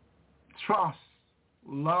 trust,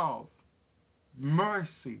 love,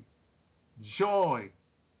 mercy, joy,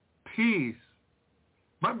 peace.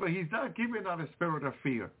 Remember, he's not giving out a spirit of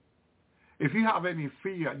fear. If you have any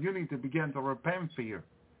fear, you need to begin to repent fear.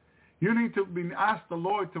 You need to ask the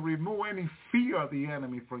Lord to remove any fear of the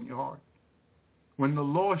enemy from your heart. When the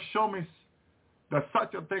Lord showed me that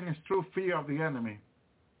such a thing is true fear of the enemy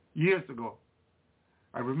years ago,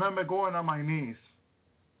 I remember going on my knees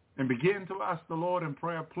and began to ask the Lord in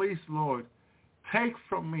prayer, please, Lord, take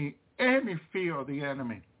from me any fear of the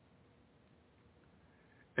enemy.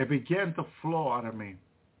 It began to flow out of me.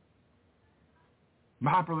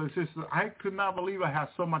 My brothers and sisters, I could not believe I had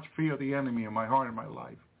so much fear of the enemy in my heart and my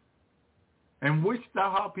life. And which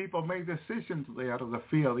that how people make decisions today out of the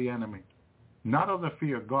fear of the enemy. Not of the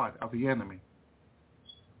fear of God, of the enemy.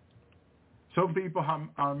 Some people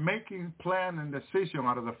are making plan and decision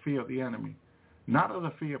out of the fear of the enemy, not of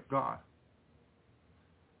the fear of God.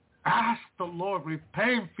 Ask the Lord,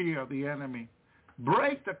 repent fear of the enemy.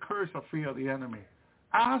 Break the curse of fear of the enemy.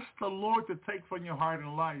 Ask the Lord to take from your heart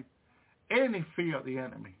and life any fear of the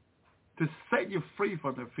enemy, to set you free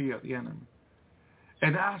from the fear of the enemy.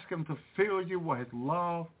 And ask him to fill you with his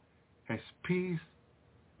love, his peace,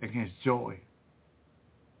 and his joy.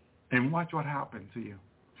 And watch what happens to you.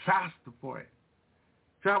 Fast for it.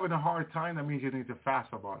 If you're having a hard time, that means you need to fast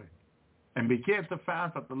about it. And begin to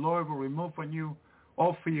fast that the Lord will remove from you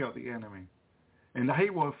all fear of the enemy. And that he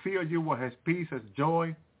will fill you with his peace, his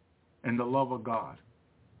joy, and the love of God.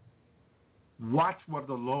 Watch what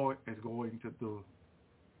the Lord is going to do.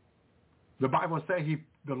 The Bible says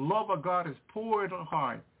the love of God is poured on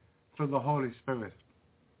heart through the Holy Spirit.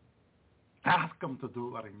 Ask him to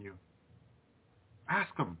do that in you.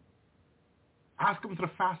 Ask him. Ask him through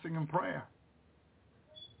fasting and prayer.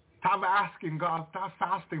 Stop asking God, stop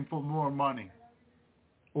fasting for more money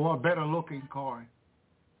or a better looking car.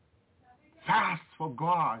 Fast for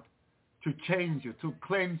God to change you, to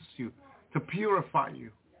cleanse you, to purify you,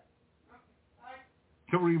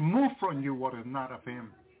 to remove from you what is not of him.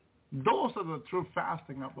 Those are the true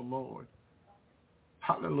fasting of the Lord.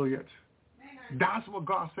 Hallelujah. That's what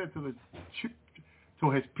God said to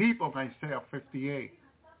his people in Isaiah 58.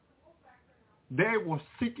 They were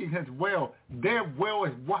seeking his will. Their will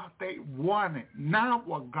is what they wanted, not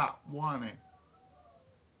what God wanted.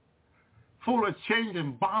 Full of change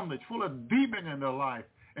and bondage, full of demon in their life.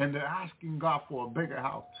 And they're asking God for a bigger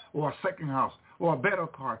house, or a second house, or a better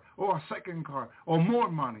car, or a second car, or more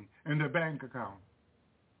money in their bank account.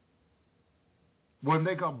 When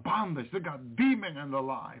they got bondage, they got demon in their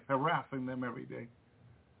life, harassing them every day.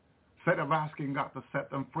 Instead of asking God to set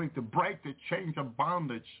them free, to break the chains of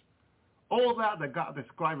bondage. All that God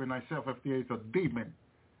described in Isaiah 58 is a demon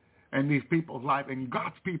in these people's life, in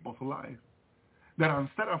God's people's life. That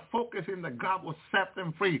instead of focusing that God will set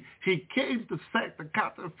them free, he came to set the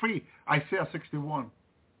captive free. Isaiah 61.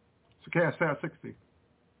 Okay, Isaiah 60.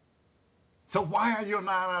 So why are you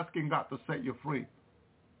not asking God to set you free?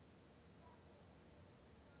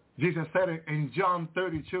 Jesus said it in John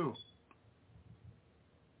 32.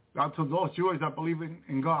 Now to those Jews that believe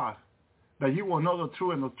in God, that you will know the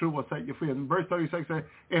truth and the truth will set you free. And verse 36 says,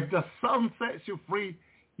 if the Son sets you free,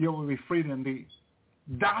 you will be freed indeed.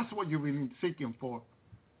 That's what you've been seeking for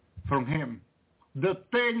from him. The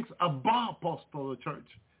things above, apostle of the church.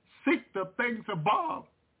 Seek the things above,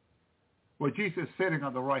 where Jesus is sitting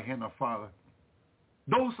at the right hand of Father.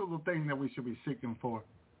 Those are the things that we should be seeking for.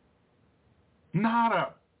 Not a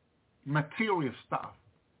material stuff.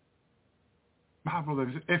 My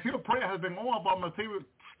brothers, if your prayer has been all about material,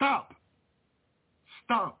 stop.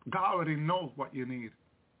 Stop. God already knows what you need.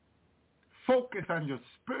 Focus on your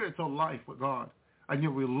spiritual life with God and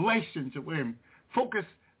your relationship with him. Focus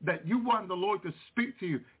that you want the Lord to speak to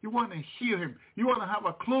you. You want to hear him. You want to have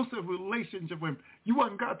a closer relationship with him. You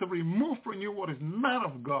want God to remove from you what is not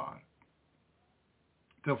of God,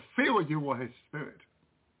 to fill you with his spirit.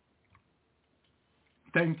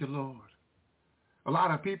 Thank you, Lord. A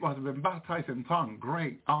lot of people have been baptized in tongues.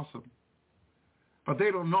 Great, awesome. But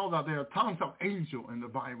they don't know that there are tongues of angel in the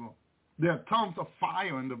Bible. There are tongues of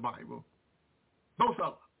fire in the Bible. Those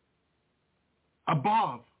are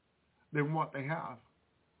above than what they have.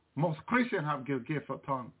 Most Christians have the gift of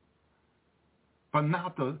tongue, but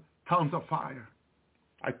not the tongues of fire.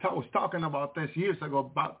 I was talking about this years ago,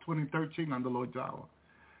 about 2013 on the Lord's Hour.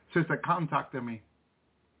 Sister contacted me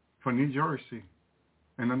from New Jersey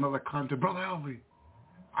in another country. Brother Elvie,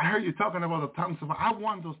 I heard you talking about the tongues of fire. I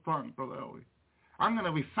want those tongues, Brother Elvie. I'm going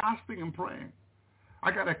to be fasting and praying.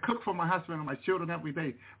 I got to cook for my husband and my children every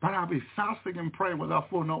day. But I'll be fasting and praying without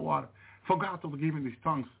food, no water. For God to forgive me these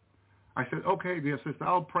tongues. I said, okay, dear sister,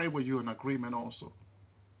 I'll pray with you in agreement also.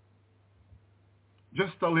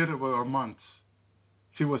 Just a little bit of months,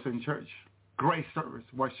 she was in church. Great service,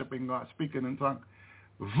 worshiping God, speaking in tongues.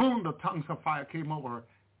 Boom, the tongues of fire came over her.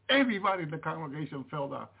 Everybody in the congregation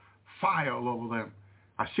felt a fire all over them.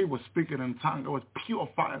 As she was speaking in tongues, there was pure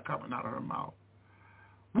fire coming out of her mouth.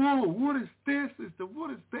 Whoa, what is this?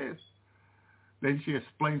 What is this? Then she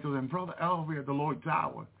explained to them, Brother Elvia, the Lord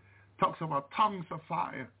Tower, talks about tongues of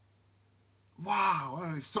fire. Wow,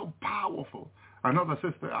 that is so powerful. Another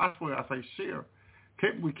sister asked for it as I share.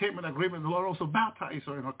 We came in agreement. The Lord also baptized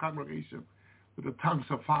her in her congregation with the tongues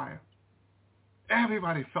of fire.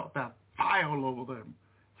 Everybody felt that fire all over them.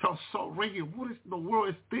 Felt so real. What in the world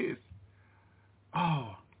is this?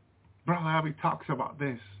 Oh, Brother Abby talks about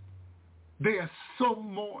this. There is so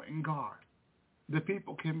more in God. The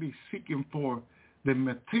people can be seeking for the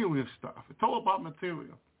material stuff. It's all about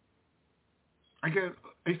material. I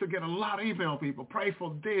used to get a lot of email people. Pray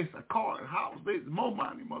for this, a car, a house, this, more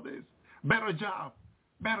money, more this. Better job,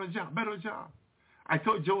 better job, better job. I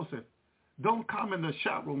told Joseph, don't come in the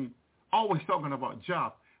chat room always talking about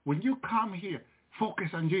job. When you come here, focus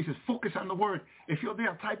on Jesus. Focus on the word. If you're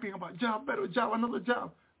there typing about job, better job, another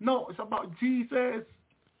job. No, it's about Jesus.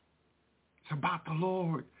 It's about the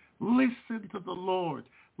Lord. Listen to the Lord.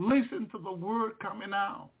 Listen to the word coming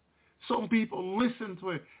out. Some people listen to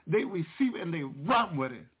it. They receive it and they run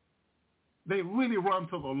with it. They really run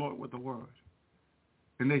to the Lord with the word.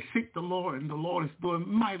 And they seek the Lord, and the Lord is doing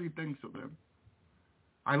mighty things to them.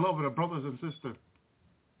 I love it, brothers and sisters.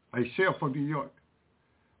 I share from New York.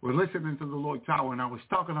 We're listening to the Lord Tower, and I was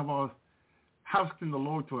talking about asking the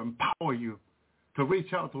Lord to empower you to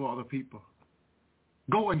reach out to other people.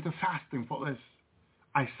 Go into fasting for this.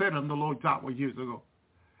 I said on the Lord Tower years ago.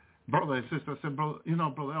 Brother and sister said, brother,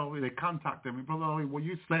 Brother Elway, they contacted me. Brother Elway, well,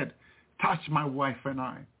 you said, touch my wife and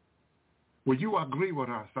I. Will you agree with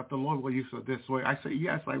us that the Lord will use it this way? I said,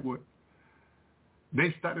 yes, I would.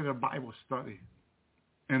 They started a Bible study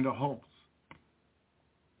in the homes.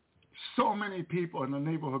 So many people in the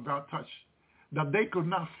neighborhood got touched that they could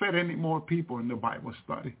not fit any more people in the Bible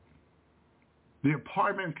study. The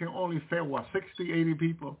apartment can only fit, 60, 80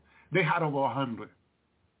 people? They had over 100.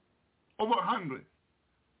 Over 100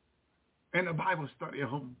 in the Bible study at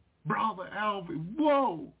home. Brother Elvie,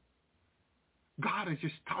 whoa. God is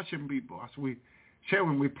just touching people as we share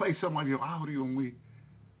when we play some of your audio and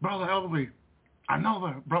Brother Elvie,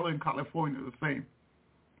 another brother in California, the same.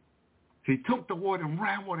 He took the word and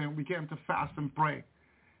ran with it and began to fast and pray.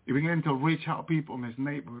 He began to reach out people in his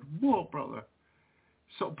neighborhood. Whoa, brother.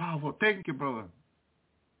 So powerful. Thank you, brother.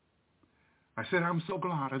 I said, I'm so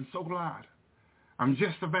glad. I'm so glad. I'm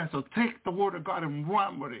just a vessel. Take the word of God and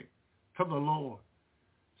run with it to the Lord.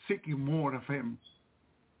 Seeking more of him.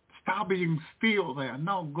 Stop being still there.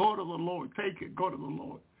 No, go to the Lord. Take it. Go to the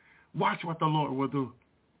Lord. Watch what the Lord will do.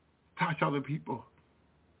 Touch other people.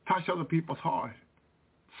 Touch other people's heart.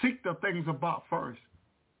 Seek the things about first.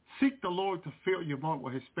 Seek the Lord to fill your heart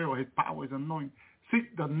with his spirit, his power, his anointing.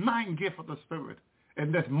 Seek the 9 gifts of the Spirit.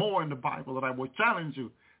 And there's more in the Bible that I will challenge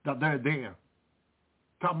you that they're there.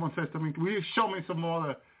 Someone says to me, will you show me some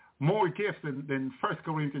more gifts than 1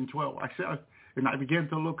 Corinthians 12? I said, and I began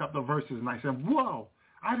to look up the verses, and I said, whoa,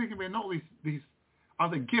 I didn't even know these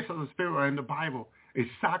other gifts of the Spirit are in the Bible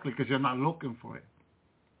exactly because you're not looking for it.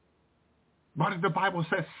 But if the Bible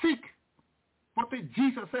says seek, what did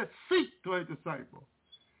Jesus say? Seek to a disciple,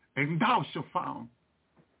 and thou shalt find.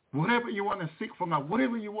 Whatever you want to seek from God,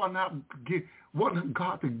 whatever you want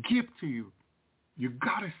God to give to you, you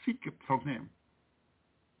got to seek it from him.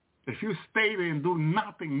 If you stay there and do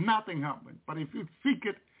nothing, nothing happens. But if you seek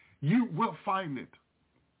it, you will find it.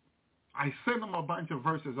 I sent him a bunch of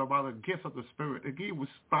verses about the gifts of the Spirit, and he was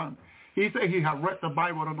stunned. He said he had read the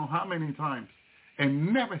Bible I don't know how many times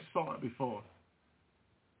and never saw it before.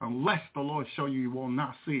 Unless the Lord show you, you will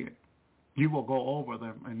not see it. You will go over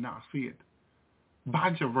them and not see it.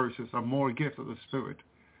 Bunch of verses are more gifts of the Spirit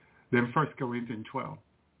than 1 Corinthians 12.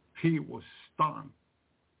 He was stunned.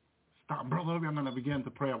 Brother, I'm going to begin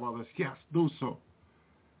to pray about this. Yes, do so.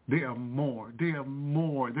 There are more. There are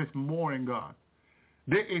more. There's more in God.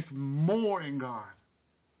 There is more in God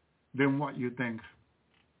than what you think.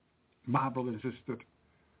 My brother and sister,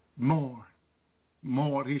 more.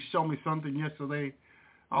 More. He showed me something yesterday.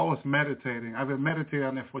 I was meditating. I've been meditating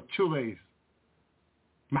on it for 2 days.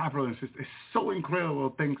 My brother and sister, it's so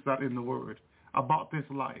incredible things that in the Word about this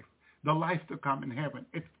life, the life to come in heaven.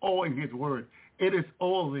 It's all in his Word. It is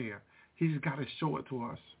all there. He's got to show it to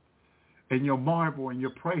us. And you marvel and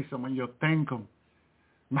you praise him and you thank him.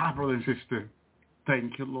 My brother and sister,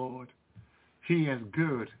 thank you, Lord. He is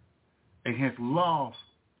good, and his love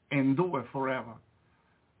endure forever.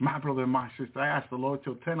 My brother and my sister, I asked the Lord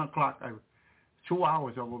till 10 o'clock. 2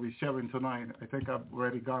 hours I will be sharing tonight. I think I've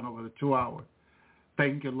already gone over the 2 hours.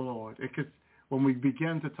 Thank you, Lord. When we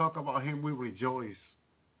begin to talk about him, we rejoice.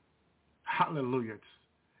 Hallelujah.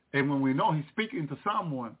 And when we know he's speaking to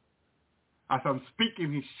someone, as I'm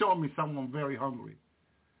speaking, he's showing me someone very hungry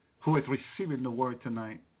who is receiving the word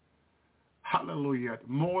tonight. Hallelujah.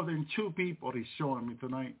 More than 2 people he's showing me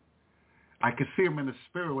tonight. I can see him in the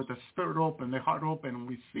spirit with the spirit open, their heart open, and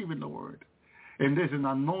receiving the word. And there's an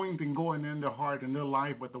anointing going in their heart and their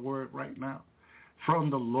life with the word right now from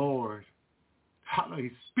the Lord. Hallelujah.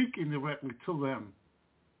 He's speaking directly to them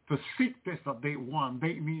to seek this that they want,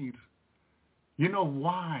 they need. You know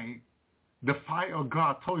why the fire of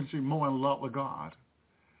God turns you more in love with God?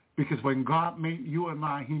 Because when God made you and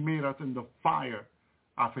I, he made us in the fire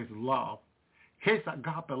of his love. His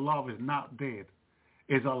agape love is not dead.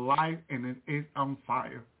 It's alive and it is on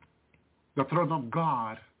fire. The throne of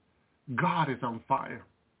God, God is on fire.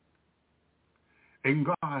 And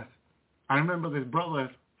God, I remember this brother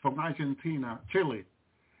from Argentina, Chile,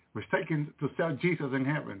 was taken to sell Jesus in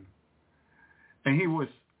heaven. And he was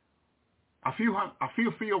a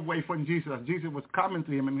few feet away from Jesus. Jesus was coming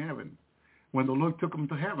to him in heaven when the Lord took him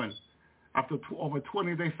to heaven after over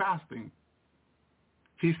 20-day fasting.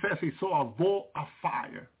 He says he saw a bowl of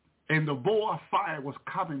fire, and the bowl of fire was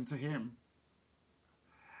coming to him.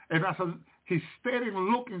 And as he's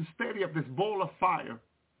looking steady at this bowl of fire,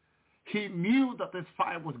 he knew that this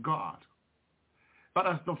fire was God. But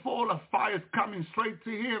as the bowl of fire is coming straight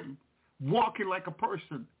to him, walking like a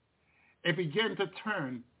person, it began to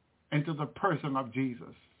turn into the person of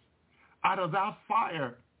Jesus. Out of that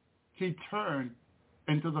fire, he turned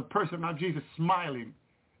into the person of Jesus, smiling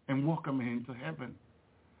and welcoming him to heaven.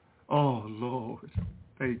 Oh, Lord,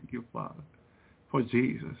 thank you, Father, for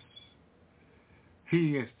Jesus.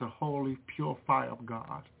 He is the holy, pure fire of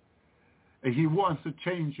God. And he wants to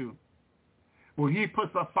change you. When he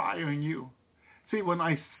puts a fire in you. See, when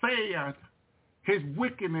Isaiah, his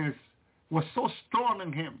wickedness was so strong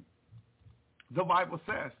in him, the Bible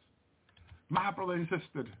says, my brother and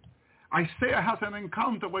sister, Isaiah has an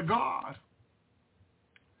encounter with God.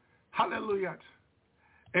 Hallelujah.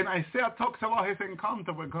 And Isaiah talks about his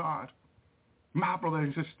encounter with God. My brother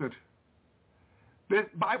and sister, the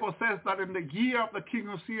Bible says that in the year of the king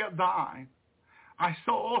Uzziah died, I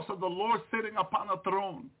saw also the Lord sitting upon a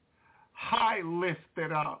throne, high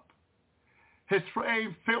lifted up. His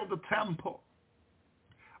frame filled the temple.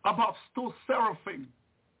 Above stood seraphim.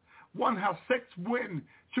 One has 6 wings.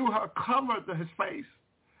 2 have covered his face.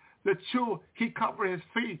 The 2 he covered his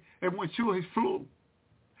feet, and with 2 he flew.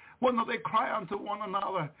 One of they cry unto one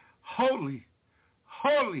another, Holy,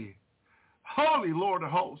 holy, holy Lord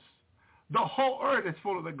of hosts. The whole earth is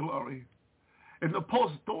full of the glory. And the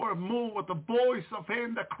post door moved with the voice of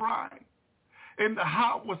him that cried. And the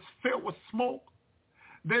house was filled with smoke.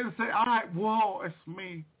 Then say I, woe is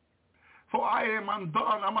me. For I am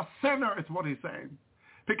undone. I'm a sinner, is what he's saying.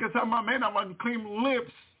 Because I'm a man of unclean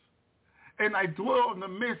lips. And I dwell in the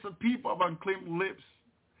midst of people of unclean lips.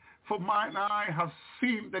 For mine eye have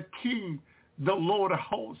seen the King, the Lord of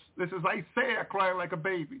hosts. This is Isaiah crying like a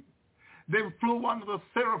baby. Then flew one of the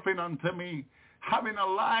seraphim unto me, having a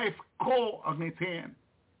live coal on his hand,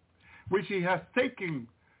 which he has taken,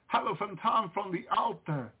 hallelujah, from the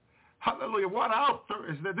altar. Hallelujah. What altar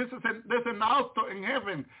is that? There's an altar in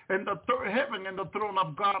heaven, and the third heaven and the throne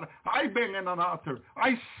of God. I've been in an altar.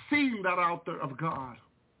 I've seen that altar of God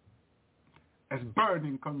as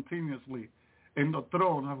burning continuously in the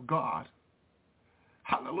throne of God.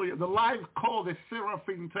 Hallelujah. The live coal the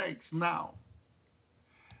seraphim takes now.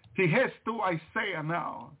 He heads to Isaiah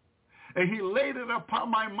now. And he laid it upon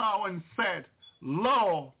my mouth and said,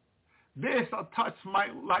 Lo, this hath touched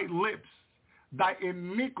thy lips. Thy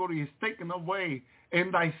iniquity is taken away,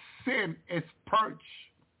 and thy sin is purged.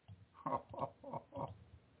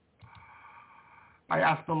 I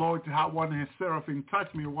asked the Lord to have one of his seraphim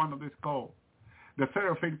touch me with one of this gold. The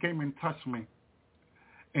seraphim came and touched me,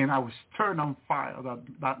 and I was turned on fire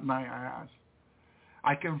that night. I asked.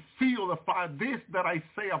 I can feel the fire. This that I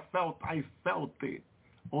felt it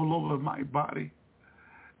all over my body.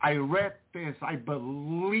 I read this. I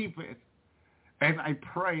believe it. And I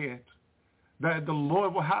pray it. That the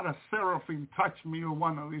Lord will have a seraphim touch me with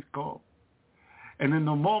one of these gold. And in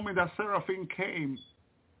the moment that seraphim came,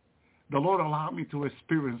 the Lord allowed me to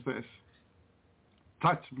experience this.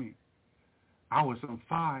 Touch me. I was on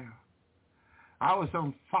fire. I was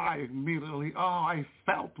on fire immediately. Oh, I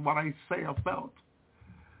felt what I say I felt.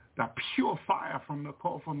 the pure fire from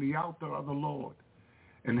the altar of the Lord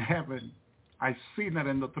in heaven. I see that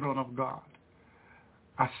in the throne of God.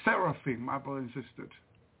 A seraphim, my brothers and sisters.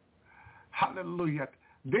 Hallelujah.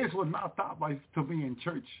 This was not taught to me in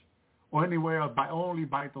church or anywhere else, only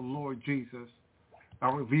by the Lord Jesus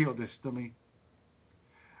that revealed this to me.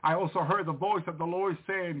 I also heard the voice of the Lord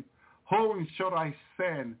saying, whom shall I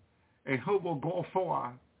send, and who will go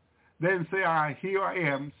forth? Then say I, here I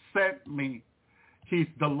am, send me. He's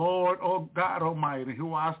the Lord, oh God Almighty,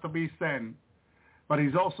 who has to be sent. But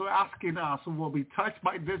he's also asking us who will be touched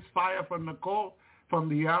by this fire from the coal, from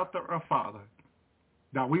the altar of Father,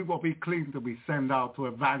 that we will be clean to be sent out to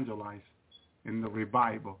evangelize in the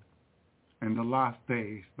revival in the last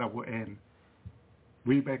days that will end.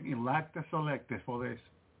 We've been elected, selected for this.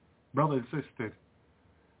 Brothers and sisters,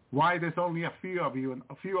 why there's only a few of you and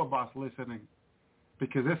a few of us listening?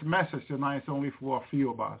 Because this message tonight is only for a few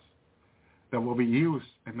of us that will be used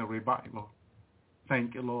in the revival.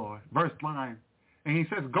 Thank you, Lord. Verse 9. And he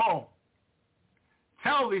says, go,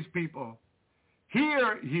 tell these people,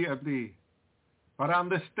 hear ye of thee, but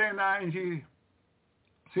understand not, and ye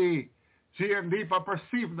see and deep, but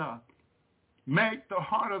perceive not. Make the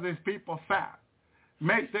heart of these people fat.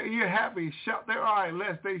 Make their ear heavy. Shut their eye,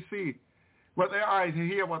 lest they see what their eyes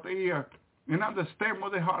hear, what they hear, and understand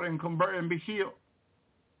what their heart, and convert and be healed.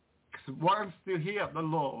 Because once you hear the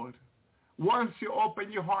Lord, once you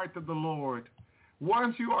open your heart to the Lord,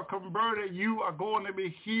 once you are converted, you are going to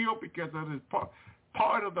be healed, because it is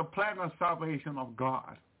part of the plan of salvation of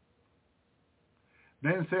God.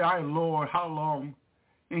 Then say I, Lord, how long?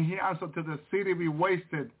 And he answered, to the city be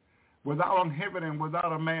wasted, without an inhabitant,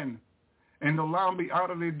 without a man, and the land be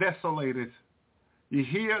utterly desolated. You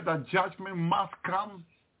hear that judgment must come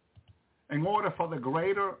in order for the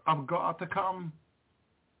greater of God to come,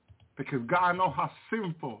 because God knows how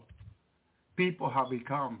sinful people have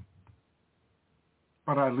become.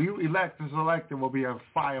 But our elect and selected will be on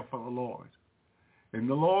fire for the Lord. And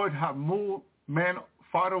the Lord have moved men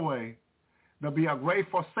far away. There'll be a great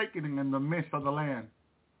forsaking in the midst of the land.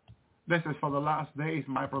 This is for the last days,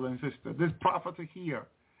 my brother and sister. This prophecy here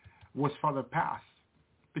was for the past.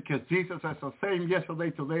 Because Jesus is the same yesterday,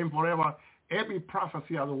 today, and forever. Every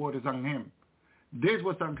prophecy of the word is on him. This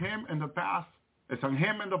was on him in the past. It's on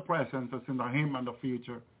him in the present. It's on him in the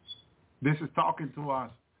future. This is talking to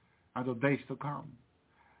us of the days to come.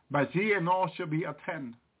 But ye and all shall be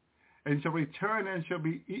attend, and shall return and shall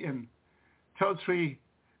be eaten, till tree,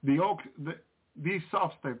 the oak, these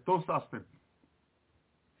substance, those substance.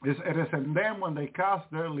 It is in them when they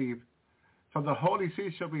cast their leave, so the holy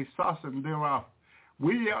seed shall be sustenance thereof.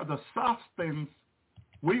 We are the substance.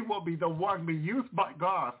 We will be the one be used by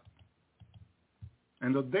God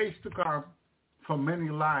in the days to come for many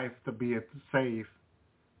lives to be saved.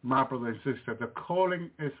 My brother and sister, the calling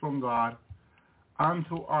is from God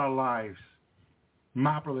unto our lives.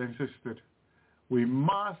 My brother and sister, we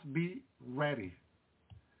must be ready.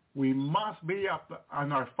 We must be up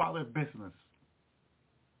on our Father's business.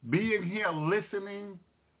 Being here, listening,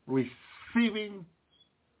 receiving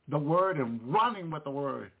the word, and running with the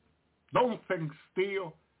word. Don't think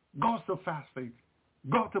still. Go to fasting.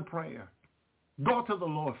 Go to prayer. Go to the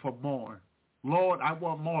Lord for more. Lord, I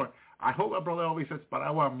want more. I hope my brother always says, but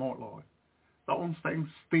I want more, Lord. Don't think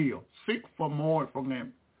still. Seek for more from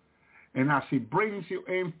him. And as he brings you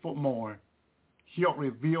in for more, he'll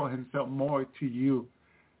reveal himself more to you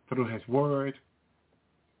through his word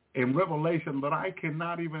in revelation that I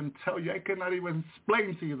cannot even tell you. I cannot even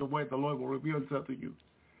explain to you the way the Lord will reveal himself to you.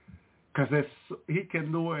 Because he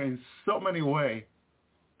can do it in so many ways.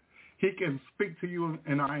 He can speak to you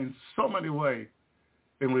and I in so many ways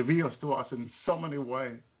and reveals to us in so many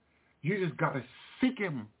ways. You just got to seek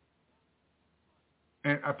him.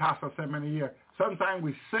 And a pastor said many years, sometimes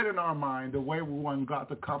we sit in our mind the way we want God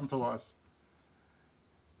to come to us.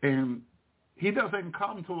 And he doesn't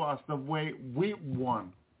come to us the way we want.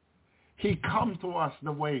 He comes to us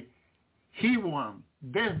the way he wants.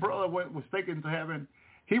 This brother was taken to heaven.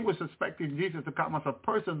 He was expecting Jesus to come as a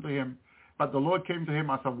person to him, but the Lord came to him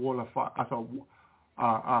as a wall of fire, as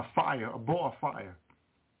a fire, a ball of fire,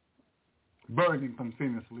 burning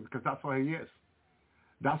continuously, because that's what he is.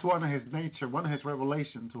 That's one of his nature, one of his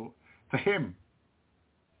revelations to him.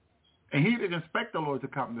 And he didn't expect the Lord to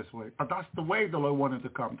come this way, but that's the way the Lord wanted to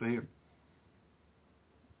come to him.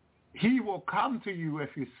 He will come to you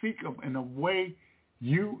if you seek him in a way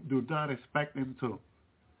you do not expect him to.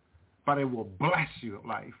 But it will bless your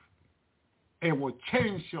life. It will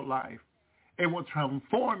change your life. It will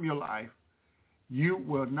transform your life. You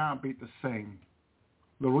will not be the same.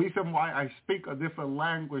 The reason why I speak a different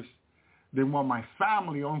language than what my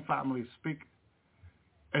own family speak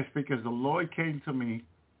It's because the Lord came to me,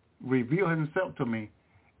 revealed himself to me,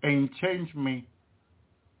 and changed me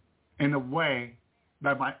in a way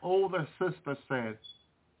that my older sister said,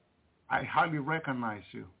 I hardly recognize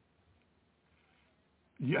you.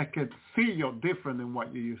 I can see you're different than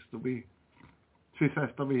what you used to be. She says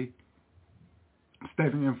to me,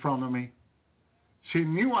 standing in front of me. She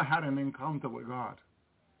knew I had an encounter with God.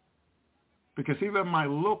 Because even my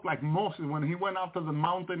look, like Moses, when he went up to the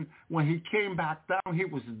mountain, when he came back down, he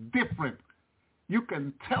was different. You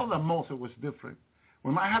can tell that Moses was different.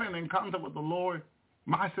 When I had an encounter with the Lord,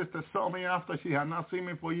 my sister saw me after she had not seen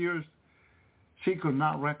me for years. She could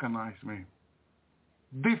not recognize me.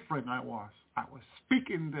 Different I was. I was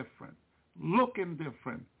speaking different, looking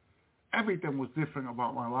different. Everything was different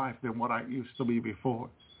about my life than what I used to be before.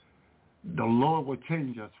 The Lord will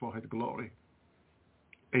change us for his glory.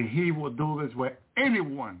 And he will do this with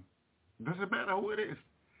anyone. Doesn't matter who it is.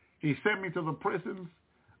 He sent me to the prisons.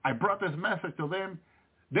 I brought this message to them.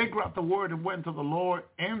 They grabbed the word and went to the Lord,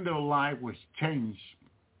 and their life was changed.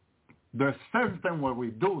 Their sentence were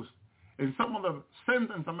reduced. And some of the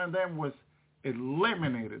sentence among them was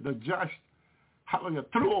eliminated. The judge, hallelujah,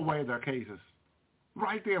 threw away their cases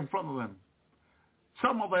right there in front of them.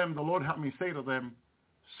 Some of them, the Lord helped me say to them,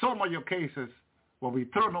 some of your cases will be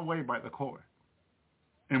thrown away by the court.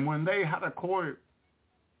 And when they had a court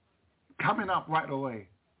coming up right away,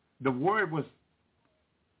 the word was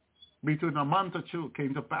between a month or two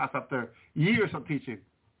came to pass after years of teaching,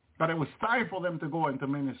 but it was time for them to go into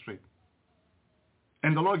ministry.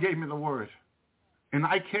 And the Lord gave me the word. And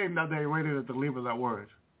I came that day ready to deliver that word.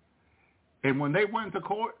 And when they went to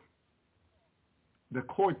court, the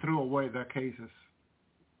court threw away their cases.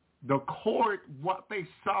 The court, what they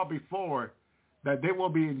saw before that they will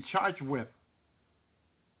be in charge with,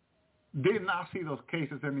 did not see those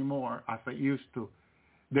cases anymore as they used to.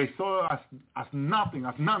 They saw it as nothing,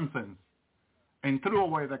 as nonsense, and threw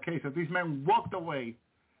away the cases. These men walked away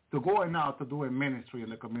to going out to do a ministry in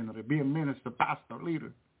the community, be a minister, pastor,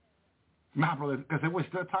 leader. My brother, because it was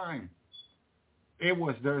their time. It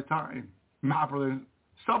was their time. My brother,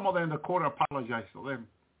 some of them, the court apologized to them.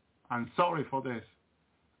 I'm sorry for this.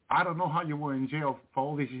 I don't know how you were in jail for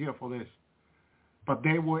all these years for this. But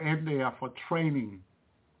they were in there for training.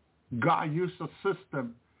 God used a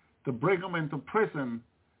system to bring them into prison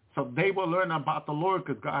so they will learn about the Lord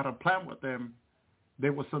because God had a plan with them. They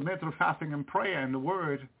will submit to fasting and prayer and the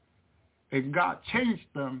word, and God changed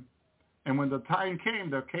them. And when the time came,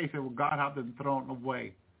 their case, God had them thrown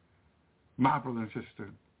away. My brother and sister,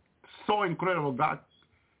 so incredible. God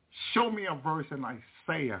showed me a verse in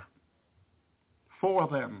Isaiah for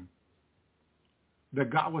them that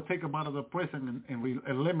God would take them out of the prison and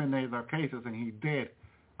eliminate their cases, and he did.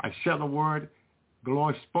 I shared the word. The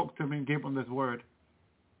Lord spoke to me and gave them this word.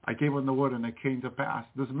 I gave them the word, and it came to pass.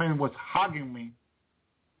 This man was hugging me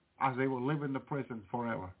as they were living in the prison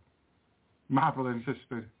forever. My brother and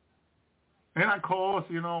sister. And of course,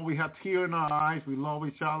 we had tears in our eyes. We love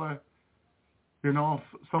each other. Some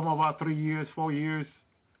of our 3 years, 4 years,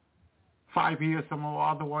 5 years, some of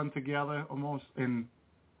our other ones together almost. And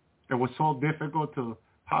it was so difficult to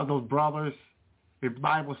have those brothers in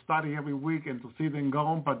Bible study every week and to see them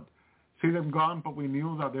gone. But we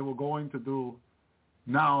knew that they were going to do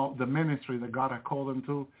now the ministry that God had called them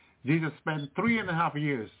to. Jesus spent 3.5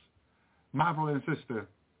 years, my brother and sister,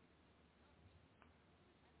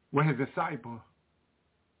 with his disciple.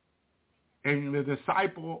 And the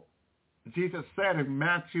disciple, Jesus said in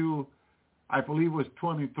Matthew, I believe it was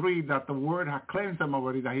 23, that the word had cleansed them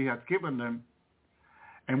already, that he had given them.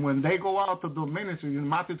 And when they go out to do ministry in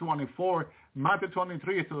Matthew 24, Matthew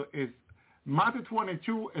 23 Matthew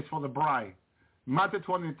 22 is for the bride. Matthew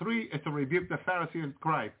 23 is to rebuke the Pharisees and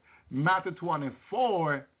Christ. Matthew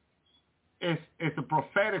 24 is the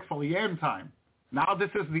prophetic for the end time. Now this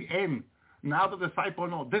is the end. Now the disciples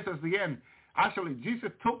know this is the end. Actually, Jesus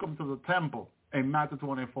took them to the temple in Matthew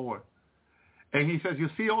 24. And he says, you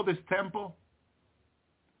see all this temple?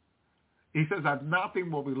 He says that nothing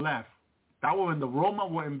will be left. That when the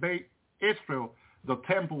Romans will invade Israel, the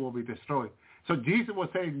temple will be destroyed. So Jesus was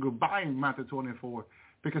saying goodbye in Matthew 24.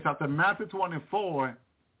 Because after Matthew 24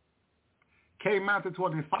 came Matthew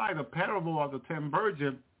 25, the parable of the 10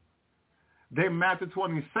 virgins. Then Matthew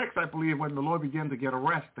 26, I believe, when the Lord began to get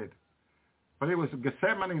arrested. But it was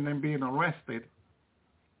Gethsemane and then being arrested.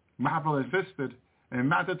 My brother insisted. And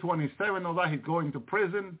Matthew 27, all that, he's going to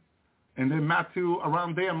prison. And then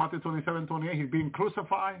around there, Matthew 27, 28, he's being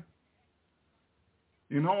crucified.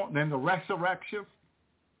 Then the resurrection.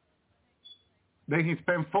 Then he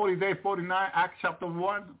spent 40 days, 49, Acts chapter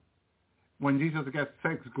 1, when Jesus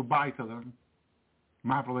says goodbye to them.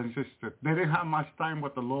 my brother and sister. They didn't have much time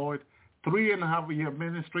with the Lord. 3.5-year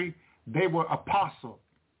ministry. They were apostle.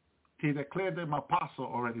 He declared them apostle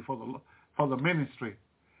already for the ministry.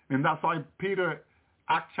 And that's why Peter,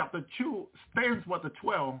 Acts chapter 2, stands with the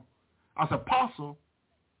 12 as apostle.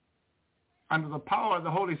 Under the power of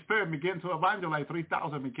the Holy Spirit, began to evangelize.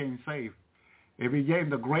 3,000 became saved. It began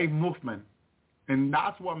the great movement. And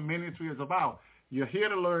that's what ministry is about. You're here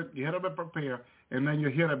to learn, you're here to be prepared, and then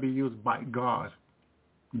you're here to be used by God.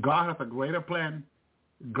 God has a greater plan.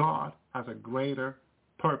 God has a greater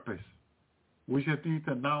purpose. We just need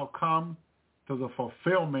to now come to the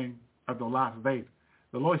fulfillment of the last day.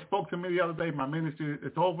 The Lord spoke to me the other day. My ministry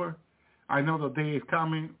is over. I know the day is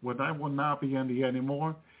coming when I will not be in the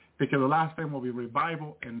anymore, because the last thing will be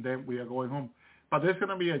revival, and then we are going home. But there's going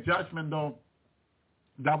to be a judgment, though,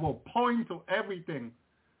 that will point to everything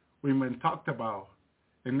we've been talked about.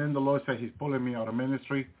 And then the Lord said he's pulling me out of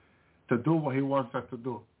ministry to do what he wants us to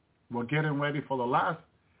do. We're getting ready for the last.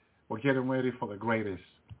 We're getting ready for the greatest.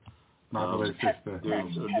 My brother and sister.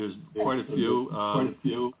 There's quite a few.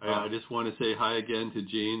 I just want to say hi again to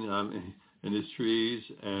Gene and his trees,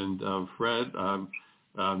 and Fred.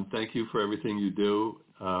 Thank you for everything you do.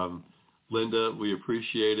 Linda, we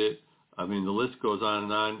appreciate it. I mean, the list goes on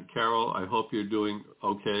and on. Carol, I hope you're doing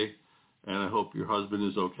okay, and I hope your husband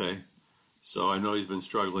is okay. So I know he's been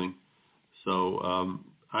struggling. So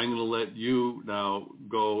I'm going to let you now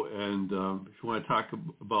go, and if you want to talk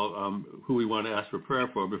about who we want to ask for prayer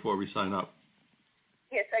for before we sign up.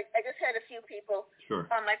 Yes, I just had a few people. Sure.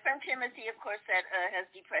 My friend Timothy, of course, that has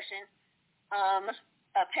depression.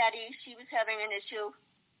 Patty, she was having an issue.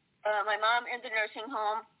 My mom in the nursing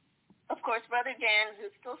home. Of course, Brother Dan,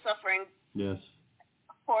 who's still suffering. Yes.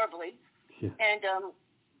 Horribly. Yeah. And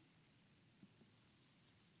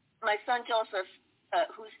my son Joseph,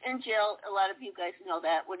 who's in jail. A lot of you guys know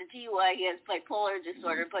that. With a DUI, he has bipolar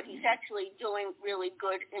disorder, but he's actually doing really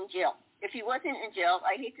good in jail. If he wasn't in jail,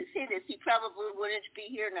 I hate to say this, he probably wouldn't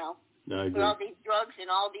be here now. I agree. With all these drugs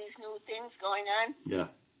and all these new things going on.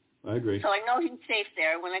 Yeah, I agree. So I know he's safe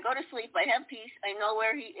there. When I go to sleep, I have peace. I know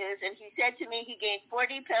where he is. And he said to me he gained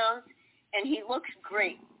 40 pounds, and he looks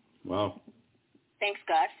great. Wow. Thanks,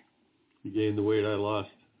 God. You gained the weight I lost.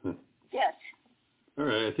 Yes. All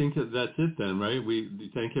right, I think that's it then, right? We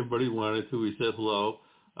thank everybody who wanted to. We said hello.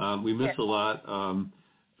 We miss a lot.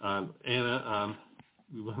 Anna,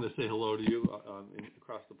 we want to say hello to you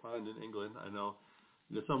across the pond in England. I know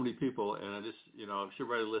there's so many people, and I just, should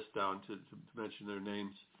write a list down to mention their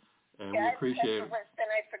names. And we appreciate it. Then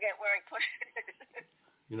I forget where I put it.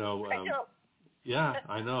 I do. Yeah,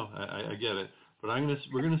 I know. I get it. But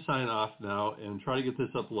we're gonna sign off now and try to get this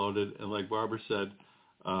uploaded. And like Barbara said,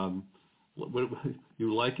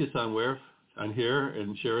 you like us on where? On here,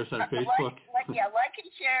 and share us on Facebook. Like and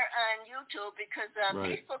share on YouTube, because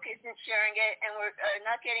right. Facebook isn't sharing it, and we're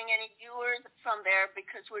not getting any viewers from there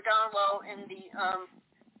because we're down low in the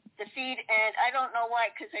feed, and I don't know why,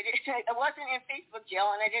 because I wasn't in Facebook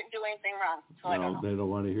jail and I didn't do anything wrong. So I don't know. They don't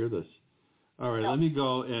want to hear this. All right, Let me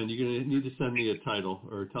go, and you're going to need to send me a title,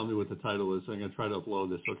 or tell me what the title is. I'm going to try to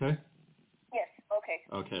upload this, okay? Yes, okay.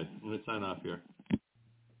 Okay, I'm going to sign off here.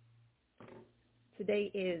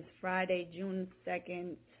 Today is Friday, June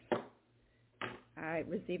 2nd. I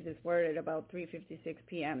received this word at about 3:56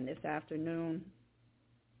 p.m. this afternoon.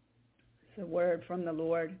 It's a word from the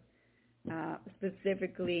Lord,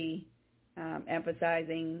 specifically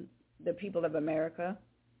emphasizing the people of America.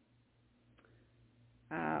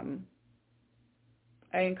 I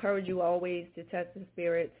encourage you always to test the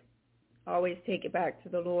spirits, always take it back to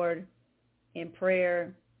the Lord in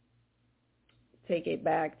prayer, take it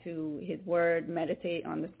back to his word, meditate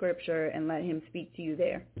on the scripture, and let him speak to you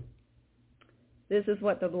there. This is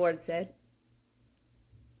what the Lord said.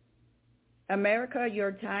 America,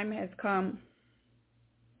 your time has come.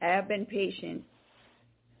 I have been patient.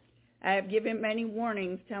 I have given many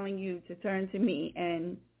warnings telling you to turn to me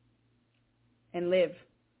and live.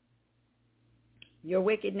 Your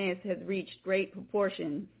wickedness has reached great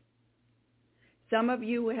proportions. Some of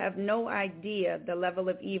you have no idea the level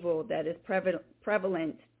of evil that is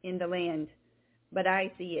prevalent in the land, but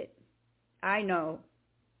I see it. I know.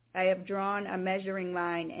 I have drawn a measuring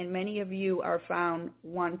line, and many of you are found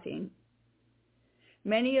wanting.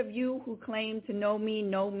 Many of you who claim to know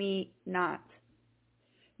me not.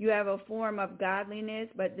 You have a form of godliness,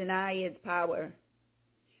 but deny its power.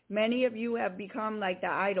 Many of you have become like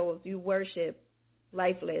the idols you worship,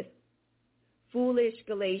 lifeless. Foolish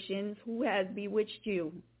Galatians, who has bewitched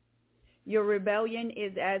you? Your rebellion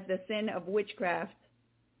is as the sin of witchcraft.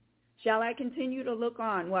 Shall I continue to look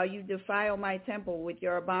on while you defile my temple with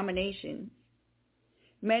your abominations?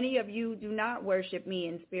 Many of you do not worship me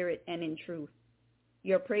in spirit and in truth.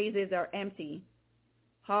 Your praises are empty,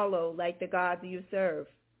 hollow like the gods you serve,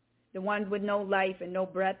 the ones with no life and no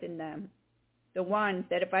breath in them, the ones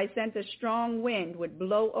that if I sent a strong wind would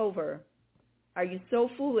blow over. Are you so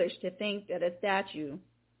foolish to think that a statue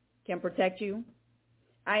can protect you?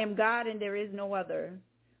 I am God and there is no other.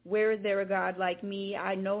 Where is there a God like me?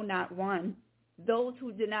 I know not one. Those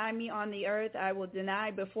who deny me on the earth I will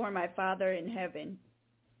deny before my Father in heaven.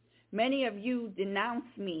 Many of you denounce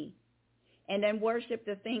me and then worship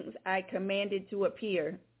the things I commanded to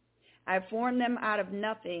appear. I formed them out of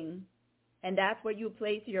nothing, and that's what you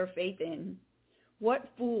place your faith in. What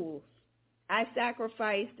fools! I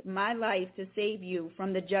sacrificed my life to save you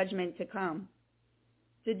from the judgment to come.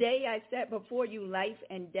 Today I set before you life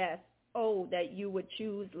and death. Oh, that you would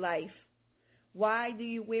choose life. Why do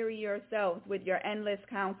you weary yourselves with your endless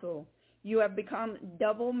counsel? You have become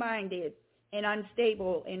double-minded and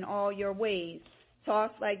unstable in all your ways,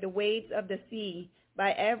 tossed like the waves of the sea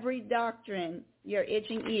by every doctrine your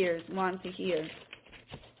itching ears want to hear.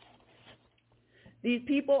 These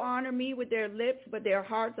people honor me with their lips, but their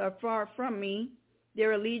hearts are far from me.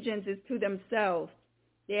 Their allegiance is to themselves.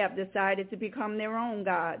 They have decided to become their own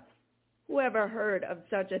gods. Who ever heard of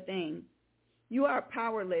such a thing? You are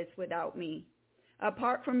powerless without me.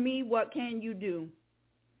 Apart from me, what can you do?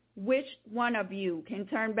 Which one of you can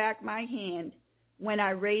turn back my hand when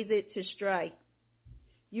I raise it to strike?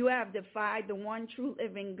 You have defied the one true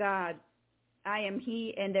living God. I am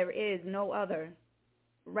he and there is no other.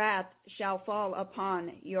 Wrath shall fall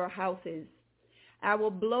upon your houses. I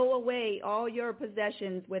will blow away all your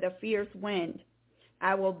possessions with a fierce wind.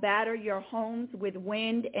 I will batter your homes with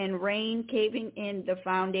wind and rain caving in the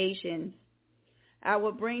foundations. I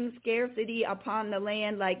will bring scarcity upon the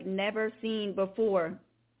land like never seen before.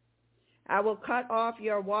 I will cut off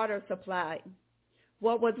your water supply.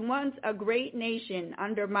 What was once a great nation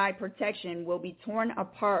under my protection will be torn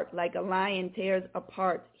apart like a lion tears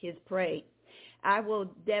apart his prey. I will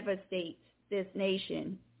devastate this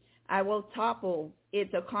nation. I will topple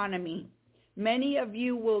its economy. Many of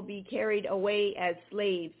you will be carried away as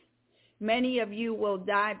slaves. Many of you will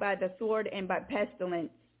die by the sword and by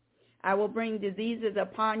pestilence. I will bring diseases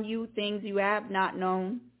upon you, things you have not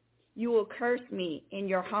known. You will curse me in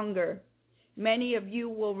your hunger. Many of you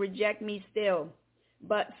will reject me still,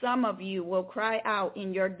 but some of you will cry out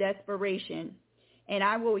in your desperation, and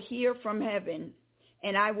I will hear from heaven,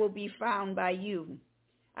 and I will be found by you.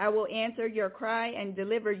 I will answer your cry and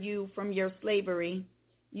deliver you from your slavery.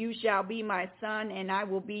 You shall be my son, and I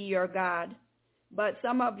will be your God. But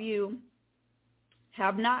some of you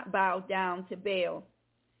have not bowed down to Baal.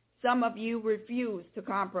 Some of you refuse to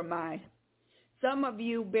compromise. Some of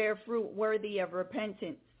you bear fruit worthy of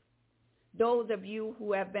repentance. Those of you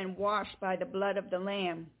who have been washed by the blood of the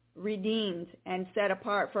Lamb, redeemed and set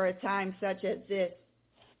apart for a time such as this.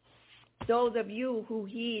 Those of you who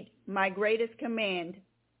heed my greatest command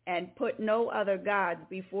and put no other gods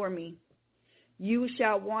before me. You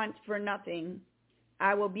shall want for nothing.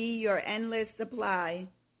 I will be your endless supply.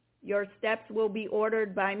 Your steps will be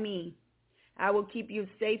ordered by me. I will keep you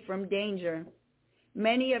safe from danger.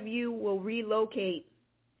 Many of you will relocate.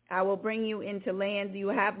 I will bring you into lands you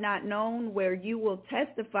have not known, where you will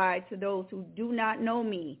testify to those who do not know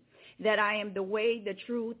me, that I am the way, the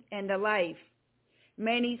truth, and the life.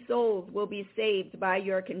 Many souls will be saved by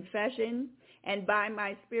your confession and by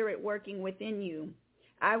my spirit working within you.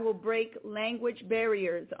 I will break language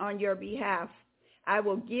barriers on your behalf. I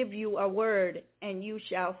will give you a word, and you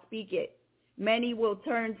shall speak it. Many will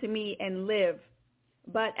turn to me and live.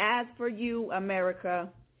 But as for you, America,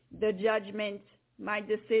 the judgment, my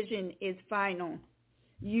decision is final.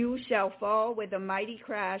 You shall fall with a mighty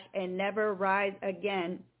crash and never rise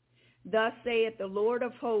again. Thus saith the Lord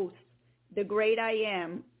of hosts, the great I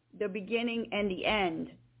am, the beginning and the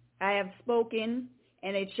end. I have spoken,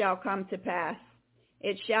 and it shall come to pass.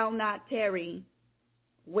 It shall not tarry.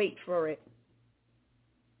 Wait for it.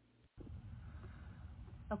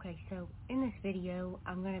 Okay, so in this video,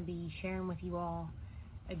 I'm going to be sharing with you all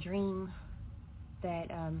a dream that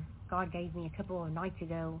God gave me a couple of nights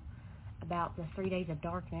ago about the 3 days of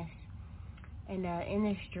darkness. And in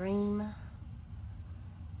this dream,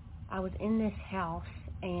 I was in this house,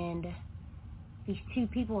 and these two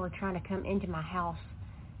people were trying to come into my house.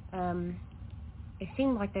 It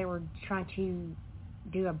seemed like they were trying to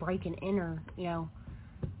do a break and enter, you know.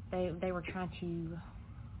 They were trying to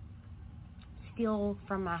steal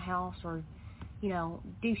from my house or, you know,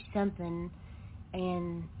 do something.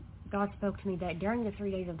 And God spoke to me that during the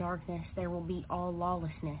 3 days of darkness, there will be all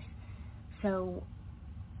lawlessness. So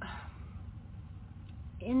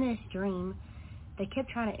in this dream, they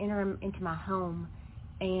kept trying to enter into my home,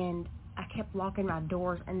 and I kept locking my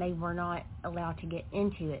doors, and they were not allowed to get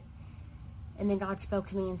into it. And then God spoke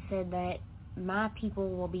to me and said that my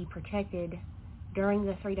people will be protected during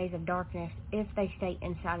the 3 days of darkness if they stay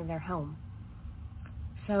inside of their home.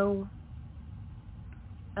 So,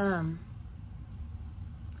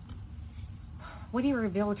 what he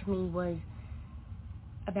revealed to me was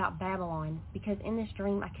about Babylon, because in this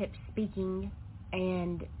dream I kept speaking,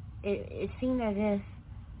 and it seemed as if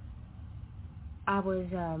I was,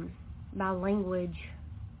 my language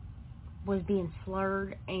was being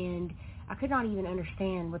slurred, and I could not even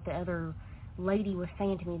understand what the other lady was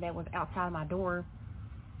saying to me that was outside my door.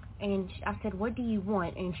 And I said, "What do you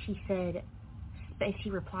want?" And she said,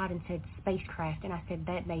 she replied and said, "Spacecraft." And I said,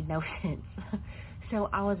 that made no sense. So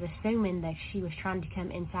I was assuming that she was trying to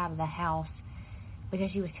come inside of the house,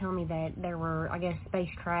 because she was telling me that there were, I guess,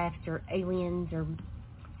 spacecrafts or aliens or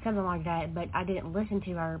something like that. But I didn't listen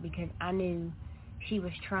to her because I knew she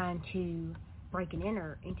was trying to break and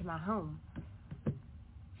enter into my home.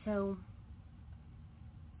 So,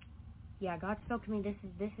 yeah, God spoke to me.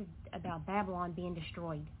 This is about Babylon being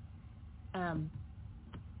destroyed.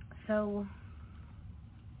 So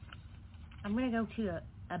I'm going to go to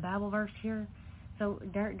a Bible verse here. So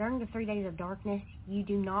during the 3 days of darkness, you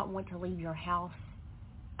do not want to leave your house.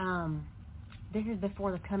 This is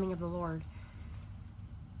before the coming of the Lord.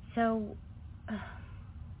 So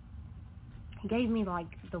he gave me like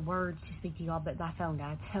the words to speak to y'all, but my phone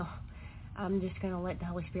died. So I'm just going to let the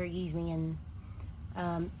Holy Spirit use me. And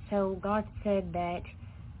so God said that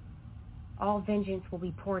all vengeance will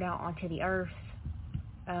be poured out onto the earth.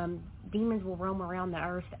 Demons will roam around the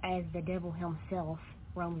earth as the devil himself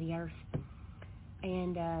roamed the earth.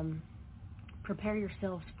 And prepare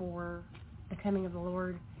yourselves for the coming of the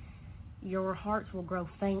Lord. Your hearts will grow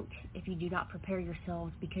faint if you do not prepare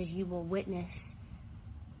yourselves, because you will witness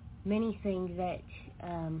many things that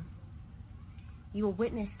you will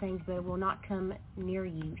witness things, but it will not come near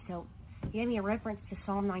you. So he gave me a reference to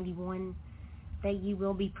Psalm 91, that you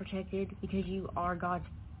will be protected because you are God's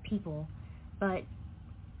people. But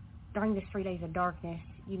during this 3 days of darkness,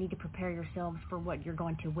 you need to prepare yourselves for what you're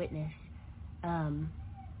going to witness.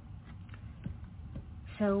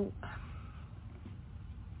 So,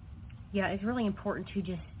 yeah, it's really important to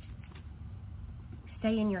just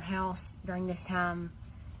stay in your house during this time.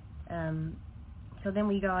 So then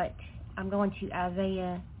I'm going to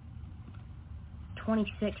Isaiah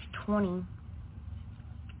 26:20,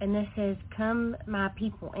 and this says, "Come, my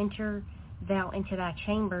people, enter thou into thy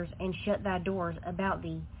chambers, and shut thy doors about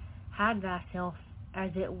thee. Hide thyself,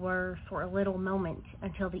 as it were, for a little moment,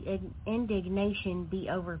 until the indignation be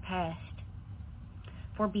overpast.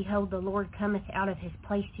 For behold, the Lord cometh out of his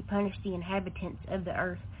place to punish the inhabitants of the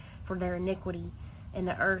earth for their iniquity, and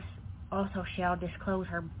the earth also shall disclose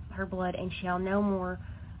her blood, and shall no more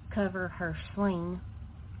cover her slain."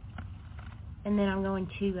 And then I'm going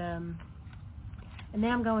to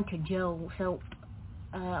Joel. So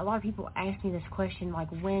a lot of people ask me this question,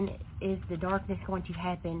 like, when is the darkness going to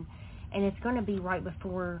happen? And it's going to be right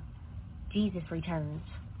before Jesus returns.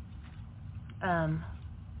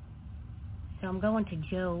 So I'm going to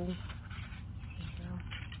Joel.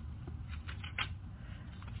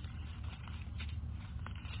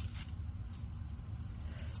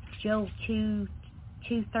 Joel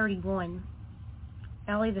 2:31.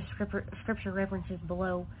 I'll leave the scripture references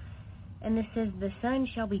below. And this says, "The sun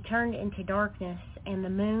shall be turned into darkness, and the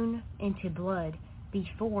moon into blood,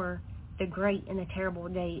 before the great and the terrible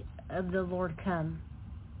day of the Lord come."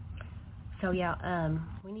 So yeah,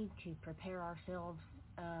 we need to prepare ourselves,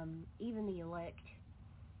 even the elect.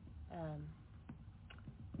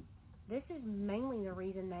 This is mainly the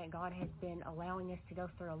reason that God has been allowing us to go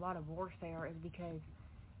through a lot of warfare, is because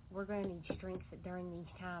we're going to need strength during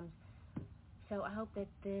these times. So I hope that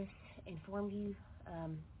this informed you.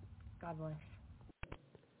 God bless.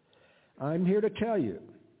 I'm here to tell you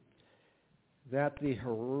that the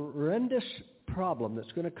horrendous problem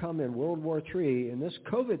that's going to come in World War III, and this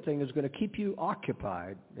COVID thing, is going to keep you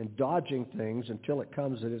occupied and dodging things until it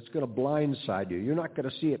comes, and it's going to blindside you. You're not going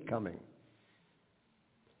to see it coming.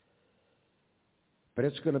 But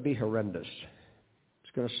it's going to be horrendous.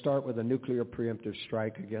 It's going to start with a nuclear preemptive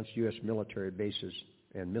strike against U.S. military bases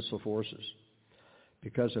and missile forces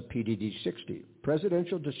because of PDD 60.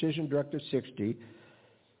 Presidential Decision Directive 60,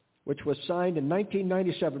 which was signed in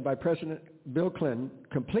 1997 by President Bill Clinton,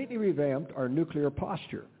 completely revamped our nuclear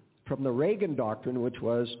posture from the Reagan doctrine, which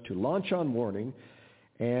was to launch on warning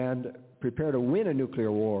and prepare to win a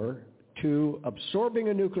nuclear war, to absorbing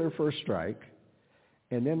a nuclear first strike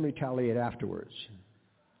and then retaliate afterwards.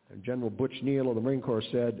 General Butch Neal of the Marine Corps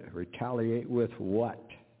said, retaliate with what?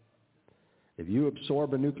 If you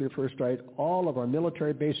absorb a nuclear first strike, all of our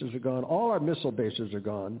military bases are gone, all our missile bases are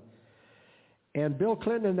gone. And Bill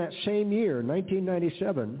Clinton in that same year,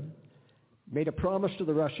 1997, made a promise to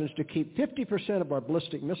the Russians to keep 50% of our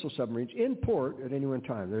ballistic missile submarines in port at any one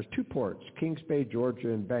time. There's 2 ports, Kings Bay, Georgia,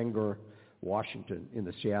 and Bangor, Washington, in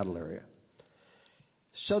the Seattle area,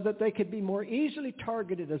 so that they could be more easily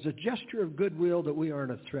targeted as a gesture of goodwill that we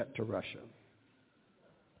aren't a threat to Russia.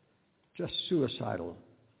 Just suicidal.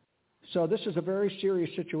 So this is a very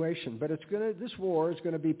serious situation, but this war is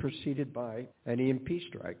going to be preceded by an EMP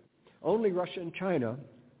strike. Only Russia and China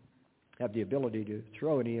have the ability to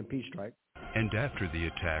throw an EMP strike. And after the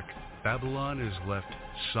attack, Babylon is left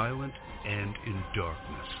silent and in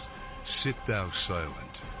darkness. Sit thou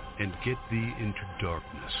silent, and get thee into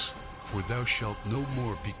darkness, for thou shalt no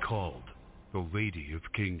more be called the Lady of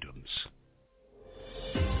Kingdoms.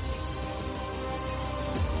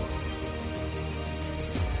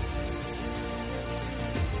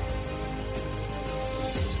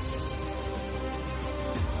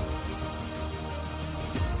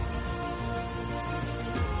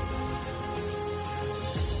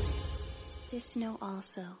 This know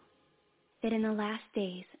also, that in the last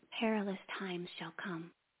days perilous times shall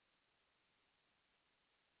come.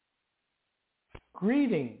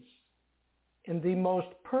 Greetings in the most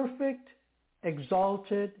perfect,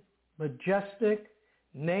 exalted, majestic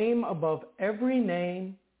name above every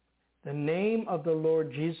name, the name of the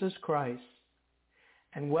Lord Jesus Christ.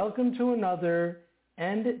 And welcome to another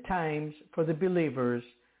End Times for the Believers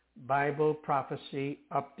Bible Prophecy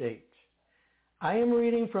Update. I am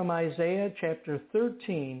reading from Isaiah chapter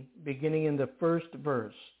 13, beginning in the first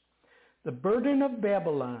verse. The burden of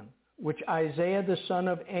Babylon, which Isaiah the son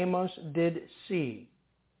of Amos did see.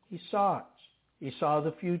 He saw it. He saw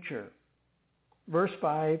the future. Verse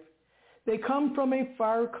 5, they come from a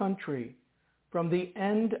far country, from the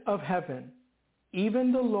end of heaven,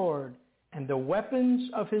 even the Lord, and the weapons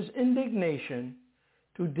of his indignation,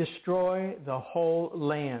 to destroy the whole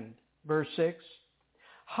land. Verse 6,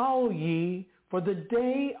 howl ye, for the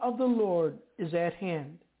day of the Lord is at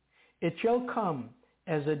hand. It shall come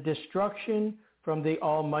as a destruction from the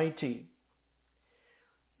Almighty.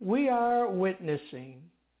 We are witnessing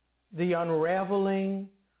the unraveling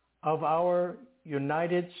of our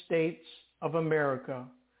United States of America,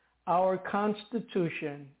 our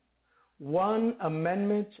Constitution, one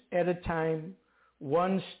amendment at a time,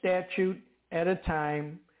 one statute at a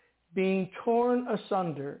time, being torn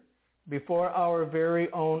asunder before our very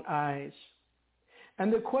own eyes.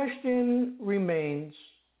 And the question remains,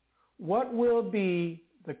 what will be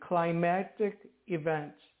the climactic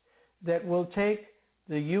event that will take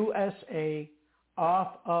the USA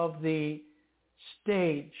off of the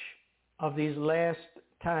stage of these last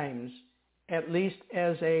times, at least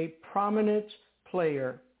as a prominent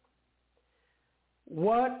player?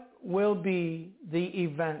 What will be the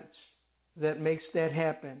event that makes that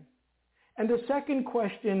happen? And the second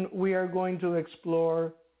question we are going to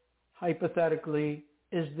explore hypothetically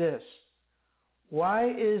is this: why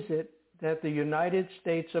is it that the United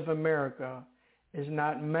States of America is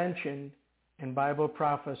not mentioned in Bible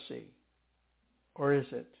prophecy? Or is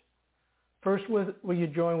it? First, will you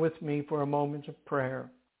join with me for a moment of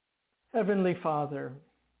prayer? Heavenly Father,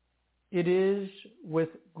 it is with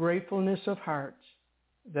gratefulness of heart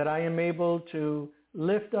that I am able to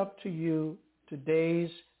lift up to you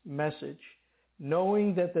today's message,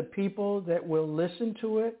 knowing that the people that will listen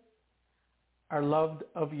to it are loved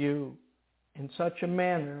of you in such a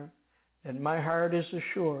manner that my heart is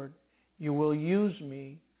assured you will use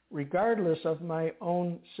me regardless of my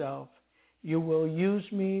own self. You will use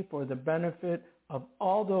me for the benefit of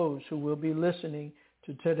all those who will be listening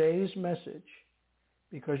to today's message,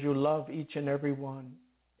 because you love each and every one.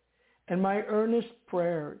 And my earnest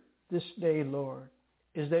prayer this day, Lord,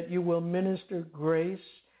 is that you will minister grace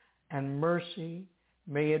and mercy.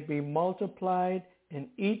 May it be multiplied in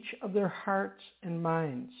each of their hearts and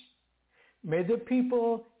minds. May the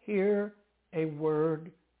people hear a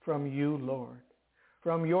word from you, Lord,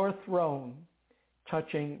 from your throne,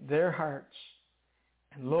 touching their hearts.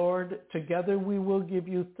 And Lord, together we will give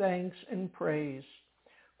you thanks and praise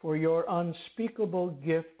for your unspeakable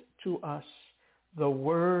gift to us, the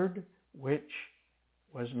Word which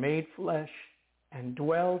was made flesh and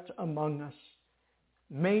dwelt among us.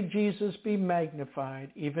 May Jesus be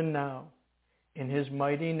magnified even now. In his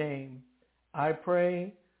mighty name, I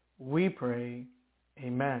pray, we pray,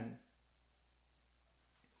 amen.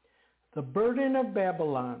 The burden of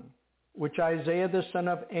Babylon, which Isaiah the son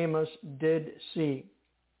of Amos did see.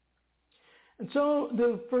 And so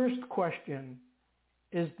the first question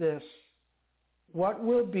is this: what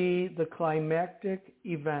will be the climactic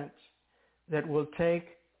event that will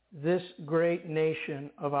take this great nation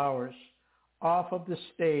of ours off of the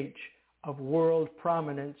stage of world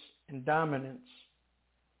prominence and dominance?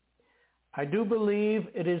 I do believe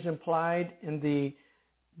it is implied in the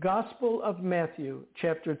Gospel of Matthew,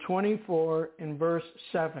 chapter 24 and verse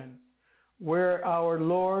 7, where our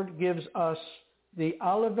Lord gives us the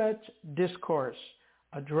Olivet Discourse,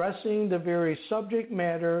 addressing the very subject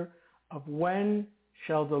matter of when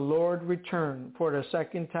shall the Lord return for the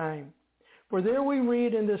second time. For there we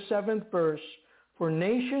read in the 7th verse, for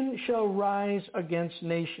nation shall rise against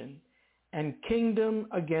nation, and kingdom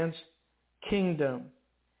against kingdom.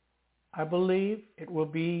 I believe it will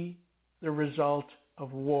be the result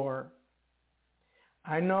of war.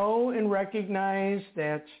 I know and recognize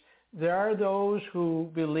that there are those who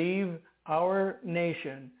believe our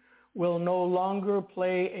nation will no longer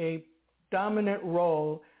play a dominant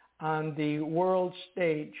role on the world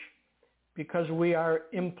stage because we are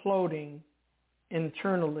imploding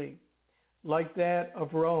internally like that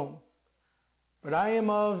of Rome. But I am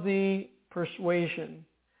of the persuasion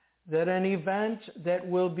that an event that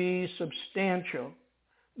will be substantial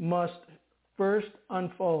must first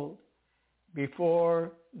unfold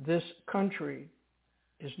before this country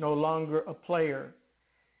is no longer a player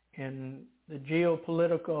in the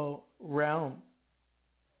geopolitical realm.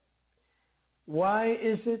 Why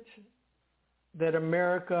is it that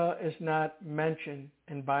America is not mentioned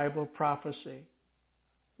in Bible prophecy?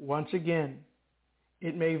 Once again,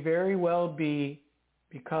 it may very well be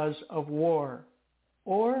because of war.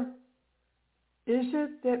 Or is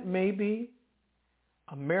it that maybe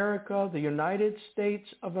America, the United States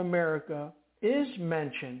of America, is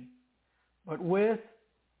mentioned, but with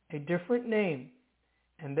a different name,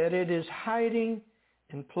 and that it is hiding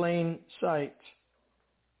in plain sight?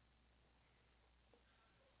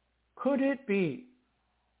 Could it be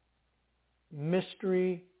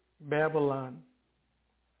Mystery Babylon?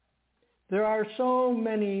 There are so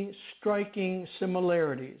many striking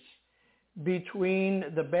similarities between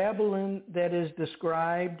the Babylon that is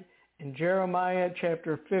described in Jeremiah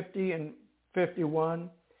chapter 50 and 51,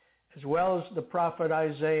 as well as the prophet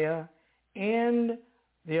Isaiah and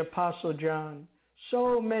the Apostle John.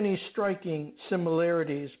 So many striking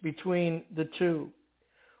similarities between the two.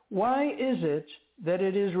 Why is it that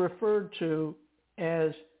it is referred to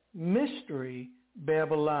as Mystery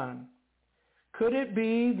Babylon? Could it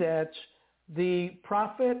be that the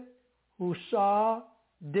prophet who saw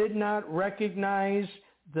did not recognize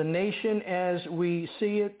the nation as we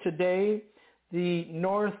see it today, the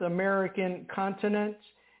North American continent?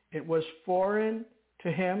 It was foreign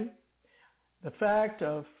to him. The fact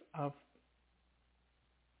of a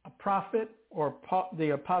prophet or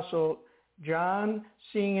the Apostle John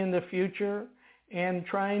seeing in the future and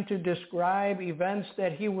trying to describe events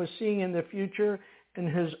that he was seeing in the future in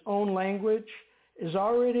his own language is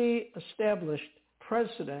already established.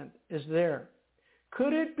 Precedent is there.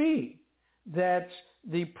 Could it be that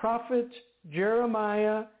the prophets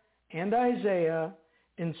Jeremiah and Isaiah,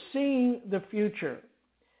 in seeing the future,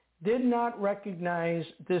 did not recognize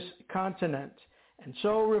this continent and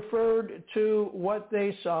so referred to what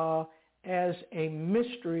they saw as a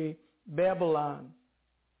mystery Babylon?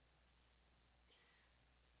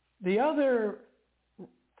 The other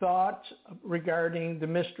thought regarding the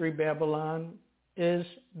mystery Babylon is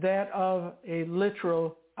that of a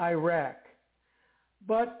literal Iraq.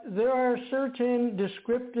 But there are certain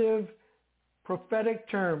descriptive prophetic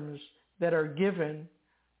terms that are given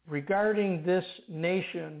regarding this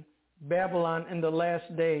nation, Babylon, in the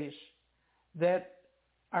last days that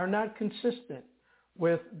are not consistent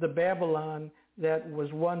with the Babylon that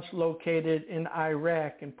was once located in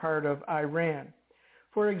Iraq and part of Iran.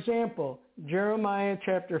 For example, Jeremiah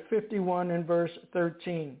chapter 51 and verse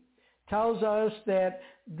 13 tells us that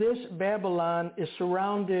this Babylon is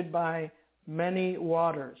surrounded by many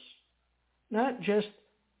waters. Not just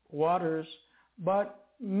waters, but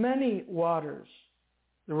many waters.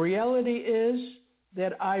 The reality is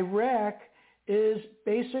that Iraq is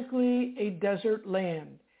basically a desert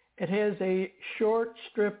land. It has a short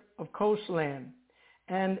strip of coastline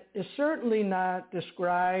and is certainly not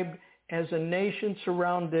described as a nation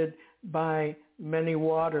surrounded by many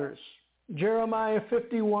waters. Jeremiah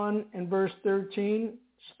 51 and verse 13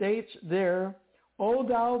 states there, O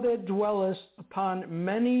thou that dwellest upon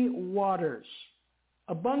many waters,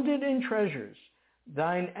 abundant in treasures,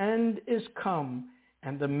 thine end is come,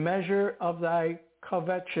 and the measure of thy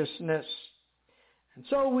covetousness. And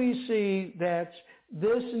so we see that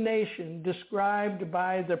this nation described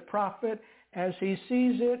by the prophet as he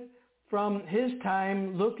sees it from his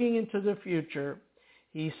time looking into the future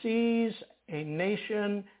He sees a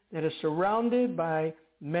nation that is surrounded by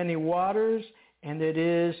many waters, and it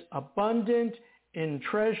is abundant in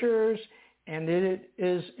treasures, and it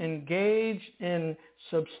is engaged in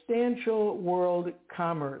substantial world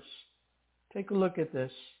commerce. Take a look at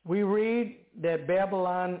this. We read that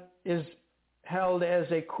Babylon is held as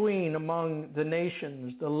a queen among the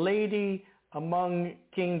nations, the lady among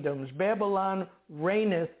kingdoms. Babylon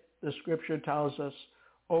reigneth, the scripture tells us,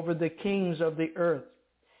 over the kings of the earth.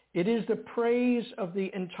 It is the praise of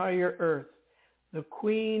the entire earth, the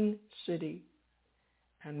queen city.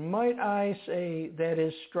 And might I say that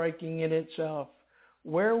is striking in itself.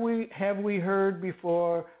 Where have we heard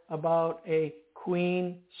before about a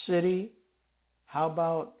queen city? How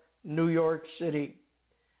about New York City?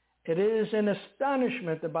 It is an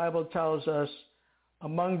astonishment, the Bible tells us,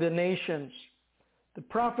 among the nations. The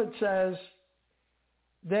prophet says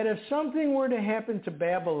that if something were to happen to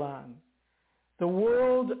Babylon, the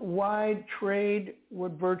worldwide trade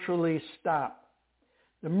would virtually stop.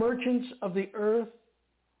 The merchants of the earth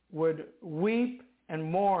would weep and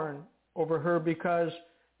mourn over her because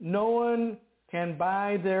no one can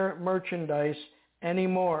buy their merchandise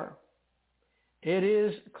anymore. It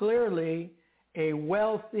is clearly a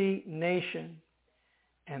wealthy nation,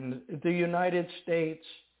 and the United States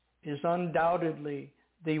is undoubtedly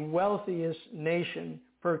the wealthiest nation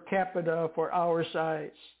per capita for our size.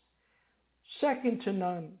 Second to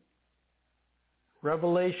none.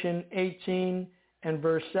 Revelation 18 and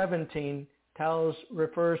verse 17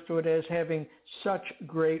 refers to it as having such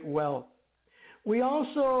great wealth. We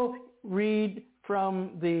also read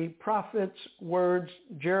from the prophet's words,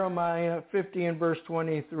 Jeremiah 50 and verse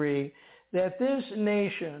 23, that this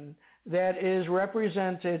nation that is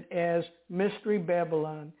represented as Mystery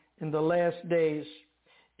Babylon in the last days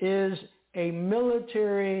is a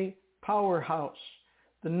military powerhouse,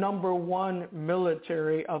 the number one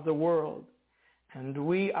military of the world. And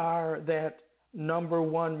we are that number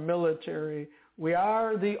one military. We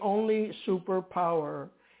are the only superpower,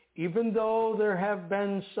 even though there have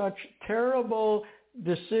been such terrible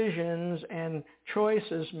decisions and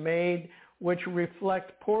choices made which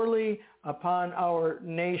reflect poorly upon our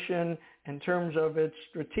nation in terms of its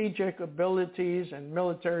strategic abilities and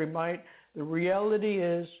military might. The reality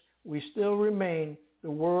is we still remain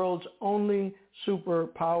the world's only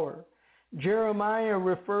superpower. Jeremiah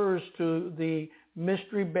refers to the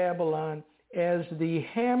Mystery Babylon as the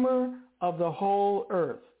hammer of the whole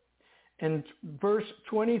earth. In verse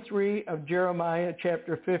 23 of Jeremiah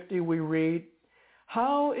chapter 50, we read,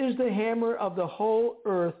 "How is the hammer of the whole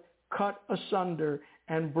earth cut asunder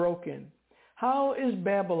and broken? How is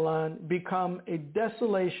Babylon become a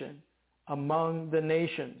desolation among the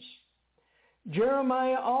nations?"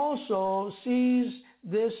 Jeremiah also sees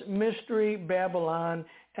this Mystery Babylon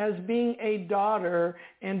as being a daughter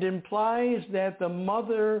and implies that the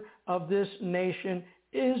mother of this nation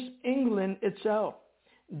is England itself.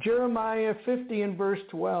 Jeremiah 50 and verse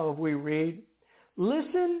 12 we read,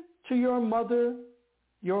 "Listen to your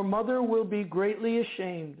mother will be greatly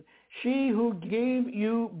ashamed. She who gave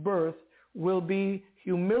you birth will be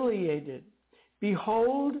humiliated.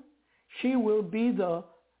 Behold, she will be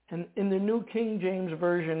and in the New King James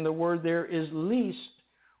Version, the word there is least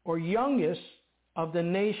or youngest of the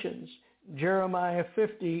nations." Jeremiah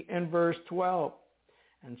 50 and verse 12.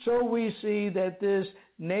 And so we see that this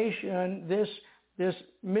nation, this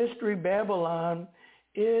Mystery Babylon,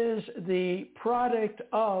 is the product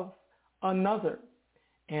of another.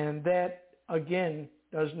 And that, again,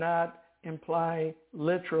 does not imply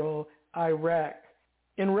literal Iraq.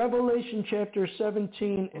 In Revelation chapter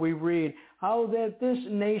 17, we read how that this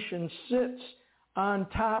nation sits on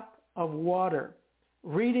top of water.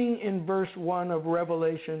 Reading in verse 1 of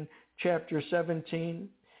Revelation chapter 17,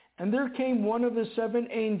 "And there came one of the seven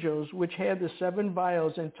angels which had the seven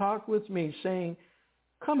vials and talked with me, saying,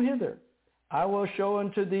 Come hither, I will show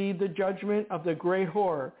unto thee the judgment of the great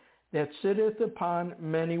whore that sitteth upon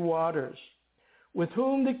many waters, with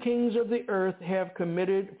whom the kings of the earth have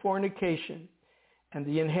committed fornication, and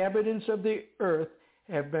the inhabitants of the earth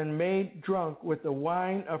have been made drunk with the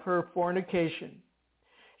wine of her fornication.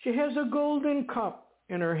 She has a golden cup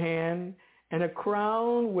in her hand, and a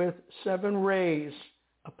crown with 7 rays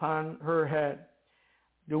upon her head."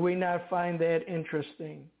 Do we not find that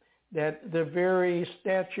interesting? That the very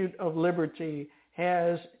Statue of Liberty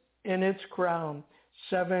has in its crown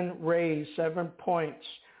 7 rays, 7 points,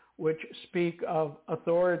 which speak of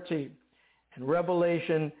authority. And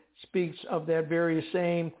Revelation speaks of that very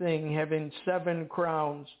same thing, having 7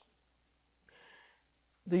 crowns.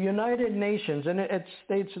 The United Nations, and it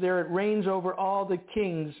states there, it reigns over all the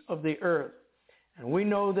kings of the earth. And we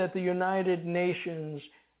know that the United Nations,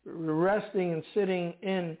 resting and sitting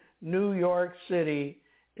in New York City,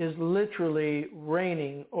 is literally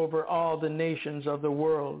reigning over all the nations of the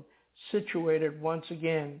world, situated once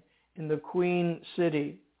again in the Queen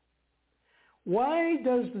City. Why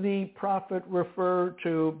does the prophet refer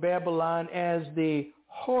to Babylon as the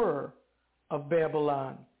horror of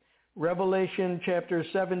Babylon? Revelation chapter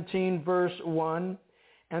 17, verse 1,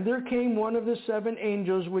 "And there came one of the 7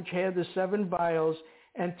 angels which had the 7 vials,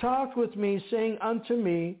 and talked with me, saying unto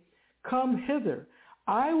me, Come hither,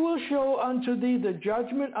 I will show unto thee the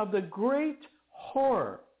judgment of the great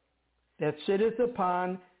whore that sitteth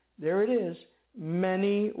upon," there it is,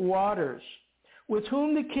 "many waters, with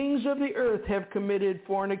whom the kings of the earth have committed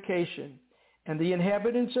fornication, and the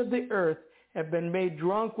inhabitants of the earth have been made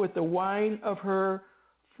drunk with the wine of her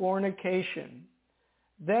fornication."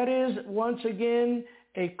 That is, once again,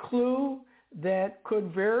 a clue that could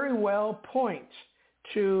very well point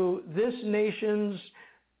to this nation's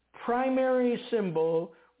primary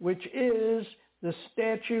symbol, which is the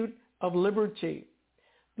Statue of Liberty.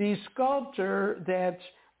 The sculptor that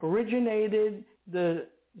originated the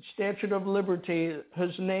Statue of Liberty,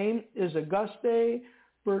 his name is Auguste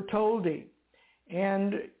Bertoldi,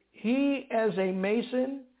 and he, as a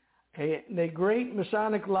Mason, a great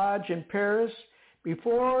Masonic lodge in Paris,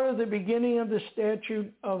 before the beginning of the Statue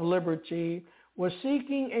of Liberty, was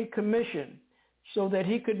seeking a commission so that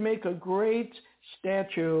he could make a great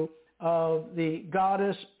statue of the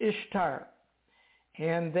goddess Ishtar.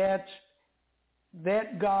 And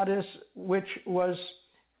that goddess, which was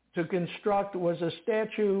to construct, was a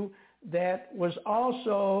statue that was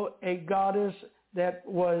also a goddess that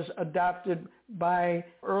was adopted by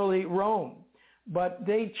early Rome. But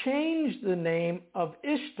they changed the name of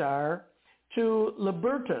Ishtar to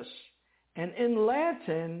Libertas, and in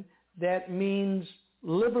Latin that means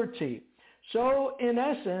liberty. So in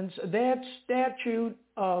essence, that statue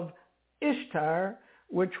of Ishtar,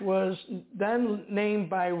 which was then named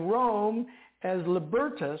by Rome as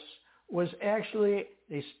Libertas, was actually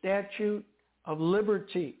a statue of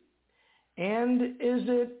liberty. And is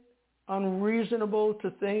it unreasonable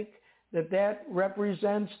to think that that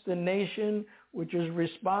represents the nation which is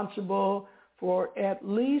responsible for at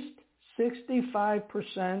least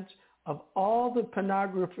 65% of all the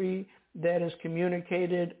pornography that is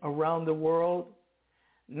communicated around the world?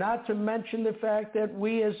 Not to mention the fact that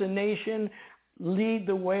we as a nation lead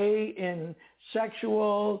the way in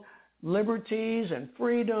sexual liberties and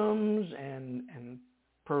freedoms and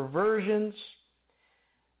perversions.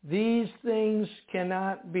 These things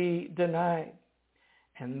cannot be denied.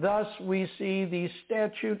 And thus we see the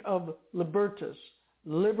Statute of Libertas,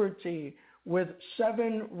 liberty, with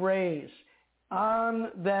 7 rays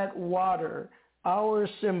on that water, our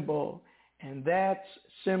symbol, and that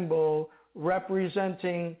symbol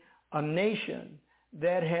representing a nation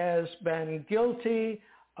that has been guilty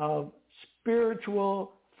of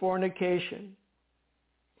spiritual fornication.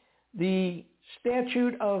 The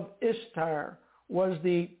Statute of Ishtar was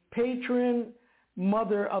the patron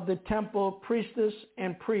mother of the temple priestess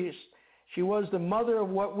and priest. She was the mother of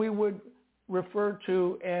what we would refer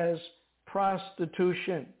to as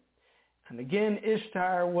prostitution. And again,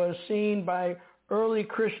 Ishtar was seen by early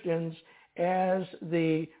Christians as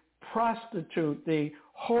the prostitute, the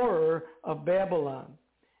horror of Babylon.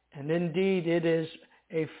 And indeed, it is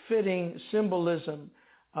a fitting symbolism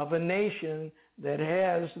of a nation that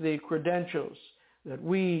has the credentials that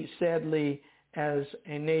we, sadly, as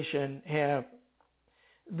a nation have.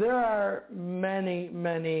 There are many,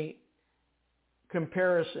 many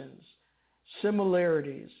comparisons,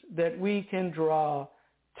 similarities that we can draw.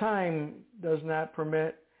 Time does not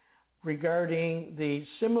permit, regarding the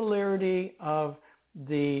similarity of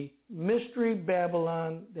the mystery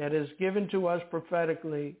Babylon that is given to us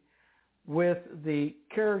prophetically with the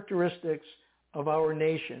characteristics of our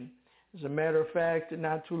nation. As a matter of fact,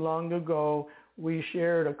 not too long ago, we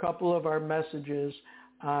shared a couple of our messages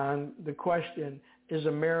on the question, is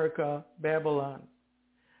America Babylon?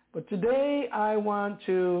 But today I want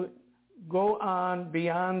to go on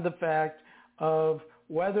beyond the fact of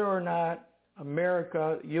whether or not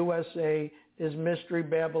America, USA, is Mystery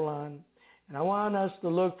Babylon. And I want us to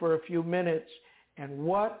look for a few minutes at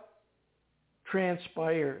what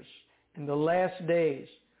transpires in the last days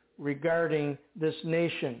regarding this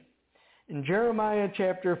nation. In Jeremiah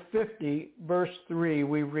chapter 50, verse 3,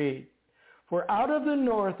 we read, "For out of the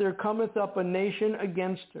north there cometh up a nation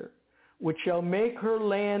against her, which shall make her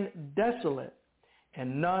land desolate,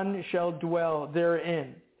 and none shall dwell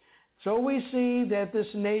therein." So we see that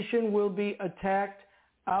this nation will be attacked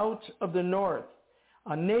out of the north.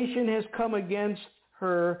 A nation has come against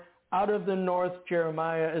her out of the north,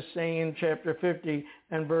 Jeremiah is saying in chapter 50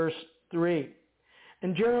 and verse 3.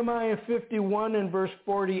 In Jeremiah 51 and verse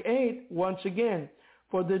 48, once again,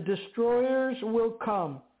 for the destroyers will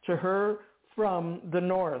come to her from the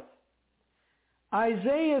north.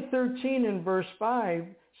 Isaiah 13 and verse 5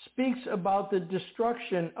 speaks about the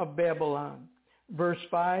destruction of Babylon. Verse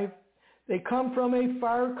 5, they come from a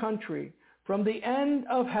far country, from the end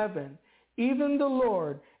of heaven, even the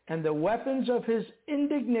Lord, and the weapons of his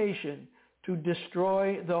indignation to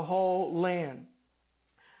destroy the whole land.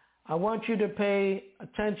 I want you to pay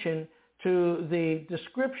attention to the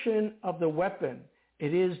description of the weapon.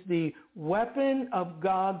 It is the weapon of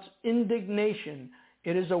God's indignation.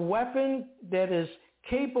 It is a weapon that is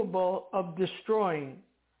capable of destroying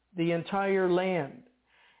the entire land.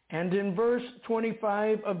 And in verse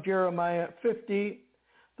 25 of Jeremiah 50,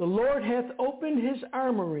 the Lord hath opened his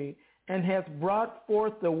armory and hath brought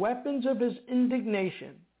forth the weapons of his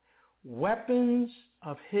indignation. Weapons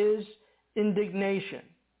of his indignation.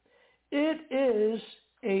 It is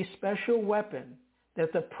a special weapon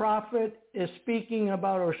that the prophet is speaking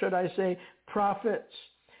about, or should I say prophets.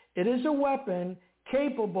 It is a weapon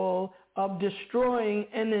capable of destroying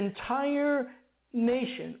an entire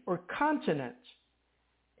nation or continent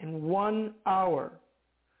in 1 hour.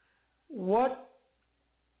 What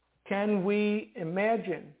can we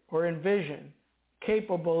imagine or envision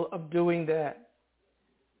capable of doing that?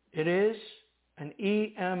 It is an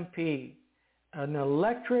EMP, an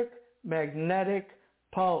electric magnetic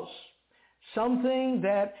pulse. Something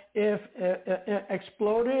that if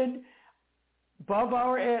exploded above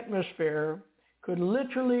our atmosphere could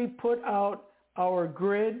literally put out our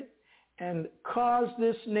grid and cause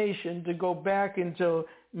this nation to go back into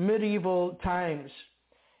medieval times.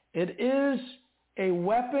 It is a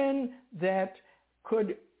weapon that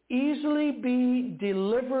could easily be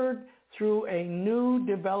delivered through a new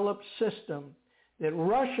developed system that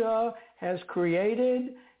Russia has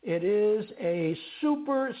created. It is a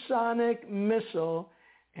supersonic missile,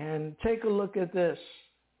 and take a look at this.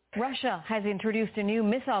 Russia has introduced a new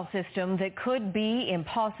missile system that could be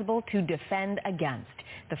impossible to defend against.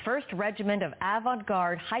 The 1st Regiment of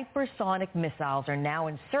avant-garde hypersonic missiles are now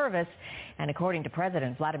in service, and according to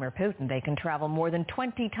President Vladimir Putin, they can travel more than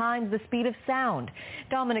 20 times the speed of sound.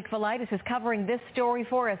 Dominic Velitis is covering this story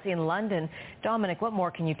for us in London. Dominic, what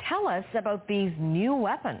more can you tell us about these new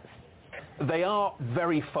weapons? They are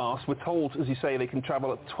very fast. We're told, as you say, they can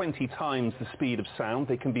travel at 20 times the speed of sound.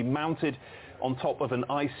 They can be mounted on top of an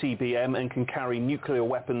ICBM and can carry nuclear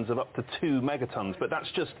weapons of up to 2 megatons. But that's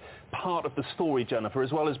just part of the story, Jennifer.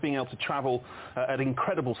 As well as being able to travel at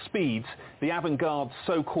incredible speeds, the avant-garde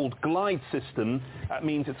so-called glide system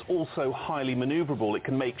means it's also highly maneuverable. It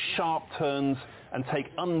can make sharp turns and take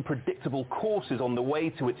unpredictable courses on the way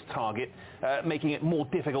to its target, making it more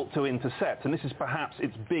difficult to intercept. And this is perhaps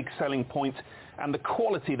its big selling point and the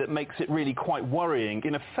quality that makes it really quite worrying.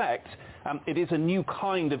 In effect, it is a new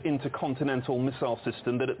kind of intercontinental missile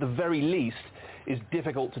system that at the very least is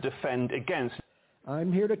difficult to defend against.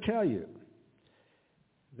 I'm here to tell you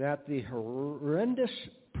that the horrendous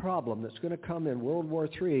problem that's going to come in World War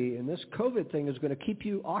III, and this COVID thing is going to keep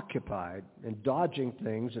you occupied and dodging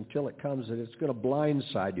things until it comes, and it's going to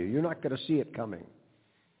blindside you. You're not going to see it coming.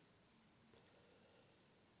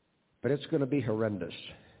 But it's going to be horrendous.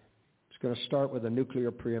 It's going to start with a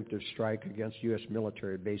nuclear preemptive strike against U.S.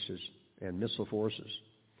 military bases and missile forces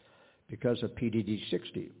because of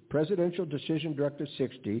PDD-60. Presidential Decision Directive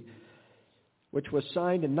 60, which was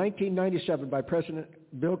signed in 1997 by President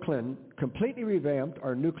Bill Clinton, completely revamped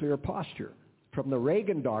our nuclear posture from the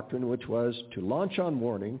Reagan doctrine, which was to launch on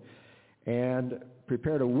warning and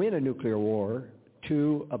prepare to win a nuclear war,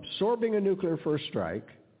 to absorbing a nuclear first strike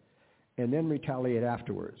and then retaliate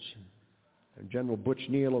afterwards. And General Butch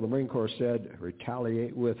Neal of the Marine Corps said,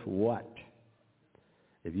 retaliate with what?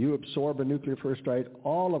 If you absorb a nuclear first strike,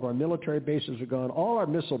 all of our military bases are gone, all our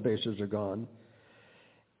missile bases are gone.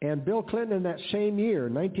 And Bill Clinton in that same year,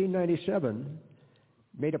 1997,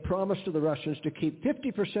 made a promise to the Russians to keep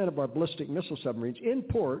 50% of our ballistic missile submarines in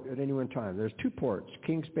port at any one time. There's 2 ports,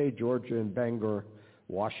 Kings Bay, Georgia, and Bangor,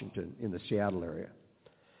 Washington, in the Seattle area,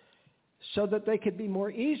 so that they could be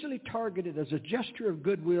more easily targeted as a gesture of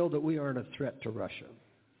goodwill that we aren't a threat to Russia.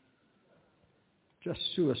 Just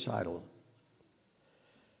suicidal.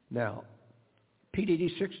 Now,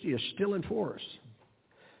 PDD-60 is still in force.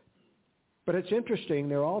 But it's interesting,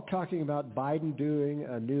 they're all talking about Biden doing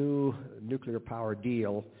a new nuclear power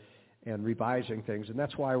deal and revising things, and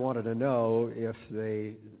that's why I wanted to know if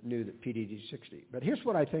they knew that PDD-60. But here's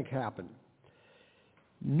what I think happened.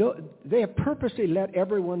 No, they have purposely let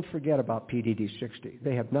everyone forget about PDD-60.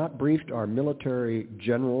 They have not briefed our military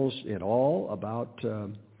generals at all about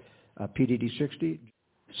PDD-60.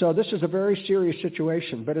 So this is a very serious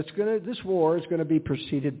situation, but this war is going to be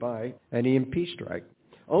preceded by an EMP strike.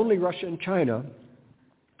 Only Russia and China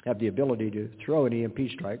have the ability to throw an EMP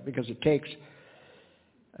strike because it takes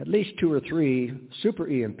at least 2 or 3 super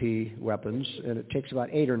EMP weapons, and it takes about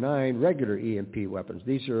 8 or 9 regular EMP weapons.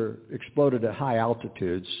 These are exploded at high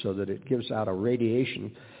altitudes so that it gives out a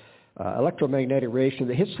radiation, electromagnetic radiation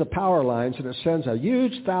that hits the power lines, and it sends a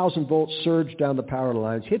huge 1,000-volt surge down the power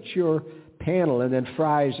lines, hits your panel, and then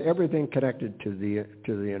fries everything connected to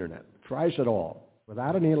the internet. Fries it all.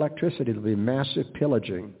 Without any electricity, there'll be massive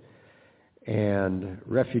pillaging and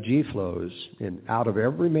refugee flows out of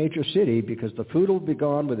every major city because the food will be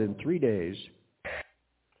gone within 3 days.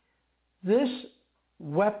 This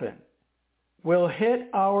weapon will hit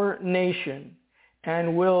our nation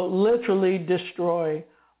and will literally destroy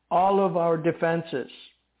all of our defenses.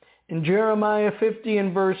 In Jeremiah 50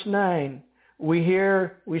 and verse 9, we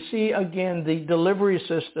see again the delivery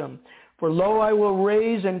system. For lo, I will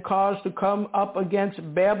raise and cause to come up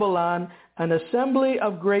against Babylon an assembly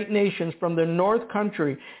of great nations from the north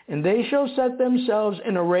country, and they shall set themselves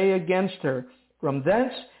in array against her. From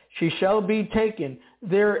thence she shall be taken.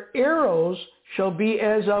 Their arrows shall be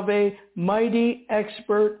as of a mighty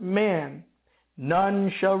expert man.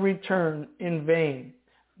 None shall return in vain.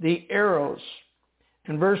 The arrows.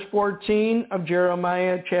 In verse 14 of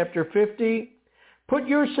Jeremiah chapter 50, put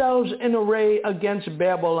yourselves in array against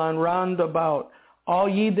Babylon round about. All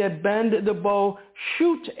ye that bend the bow,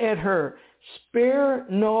 shoot at her. Spare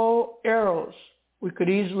no arrows. We could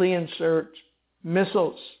easily insert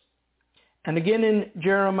missiles. And again in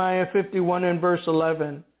Jeremiah 51 and verse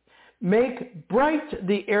 11, make bright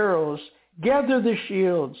the arrows, gather the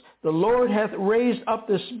shields. The Lord hath raised up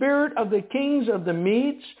the spirit of the kings of the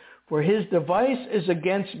Medes, for his device is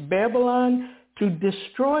against Babylon to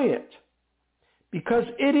destroy it. Because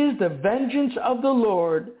it is the vengeance of the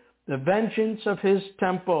Lord, the vengeance of his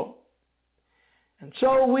temple. And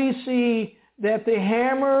so we see that the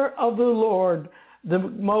hammer of the Lord, the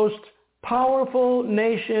most powerful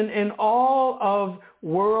nation in all of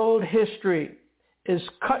world history, is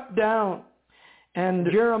cut down. And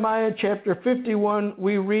Jeremiah chapter 51,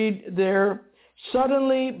 we read there,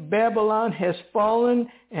 suddenly Babylon has fallen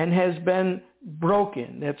and has been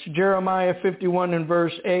broken. That's Jeremiah 51 and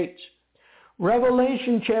verse 8.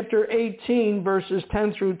 Revelation chapter 18, verses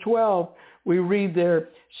 10 through 12, we read there,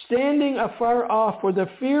 standing afar off for the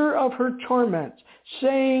fear of her torment,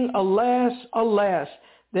 saying, alas, alas,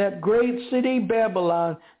 that great city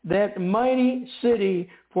Babylon, that mighty city,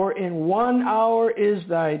 for in 1 hour is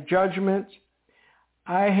thy judgment.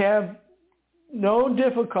 I have no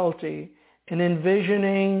difficulty in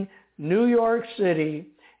envisioning New York City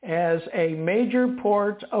as a major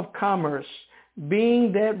port of commerce,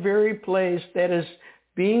 being that very place that is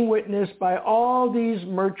being witnessed by all these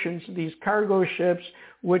merchants, these cargo ships,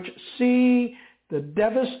 which see the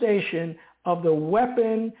devastation of the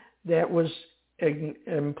weapon that was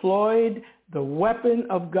employed, the weapon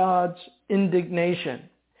of God's indignation.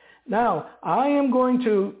 Now, I am going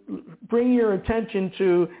to bring your attention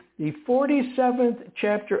to the 47th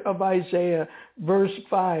chapter of Isaiah, verse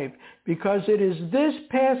 5, because it is this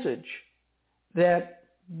passage that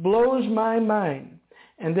blows my mind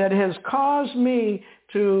and that has caused me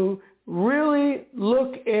to really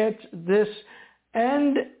look at this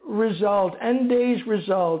end days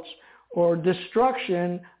results or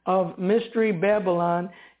destruction of Mystery Babylon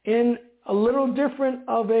in a little different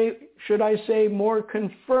of a, should I say, more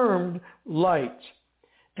confirmed light.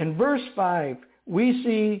 In verse 5, we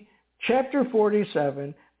see chapter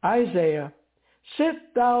 47, Isaiah, sit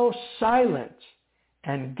thou silent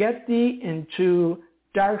and get thee into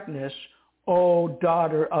darkness, O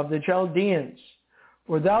daughter of the Chaldeans,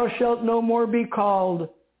 for thou shalt no more be called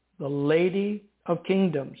the Lady of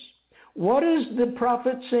Kingdoms. What is the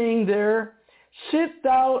prophet saying there? Sit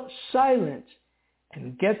thou silent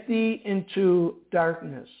and get thee into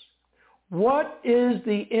darkness. What is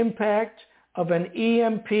the impact of an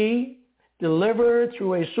EMP delivered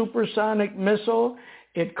through a supersonic missile?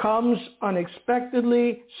 It comes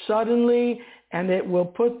unexpectedly, suddenly, and it will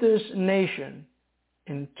put this nation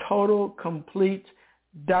in total, complete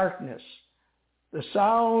darkness. The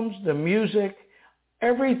sounds, the music,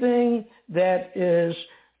 everything that is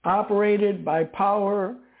operated by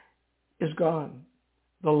power is gone.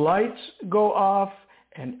 The lights go off,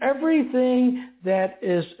 and everything that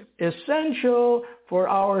is essential for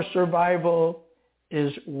our survival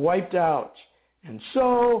is wiped out. And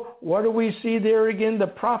so, what do we see there again? The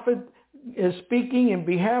prophet is speaking in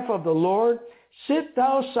behalf of the Lord. Sit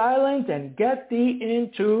thou silent and get thee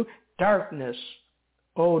into darkness,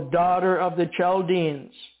 O daughter of the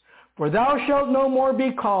Chaldeans, for thou shalt no more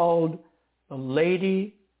be called the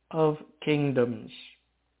Lady of Kingdoms.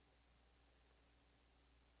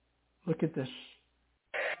 Look at this.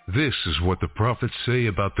 This is what the prophets say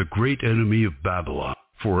about the great enemy of Babylon.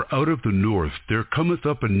 For out of the north there cometh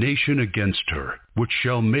up a nation against her, which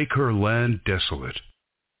shall make her land desolate.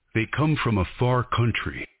 They come from a far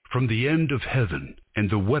country, from the end of heaven, and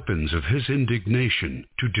the weapons of his indignation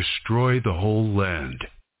to destroy the whole land.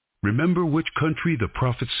 Remember which country the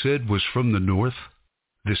prophet said was from the north?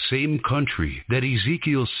 The same country that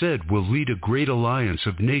Ezekiel said will lead a great alliance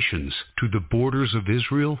of nations to the borders of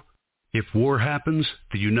Israel. If war happens,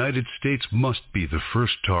 the United States must be the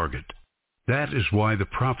first target. That is why the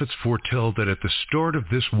prophets foretell that at the start of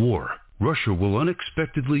this war, Russia will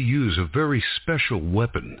unexpectedly use a very special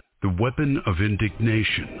weapon, the weapon of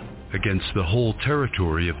indignation, against the whole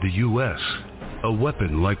territory of the U.S., a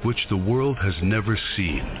weapon like which the world has never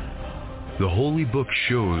seen. The Holy Book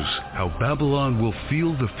shows how Babylon will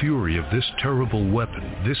feel the fury of this terrible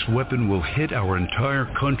weapon. This weapon will hit our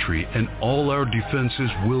entire country, and all our defenses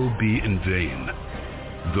will be in vain.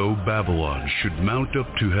 Though Babylon should mount up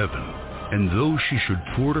to heaven, and though she should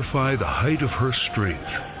fortify the height of her strength,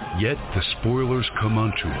 yet the spoilers come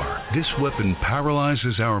unto her. This weapon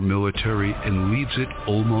paralyzes our military and leaves it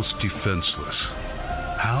almost defenseless.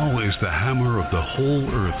 How is the hammer of the whole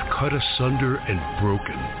earth cut asunder and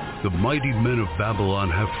broken? The mighty men of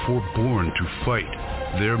Babylon have forborne to fight.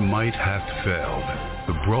 Their might hath failed.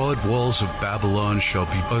 The broad walls of Babylon shall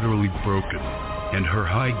be utterly broken, and her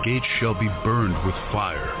high gates shall be burned with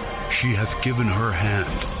fire. She hath given her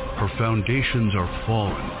hand. Her foundations are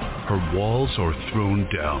fallen. Her walls are thrown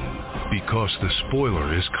down, because the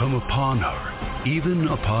spoiler is come upon her, even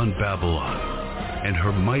upon Babylon. And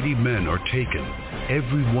her mighty men are taken.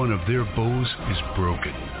 Every one of their bows is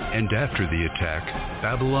broken. And after the attack,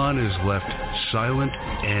 Babylon is left silent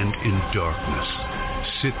and in darkness.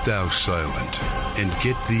 Sit thou silent, and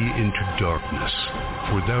get thee into darkness,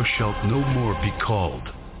 for thou shalt no more be called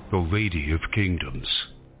the Lady of Kingdoms.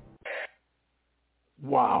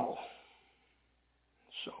 Wow.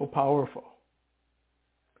 So powerful.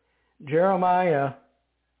 Jeremiah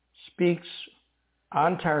speaks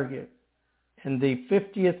on target in the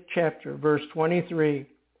 50th chapter, verse 23.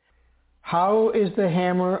 How is the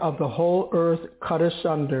hammer of the whole earth cut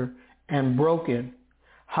asunder and broken?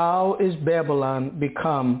 How is Babylon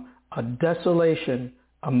become a desolation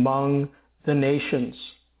among the nations?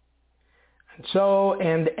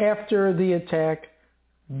 And after the attack,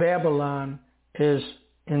 Babylon is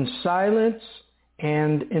in silence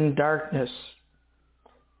and in darkness.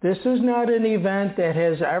 This is not an event that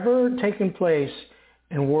has ever taken place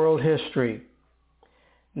in world history.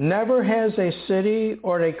 Never has a city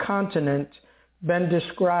or a continent been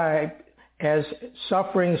described as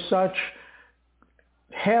suffering such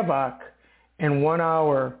havoc in 1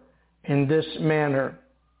 hour in this manner.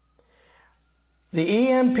 The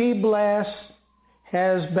EMP blast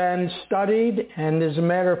has been studied, and as a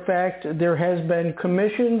matter of fact, there has been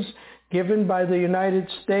commissions given by the United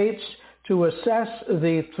States to assess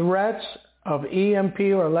the threats of EMP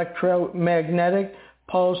or electromagnetic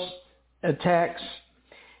pulse attacks.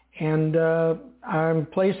 And I'm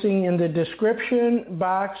placing in the description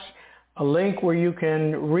box a link where you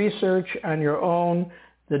can research on your own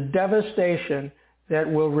the devastation that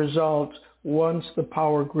will result once the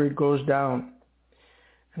power grid goes down.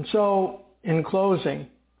 And so, in closing,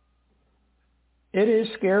 it is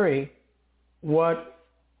scary what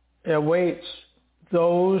awaits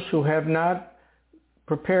those who have not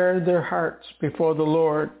prepared their hearts before the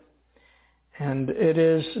Lord. And it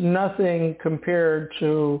is nothing compared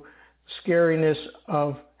to scariness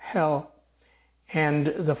of hell and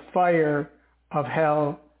the fire of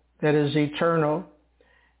hell that is eternal,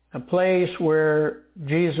 a place where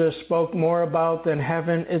Jesus spoke more about than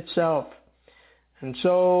heaven itself. And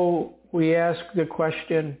so we ask the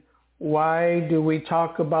question, why do we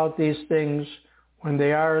talk about these things when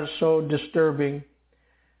they are so disturbing?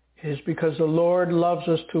 It is because the Lord loves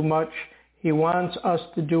us too much. He wants us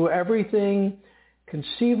to do everything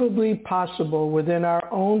conceivably possible within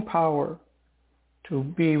our own power to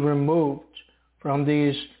be removed from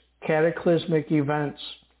these cataclysmic events.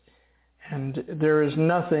 And there is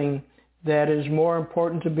nothing that is more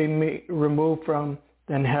important to be removed from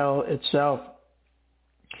than hell itself.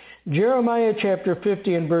 Jeremiah chapter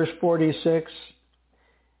 50 and verse 46,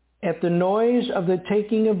 at the noise of the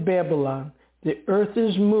taking of Babylon, the earth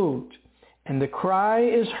is moved, and the cry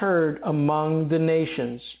is heard among the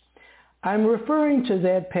nations. I'm referring to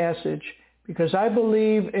that passage because I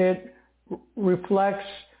believe it reflects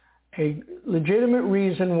a legitimate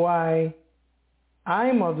reason why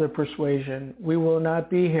I'm of the persuasion we will not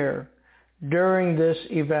be here during this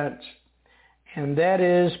event. And that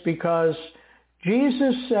is because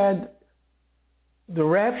Jesus said the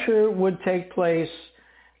rapture would take place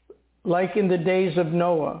like in the days of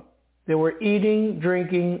Noah. They were eating,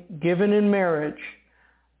 drinking, given in marriage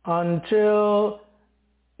until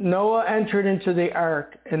Noah entered into the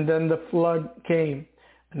ark and then the flood came.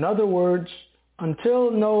 In other words, until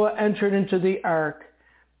Noah entered into the ark,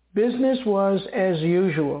 business was as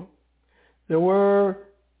usual. There were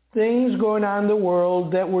things going on in the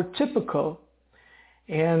world that were typical.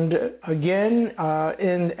 And again,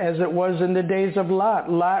 as it was in the days of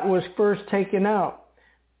Lot, Lot was first taken out.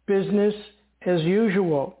 Business as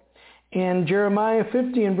usual. And Jeremiah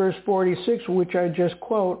 50 and verse 46, which I just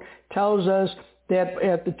quote, tells us that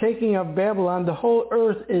at the taking of Babylon, the whole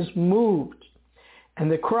earth is moved.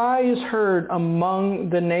 And the cry is heard among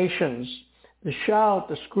the nations. The shout,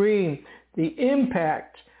 the scream, the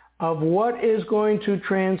impact of what is going to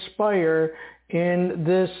transpire in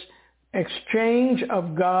this exchange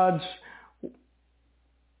of God's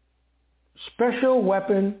special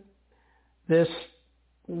weapon, this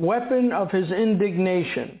weapon of his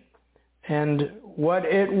indignation, and what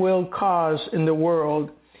it will cause in the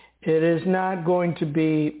world. It is not going to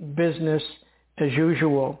be business as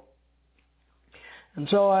usual. And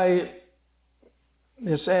so I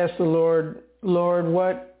just asked the Lord,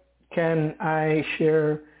 what can I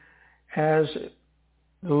share? As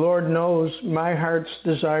the Lord knows my heart's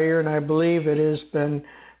desire, and I believe it has been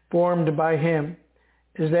formed by him,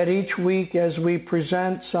 is that each week as we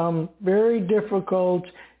present some very difficult,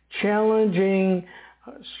 challenging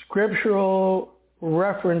scriptural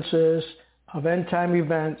references of end-time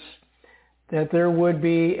events, that there would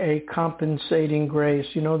be a compensating grace.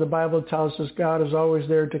 You know, the Bible tells us God is always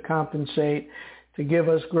there to compensate, to give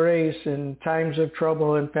us grace in times of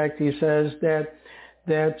trouble. In fact, he says that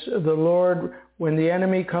the Lord, when the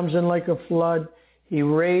enemy comes in like a flood, he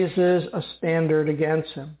raises a standard against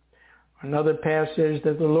him. Another passage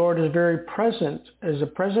that the Lord is very present, as a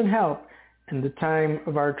present help in the time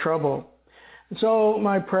of our trouble. And so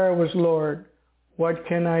my prayer was, Lord, what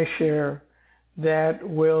can I share that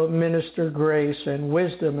will minister grace and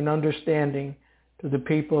wisdom and understanding to the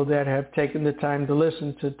people that have taken the time to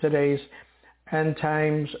listen to today's End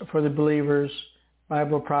Times for the Believers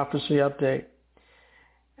Bible Prophecy Update.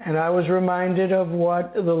 And I was reminded of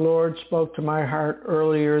what the Lord spoke to my heart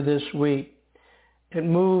earlier this week. It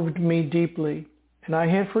moved me deeply, and I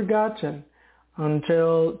had forgotten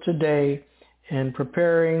until today in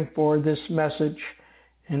preparing for this message.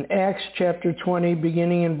 In Acts chapter 20,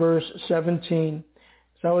 beginning in verse 17.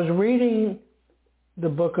 So I was reading the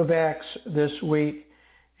book of Acts this week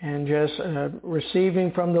and just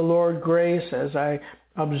receiving from the Lord grace as I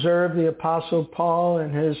observed the Apostle Paul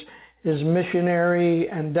and his missionary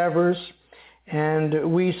endeavors.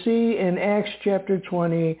 And we see in Acts chapter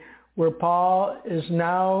 20 where Paul is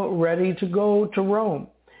now ready to go to Rome.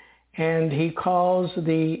 And he calls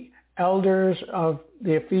the elders of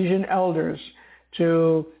the Ephesian elders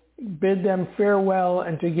to bid them farewell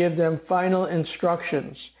and to give them final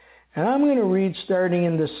instructions. And I'm going to read starting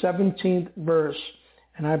in the 17th verse.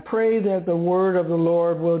 And I pray that the word of the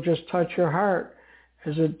Lord will just touch your heart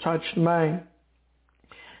as it touched mine.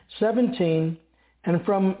 17, and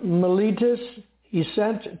from Miletus he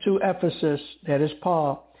sent to Ephesus, that is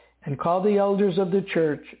Paul, and called the elders of the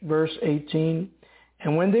church. Verse 18,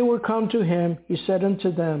 and when they were come to him, he said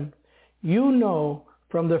unto them, you know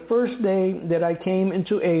from the first day that I came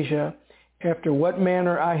into Asia, after what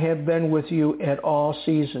manner I have been with you at all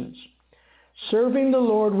seasons, serving the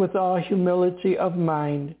Lord with all humility of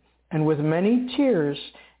mind, and with many tears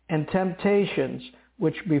and temptations,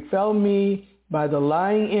 which befell me by the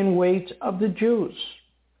lying in wait of the Jews.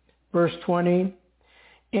 Verse 20,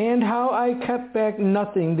 and how I kept back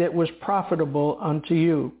nothing that was profitable unto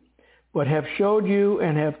you, but have showed you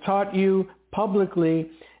and have taught you publicly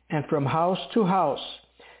and from house to house,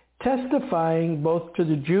 testifying both to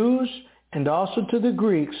the Jews and also to the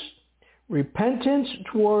Greeks, repentance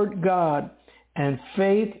toward God and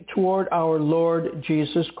faith toward our Lord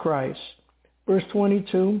Jesus Christ. Verse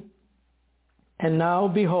 22, and now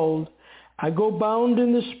behold, I go bound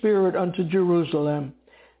in the Spirit unto Jerusalem,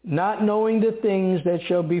 not knowing the things that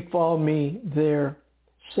shall befall me there,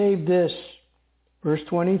 save this. Verse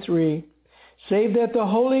 23, save that the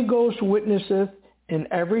Holy Ghost witnesseth in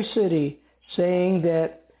every city, saying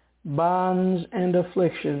that bonds and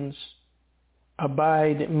afflictions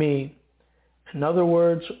abide me. In other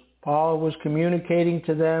words, Paul was communicating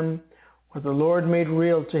to them what the Lord made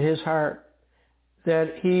real to his heart,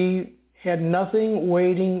 that he had nothing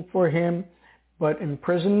waiting for him but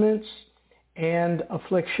imprisonments and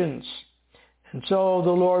afflictions. And so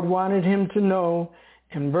the Lord wanted him to know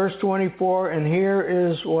in verse 24, and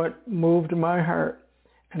here is what moved my heart.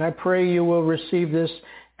 And I pray you will receive this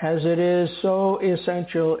as it is so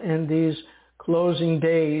essential in these closing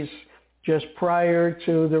days just prior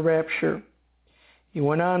to the rapture. He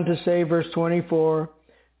went on to say, verse 24,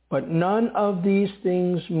 but none of these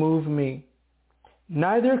things move me.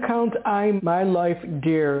 Neither count I my life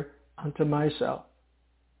dear unto myself.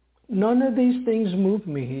 None of these things move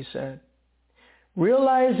me, he said.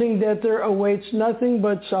 Realizing that there awaits nothing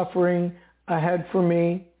but suffering ahead for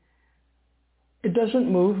me, it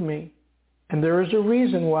doesn't move me. And there is a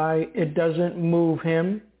reason why it doesn't move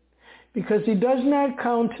him, because he does not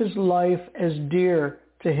count his life as dear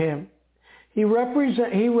to him. He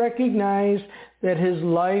recognized that his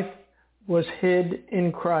life was hid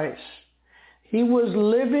in Christ. He was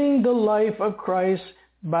living the life of Christ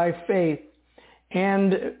by faith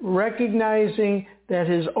and recognizing that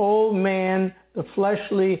his old man, the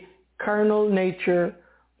fleshly, carnal nature,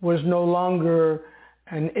 was no longer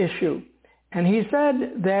an issue. And he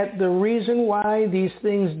said that the reason why these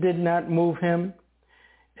things did not move him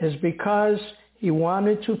is because he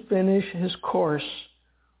wanted to finish his course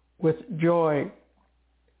with joy.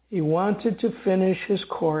 He wanted to finish his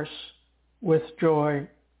course with joy.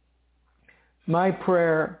 My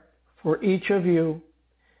prayer for each of you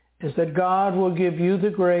is that God will give you the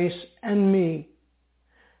grace and me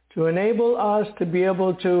to enable us to be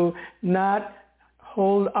able to not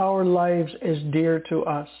hold our lives as dear to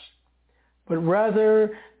us, but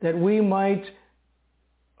rather that we might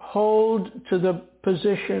hold to the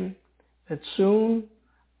position that soon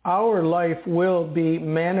our life will be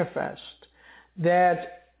manifest.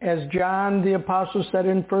 That, as John the Apostle said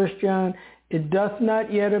in 1 John, it doth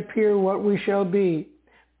not yet appear what we shall be,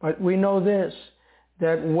 but we know this,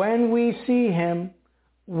 that when we see him,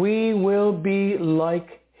 we will be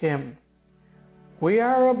like him. We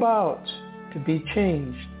are about to be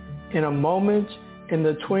changed in a moment, in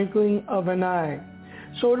the twinkling of an eye.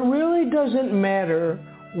 So it really doesn't matter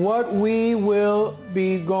what we will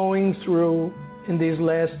be going through in these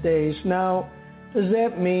last days. Now, does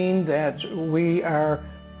that mean that we are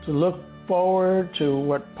to look forward to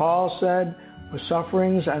what Paul said, with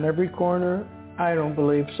sufferings on every corner? I don't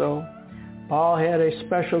believe so. Paul had a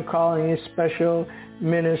special calling, a special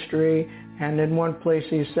ministry, and in one place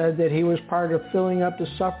he said that he was part of filling up the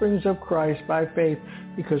sufferings of Christ by faith,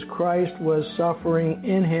 because Christ was suffering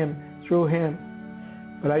in him, through him.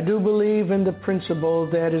 But I do believe in the principle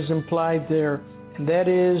that is implied there, and that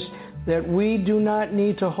is that we do not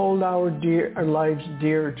need to hold our lives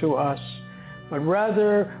dear to us, but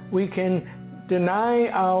rather we can deny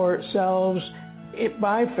ourselves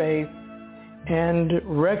by faith and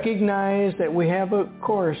recognize that we have a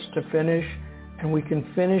course to finish, and we can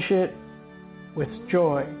finish it with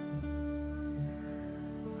joy.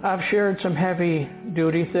 I've shared some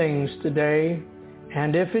heavy-duty things today,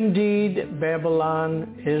 and if indeed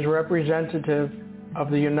Babylon is representative of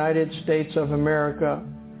the United States of America,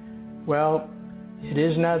 well, it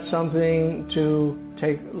is not something to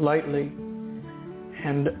take lightly.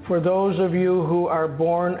 And for those of you who are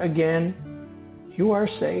born again, you are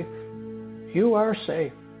safe. You are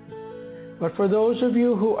safe. But for those of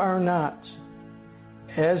you who are not,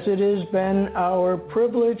 as it has been our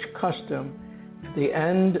privileged custom at the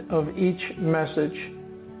end of each message,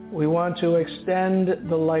 we want to extend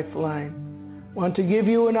the lifeline. Want to give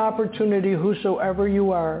you an opportunity, whosoever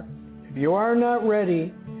you are, if you are not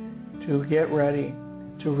ready, to get ready,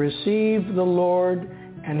 to receive the Lord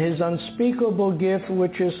and his unspeakable gift,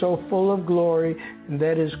 which is so full of glory, and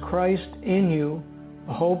that is Christ in you,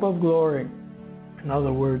 the hope of glory. In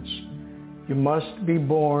other words, you must be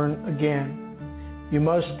born again. You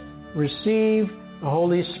must receive the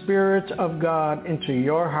Holy Spirit of God into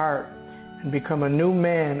your heart and become a new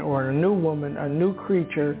man or a new woman, a new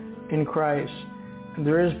creature in Christ. And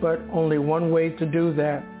there is but only one way to do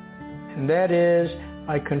that, and that is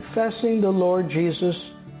by confessing the Lord Jesus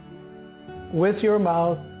with your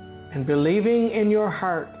mouth and believing in your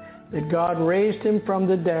heart that God raised him from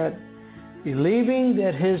the dead, believing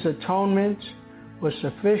that his atonement was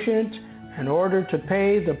sufficient in order to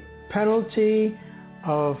pay the penalty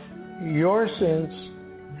of your sins.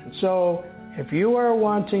 And so if you are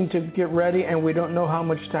wanting to get ready, and we don't know how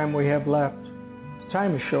much time we have left,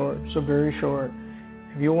 time is short, so very short.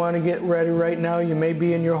 If you want to get ready right now, you may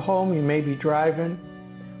be in your home, you may be driving.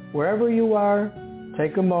 Wherever you are,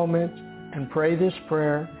 take a moment and pray this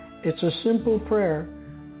prayer. It's a simple prayer,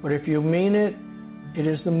 but if you mean it It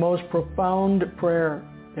is the most profound prayer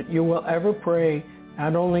that you will ever pray,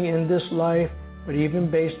 not only in this life, but even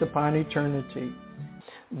based upon eternity.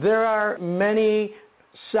 There are many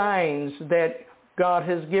signs that God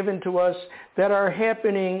has given to us that are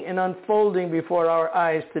happening and unfolding before our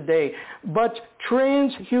eyes today. But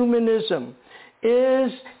transhumanism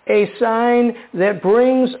is a sign that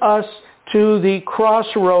brings us to the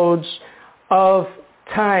crossroads of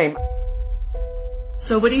time.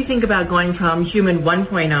 So what do you think about going from human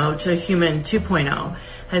 1.0 to human 2.0?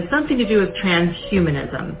 Has something to do with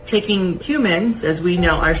transhumanism, taking humans, as we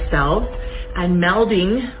know ourselves, and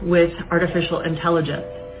melding with artificial intelligence.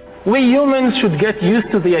 We humans should get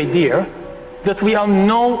used to the idea that we are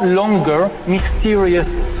no longer mysterious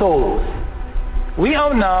souls. We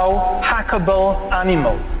are now hackable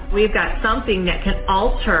animals. We've got something that can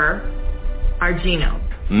alter our genome.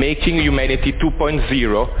 Making humanity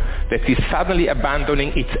 2.0 that is suddenly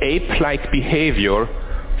abandoning its ape-like behavior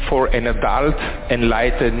for an adult,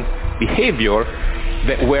 enlightened behavior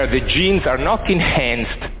where the genes are not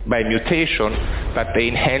enhanced by mutation, but they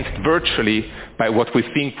enhanced virtually by what we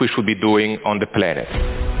think we should be doing on the planet.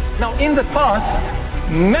 Now, in the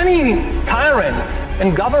past, many tyrants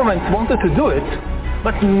and governments wanted to do it,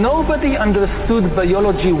 but nobody understood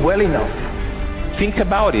biology well enough. Think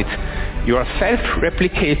about it. You are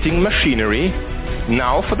self-replicating machinery,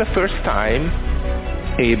 now for the first time,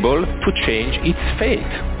 able to change its fate.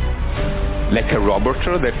 Like a robot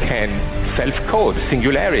that can self-code,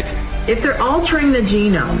 singularity. If they're altering the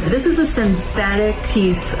genome, this is a synthetic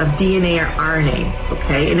piece of DNA or RNA,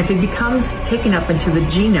 okay? And if it becomes taken up into the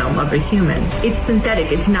genome of a human, it's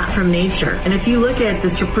synthetic, it's not from nature. And if you look at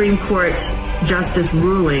the Supreme Court justice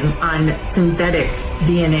ruling on synthetic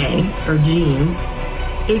DNA or genes,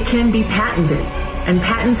 it can be patented, and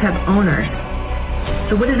patents have owners.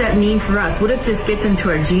 So what does that mean for us? What if this gets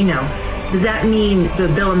into our genome? Does that mean the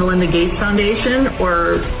Bill and Melinda Gates Foundation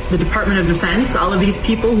or the Department of Defense, all of these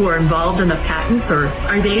people who are involved in the patents, or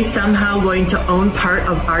are they somehow going to own part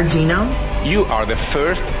of our genome? You are the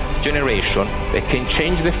first generation that can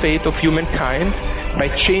change the fate of humankind by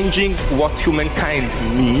changing what humankind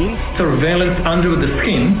means. Surveillance under the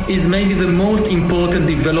skin is maybe the most important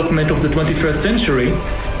development of the 21st century,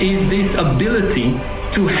 is this ability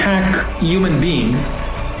to hack human beings.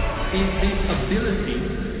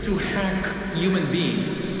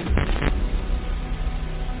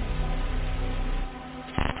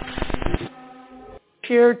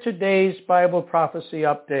 Share today's Bible prophecy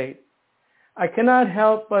update. I cannot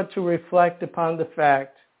help but to reflect upon the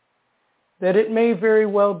fact that it may very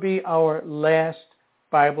well be our last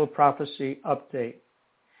Bible prophecy update,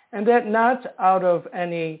 and that not out of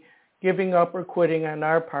any giving up or quitting on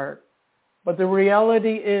our part, but the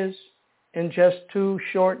reality is, in just 2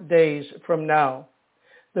 short days from now,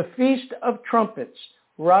 the Feast of Trumpets,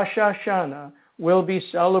 Rosh Hashanah, will be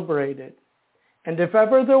celebrated. And if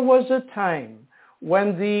ever there was a time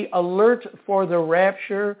when the alert for the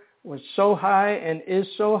rapture was so high and is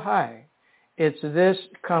so high, it's this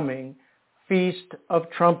coming Feast of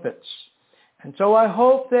Trumpets. And so I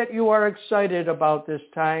hope that you are excited about this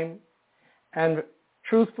time. And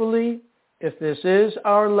truthfully, if this is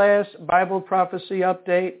our last Bible prophecy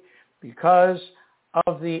update because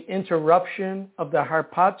of the interruption of the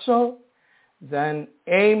harpazo, then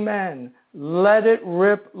amen. Let it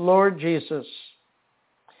rip, Lord Jesus.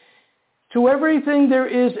 To everything there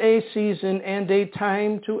is a season and a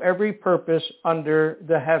time to every purpose under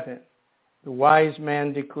the heaven, the wise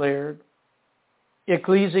man declared.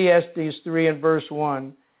 Ecclesiastes 3 and verse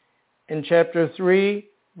 1. In chapter 3,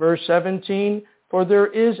 verse 17, for there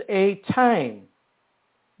is a time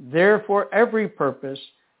there for every purpose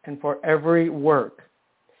and for every work.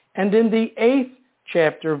 And in the 8th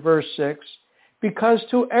chapter, verse 6, because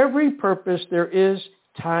to every purpose there is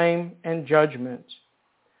time and judgment.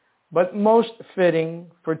 But most fitting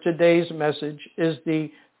for today's message is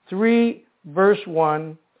the 3 verse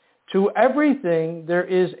 1, to everything there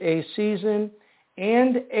is a season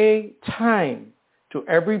and a time to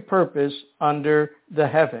every purpose under the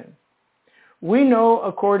heaven. We know,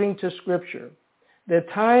 according to Scripture, that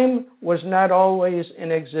time was not always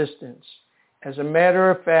in existence. As a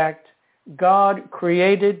matter of fact, God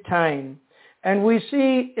created time, and we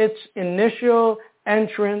see its initial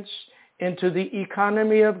entrance into the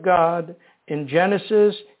economy of God in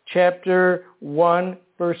Genesis chapter 1,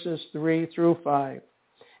 verses 3 through 5.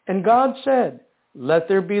 And God said, let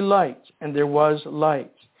there be light, and there was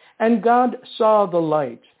light. And God saw the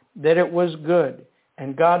light, that it was good.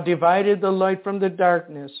 And God divided the light from the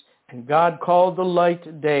darkness, and God called the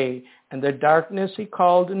light day, and the darkness he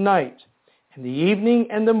called night. And the evening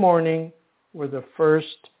and the morning were the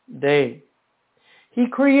first day. He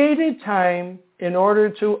created time in order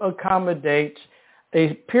to accommodate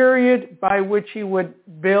a period by which he would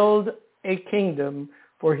build a kingdom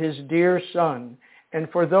for his dear Son, and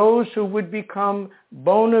for those who would become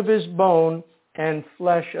bone of his bone and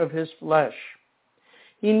flesh of his flesh.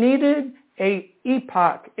 He needed an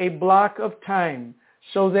epoch, a block of time,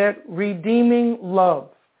 so that redeeming love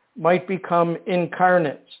might become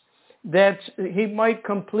incarnate, that he might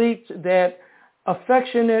complete that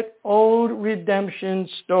affectionate old redemption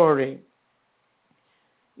story.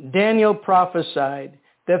 Daniel prophesied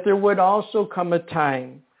that there would also come a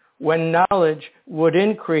time when knowledge would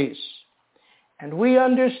increase. And we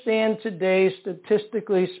understand today,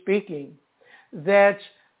 statistically speaking, that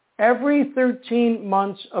every 13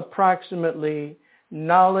 months approximately,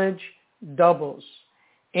 knowledge doubles.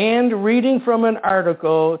 And reading from an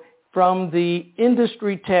article from the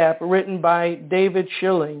Industry Tap written by David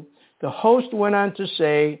Schilling, the host went on to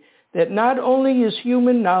say that not only is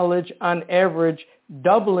human knowledge on average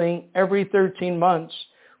doubling every 13 months,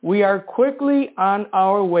 we are quickly on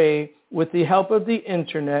our way with the help of the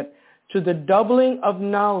internet to the doubling of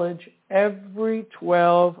knowledge every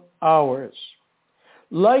 12 hours.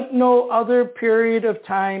 Like no other period of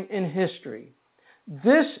time in history,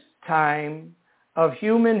 this time of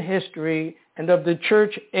human history and of the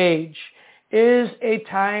church age is a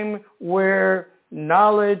time where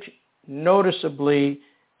knowledge noticeably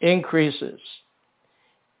increases.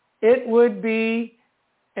 It would be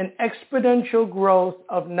an exponential growth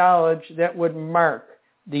of knowledge that would mark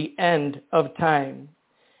the end of time.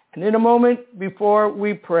 And in a moment before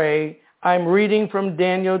we pray, I'm reading from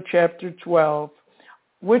Daniel chapter 12,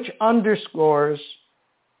 which underscores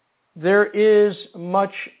there is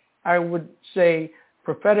much, I would say,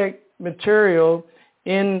 prophetic material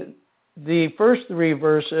in the first three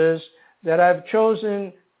verses that I've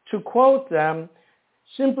chosen to quote them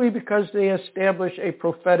simply because they establish a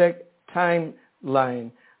prophetic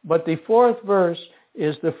timeline. But the fourth verse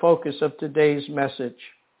is the focus of today's message.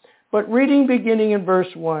 But reading beginning in verse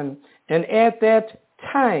 1, and at that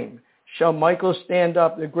time shall Michael stand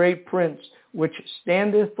up, the great prince, which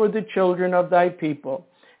standeth for the children of thy people.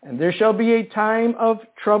 And there shall be a time of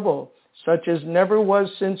trouble, such as never was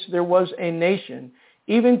since there was a nation,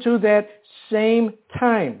 even to that same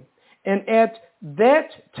time. And at that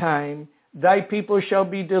time thy people shall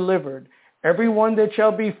be delivered, every one that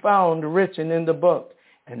shall be found written in the book.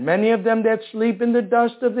 And many of them that sleep in the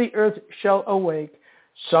dust of the earth shall awake,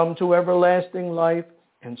 some to everlasting life,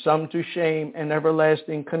 and some to shame and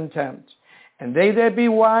everlasting contempt. And they that be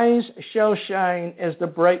wise shall shine as the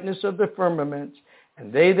brightness of the firmament,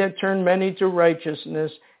 and they that turn many to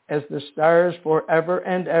righteousness as the stars forever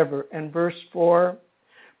and ever. And verse 4,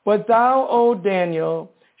 but thou, O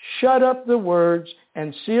Daniel, shut up the words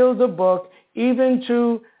and seal the book, even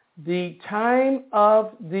to the time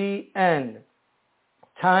of the end.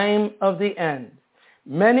 Time of the end.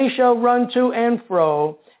 Many shall run to and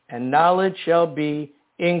fro, and knowledge shall be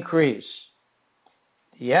increased.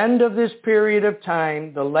 The end of this period of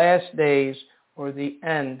time, the last days, or the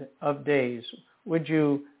end of days. Would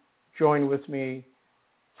you join with me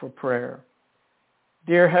for prayer?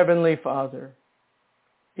 Dear Heavenly Father,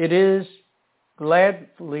 it is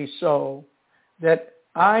gladly so that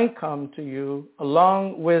I come to you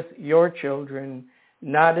along with your children,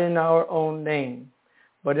 not in our own name,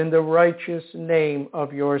 but in the righteous name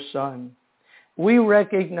of your Son. We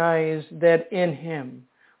recognize that in him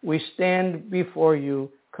we stand before you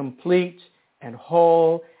complete and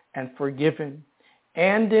whole and forgiven,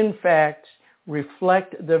 and in fact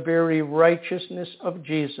reflect the very righteousness of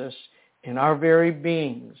Jesus in our very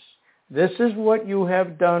beings. This is what you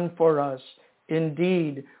have done for us.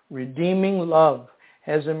 Indeed, redeeming love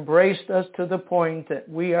has embraced us to the point that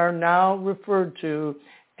we are now referred to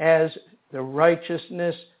as the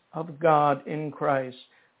righteousness of God in Christ.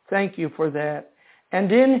 Thank you for that.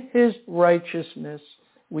 And in his righteousness,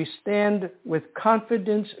 we stand with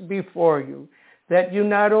confidence before you that you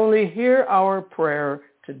not only hear our prayer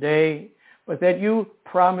today, but that you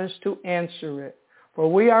promise to answer it.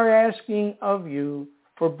 For we are asking of you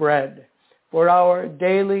for bread, for our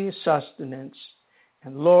daily sustenance.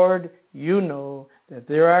 And Lord, you know that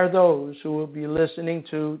there are those who will be listening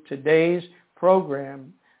to today's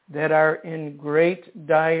program that are in great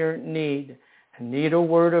dire need and need a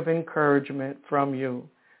word of encouragement from you.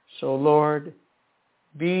 So Lord,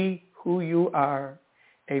 be who you are,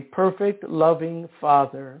 a perfect, loving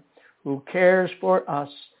Father who cares for us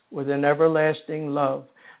with an everlasting love.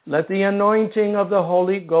 Let the anointing of the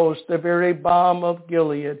Holy Ghost, the very balm of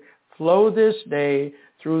Gilead, flow this day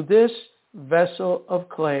through this vessel of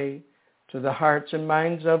clay to the hearts and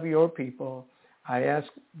minds of your people. I ask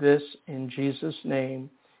this in Jesus' name.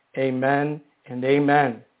 Amen and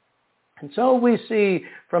amen. And so we see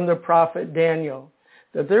from the prophet Daniel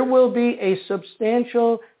that there will be a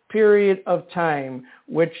substantial period of time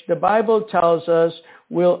which the Bible tells us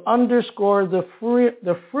will underscore the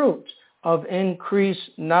fruit of increased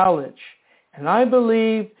knowledge. And I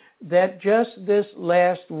believe that just this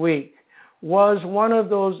last week was one of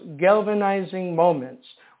those galvanizing moments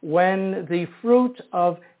when the fruit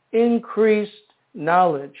of increased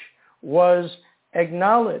knowledge was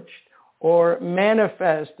acknowledged or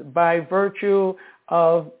manifest by virtue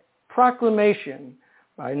of proclamation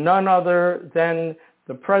by none other than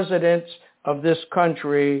the president of this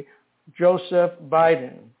country, Joseph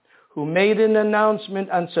Biden, who made an announcement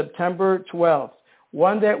on September 12th,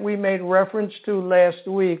 one that we made reference to last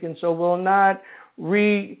week, and so we'll not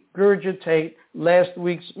regurgitate last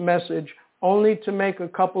week's message, only to make a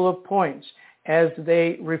couple of points as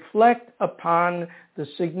they reflect upon the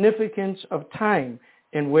significance of time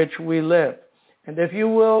in which we live. And if you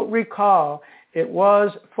will recall, it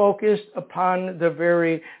was focused upon the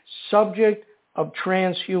very subject of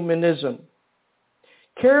transhumanism.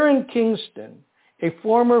 Karen Kingston, a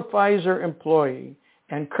former Pfizer employee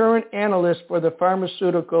and current analyst for the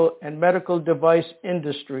pharmaceutical and medical device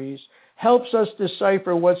industries, helps us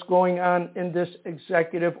decipher what's going on in this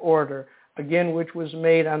executive order, again, which was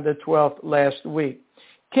made on the 12th last week.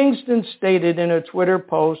 Kingston stated in a Twitter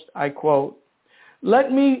post, I quote,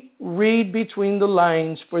 "Let me read between the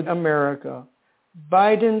lines for America.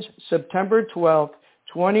 Biden's September 12th,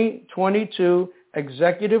 2022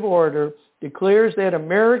 executive order declares that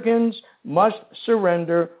Americans must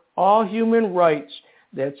surrender all human rights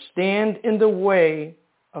that stand in the way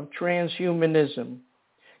of transhumanism.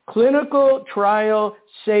 Clinical trial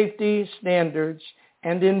safety standards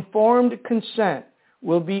and informed consent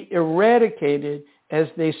will be eradicated as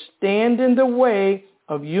they stand in the way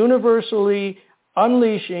of universally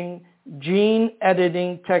unleashing gene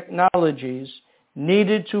editing technologies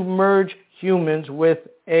needed to merge humans with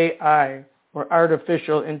AI, or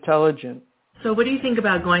artificial intelligence." So what do you think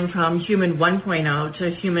about going from human 1.0 to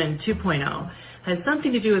human 2.0? Has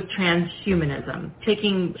something to do with transhumanism,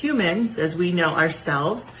 taking humans, as we know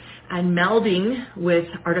ourselves, and melding with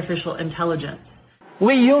artificial intelligence.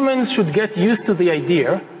 We humans should get used to the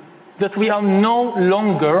idea that we are no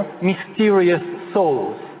longer mysterious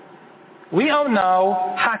souls. We are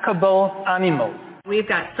now hackable animals. We've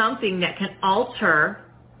got something that can alter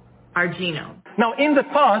our genome. Now, in the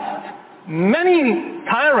past, many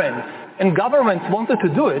tyrants and governments wanted to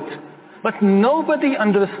do it, but nobody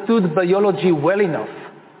understood biology well enough.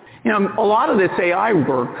 You know, a lot of this AI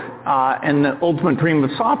work and the ultimate dream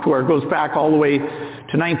of software goes back all the way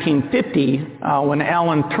to 1950 when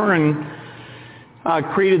Alan Turing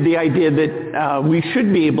created the idea that we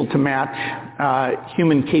should be able to match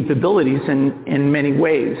human capabilities in many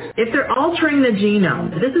ways. If they're altering the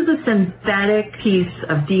genome, this is a synthetic piece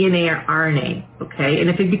of DNA or RNA, okay? And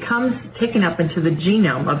if it becomes taken up into the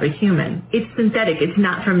genome of a human, it's synthetic. It's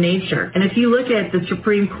not from nature. And if you look at the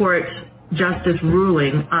Supreme Court justice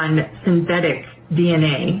ruling on synthetic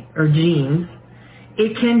DNA or genes,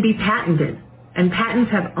 it can be patented, and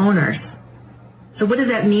patents have owners. So what does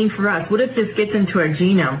that mean for us? What if this gets into our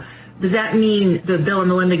genome? Does that mean the Bill and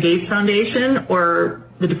Melinda Gates Foundation or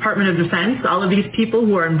the Department of Defense, all of these people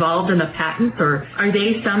who are involved in the patents, or are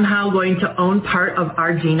they somehow going to own part of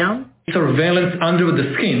our genome? Surveillance under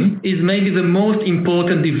the skin is maybe the most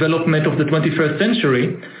important development of the 21st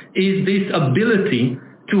century, is this ability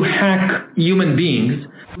to hack human beings.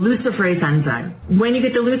 Luciferase enzyme. When you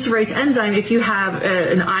get the luciferase enzyme, if you have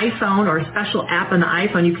an iPhone or a special app on the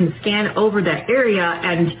iPhone, you can scan over that area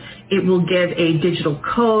and it will give a digital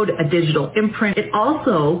code, a digital imprint. It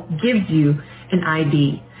also gives you an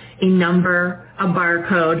ID, a number, a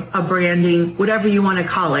barcode, a branding, whatever you want to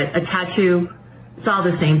call it, a tattoo. It's all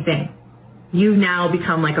the same thing. You now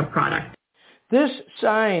become like a product. This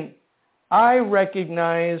sign I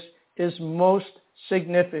recognize is most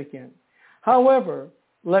significant. However,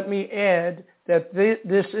 let me add that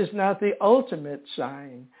this is not the ultimate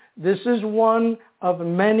sign. This is one of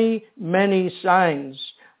many, many signs.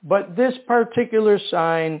 But this particular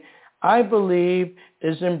sign, I believe,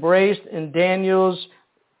 is embraced in Daniel's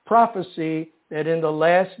prophecy that in the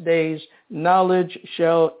last days knowledge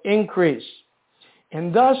shall increase.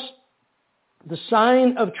 And thus, the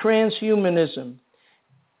sign of transhumanism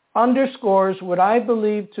underscores what I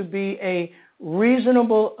believe to be a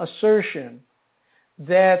reasonable assertion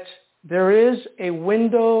that there is a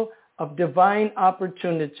window of divine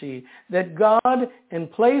opportunity, that God, in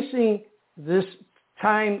placing this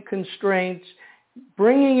time constraints,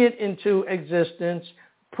 bringing it into existence,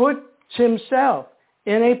 put himself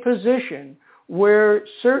in a position where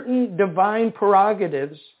certain divine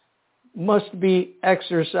prerogatives must be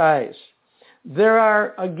exercised. There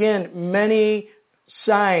are, again, many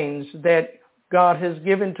signs that God has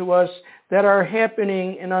given to us that are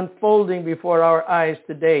happening and unfolding before our eyes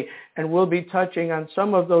today, and we'll be touching on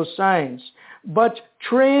some of those signs. But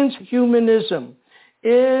transhumanism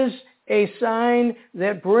is a sign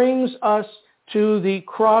that brings us to the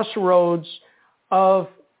crossroads of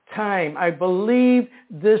time. I believe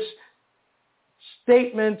this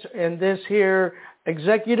statement and this here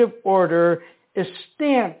executive order is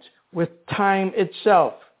stamped with time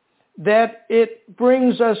itself, that it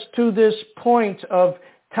brings us to this point of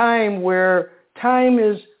time where time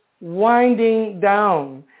is winding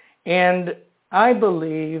down. And I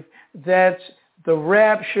believe that the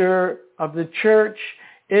rapture of the church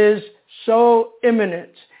is so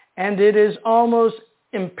imminent, and it is almost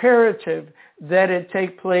imperative that it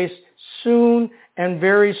take place soon and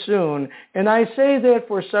very soon. And I say that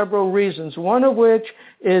for several reasons, one of which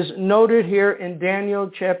is noted here in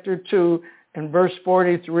Daniel chapter 2 and verse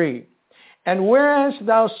 43. And whereas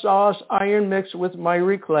thou sawest iron mixed with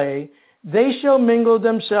miry clay, they shall mingle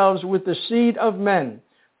themselves with the seed of men,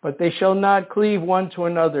 but they shall not cleave one to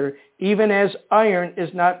another, even as iron is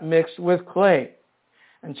not mixed with clay.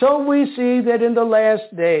 And so we see that in the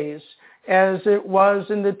last days, as it was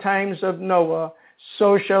in the times of Noah,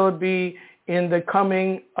 so shall it be in the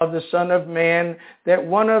coming of the Son of Man, that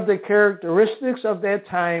one of the characteristics of that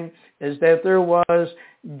time is that there was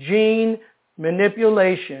gene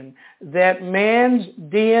manipulation, that man's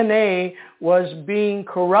DNA was being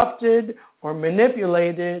corrupted or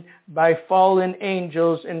manipulated by fallen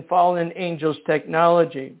angels and fallen angels'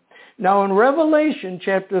 technology. Now in Revelation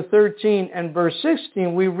chapter 13 and verse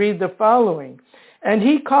 16, we read the following, And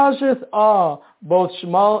he causeth all, both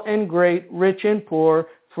small and great, rich and poor,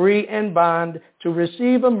 free and bond, to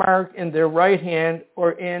receive a mark in their right hand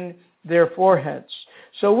or in their foreheads.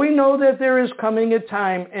 So we know that there is coming a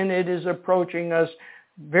time, and it is approaching us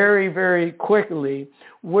very, very quickly,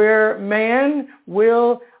 where man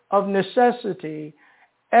will, of necessity,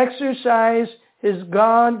 exercise his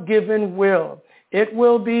God-given will. It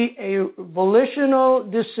will be a volitional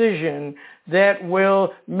decision that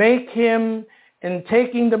will make him, in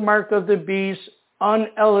taking the mark of the beast,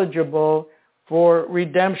 uneligible for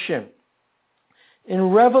redemption. In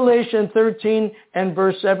Revelation 13 and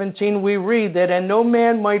verse 17, we read that, And no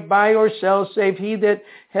man might buy or sell save he that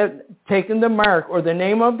had taken the mark, or the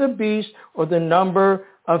name of the beast, or the number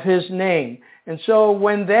of his name. And so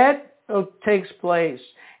when that takes place,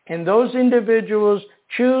 and those individuals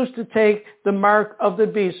choose to take the mark of the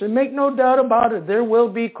beast, and make no doubt about it, there will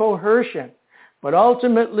be coercion. But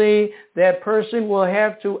ultimately, that person will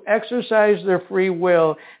have to exercise their free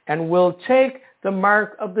will and will take the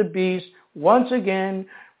mark of the beast. Once again,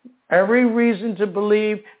 every reason to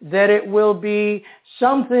believe that it will be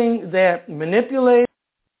something that manipulates.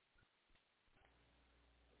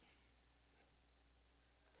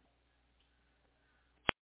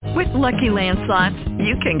 With Lucky Land Slots,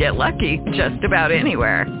 you can get lucky just about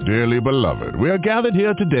anywhere. Dearly beloved, we are gathered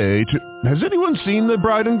here today to... Has anyone seen the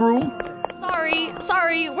bride and groom?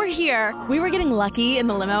 Sorry, we're here. We were getting lucky in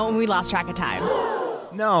the limo and we lost track of time.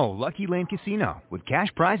 No, Lucky Land Casino, with cash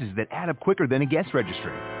prizes that add up quicker than a guest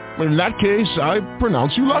registry. In that case, I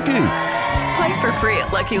pronounce you lucky. Play for free at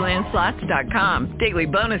LuckyLandSlots.com. Daily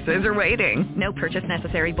bonuses are waiting. No purchase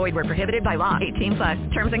necessary. Void where prohibited by law.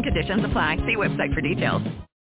 18+. Terms and conditions apply. See website for details.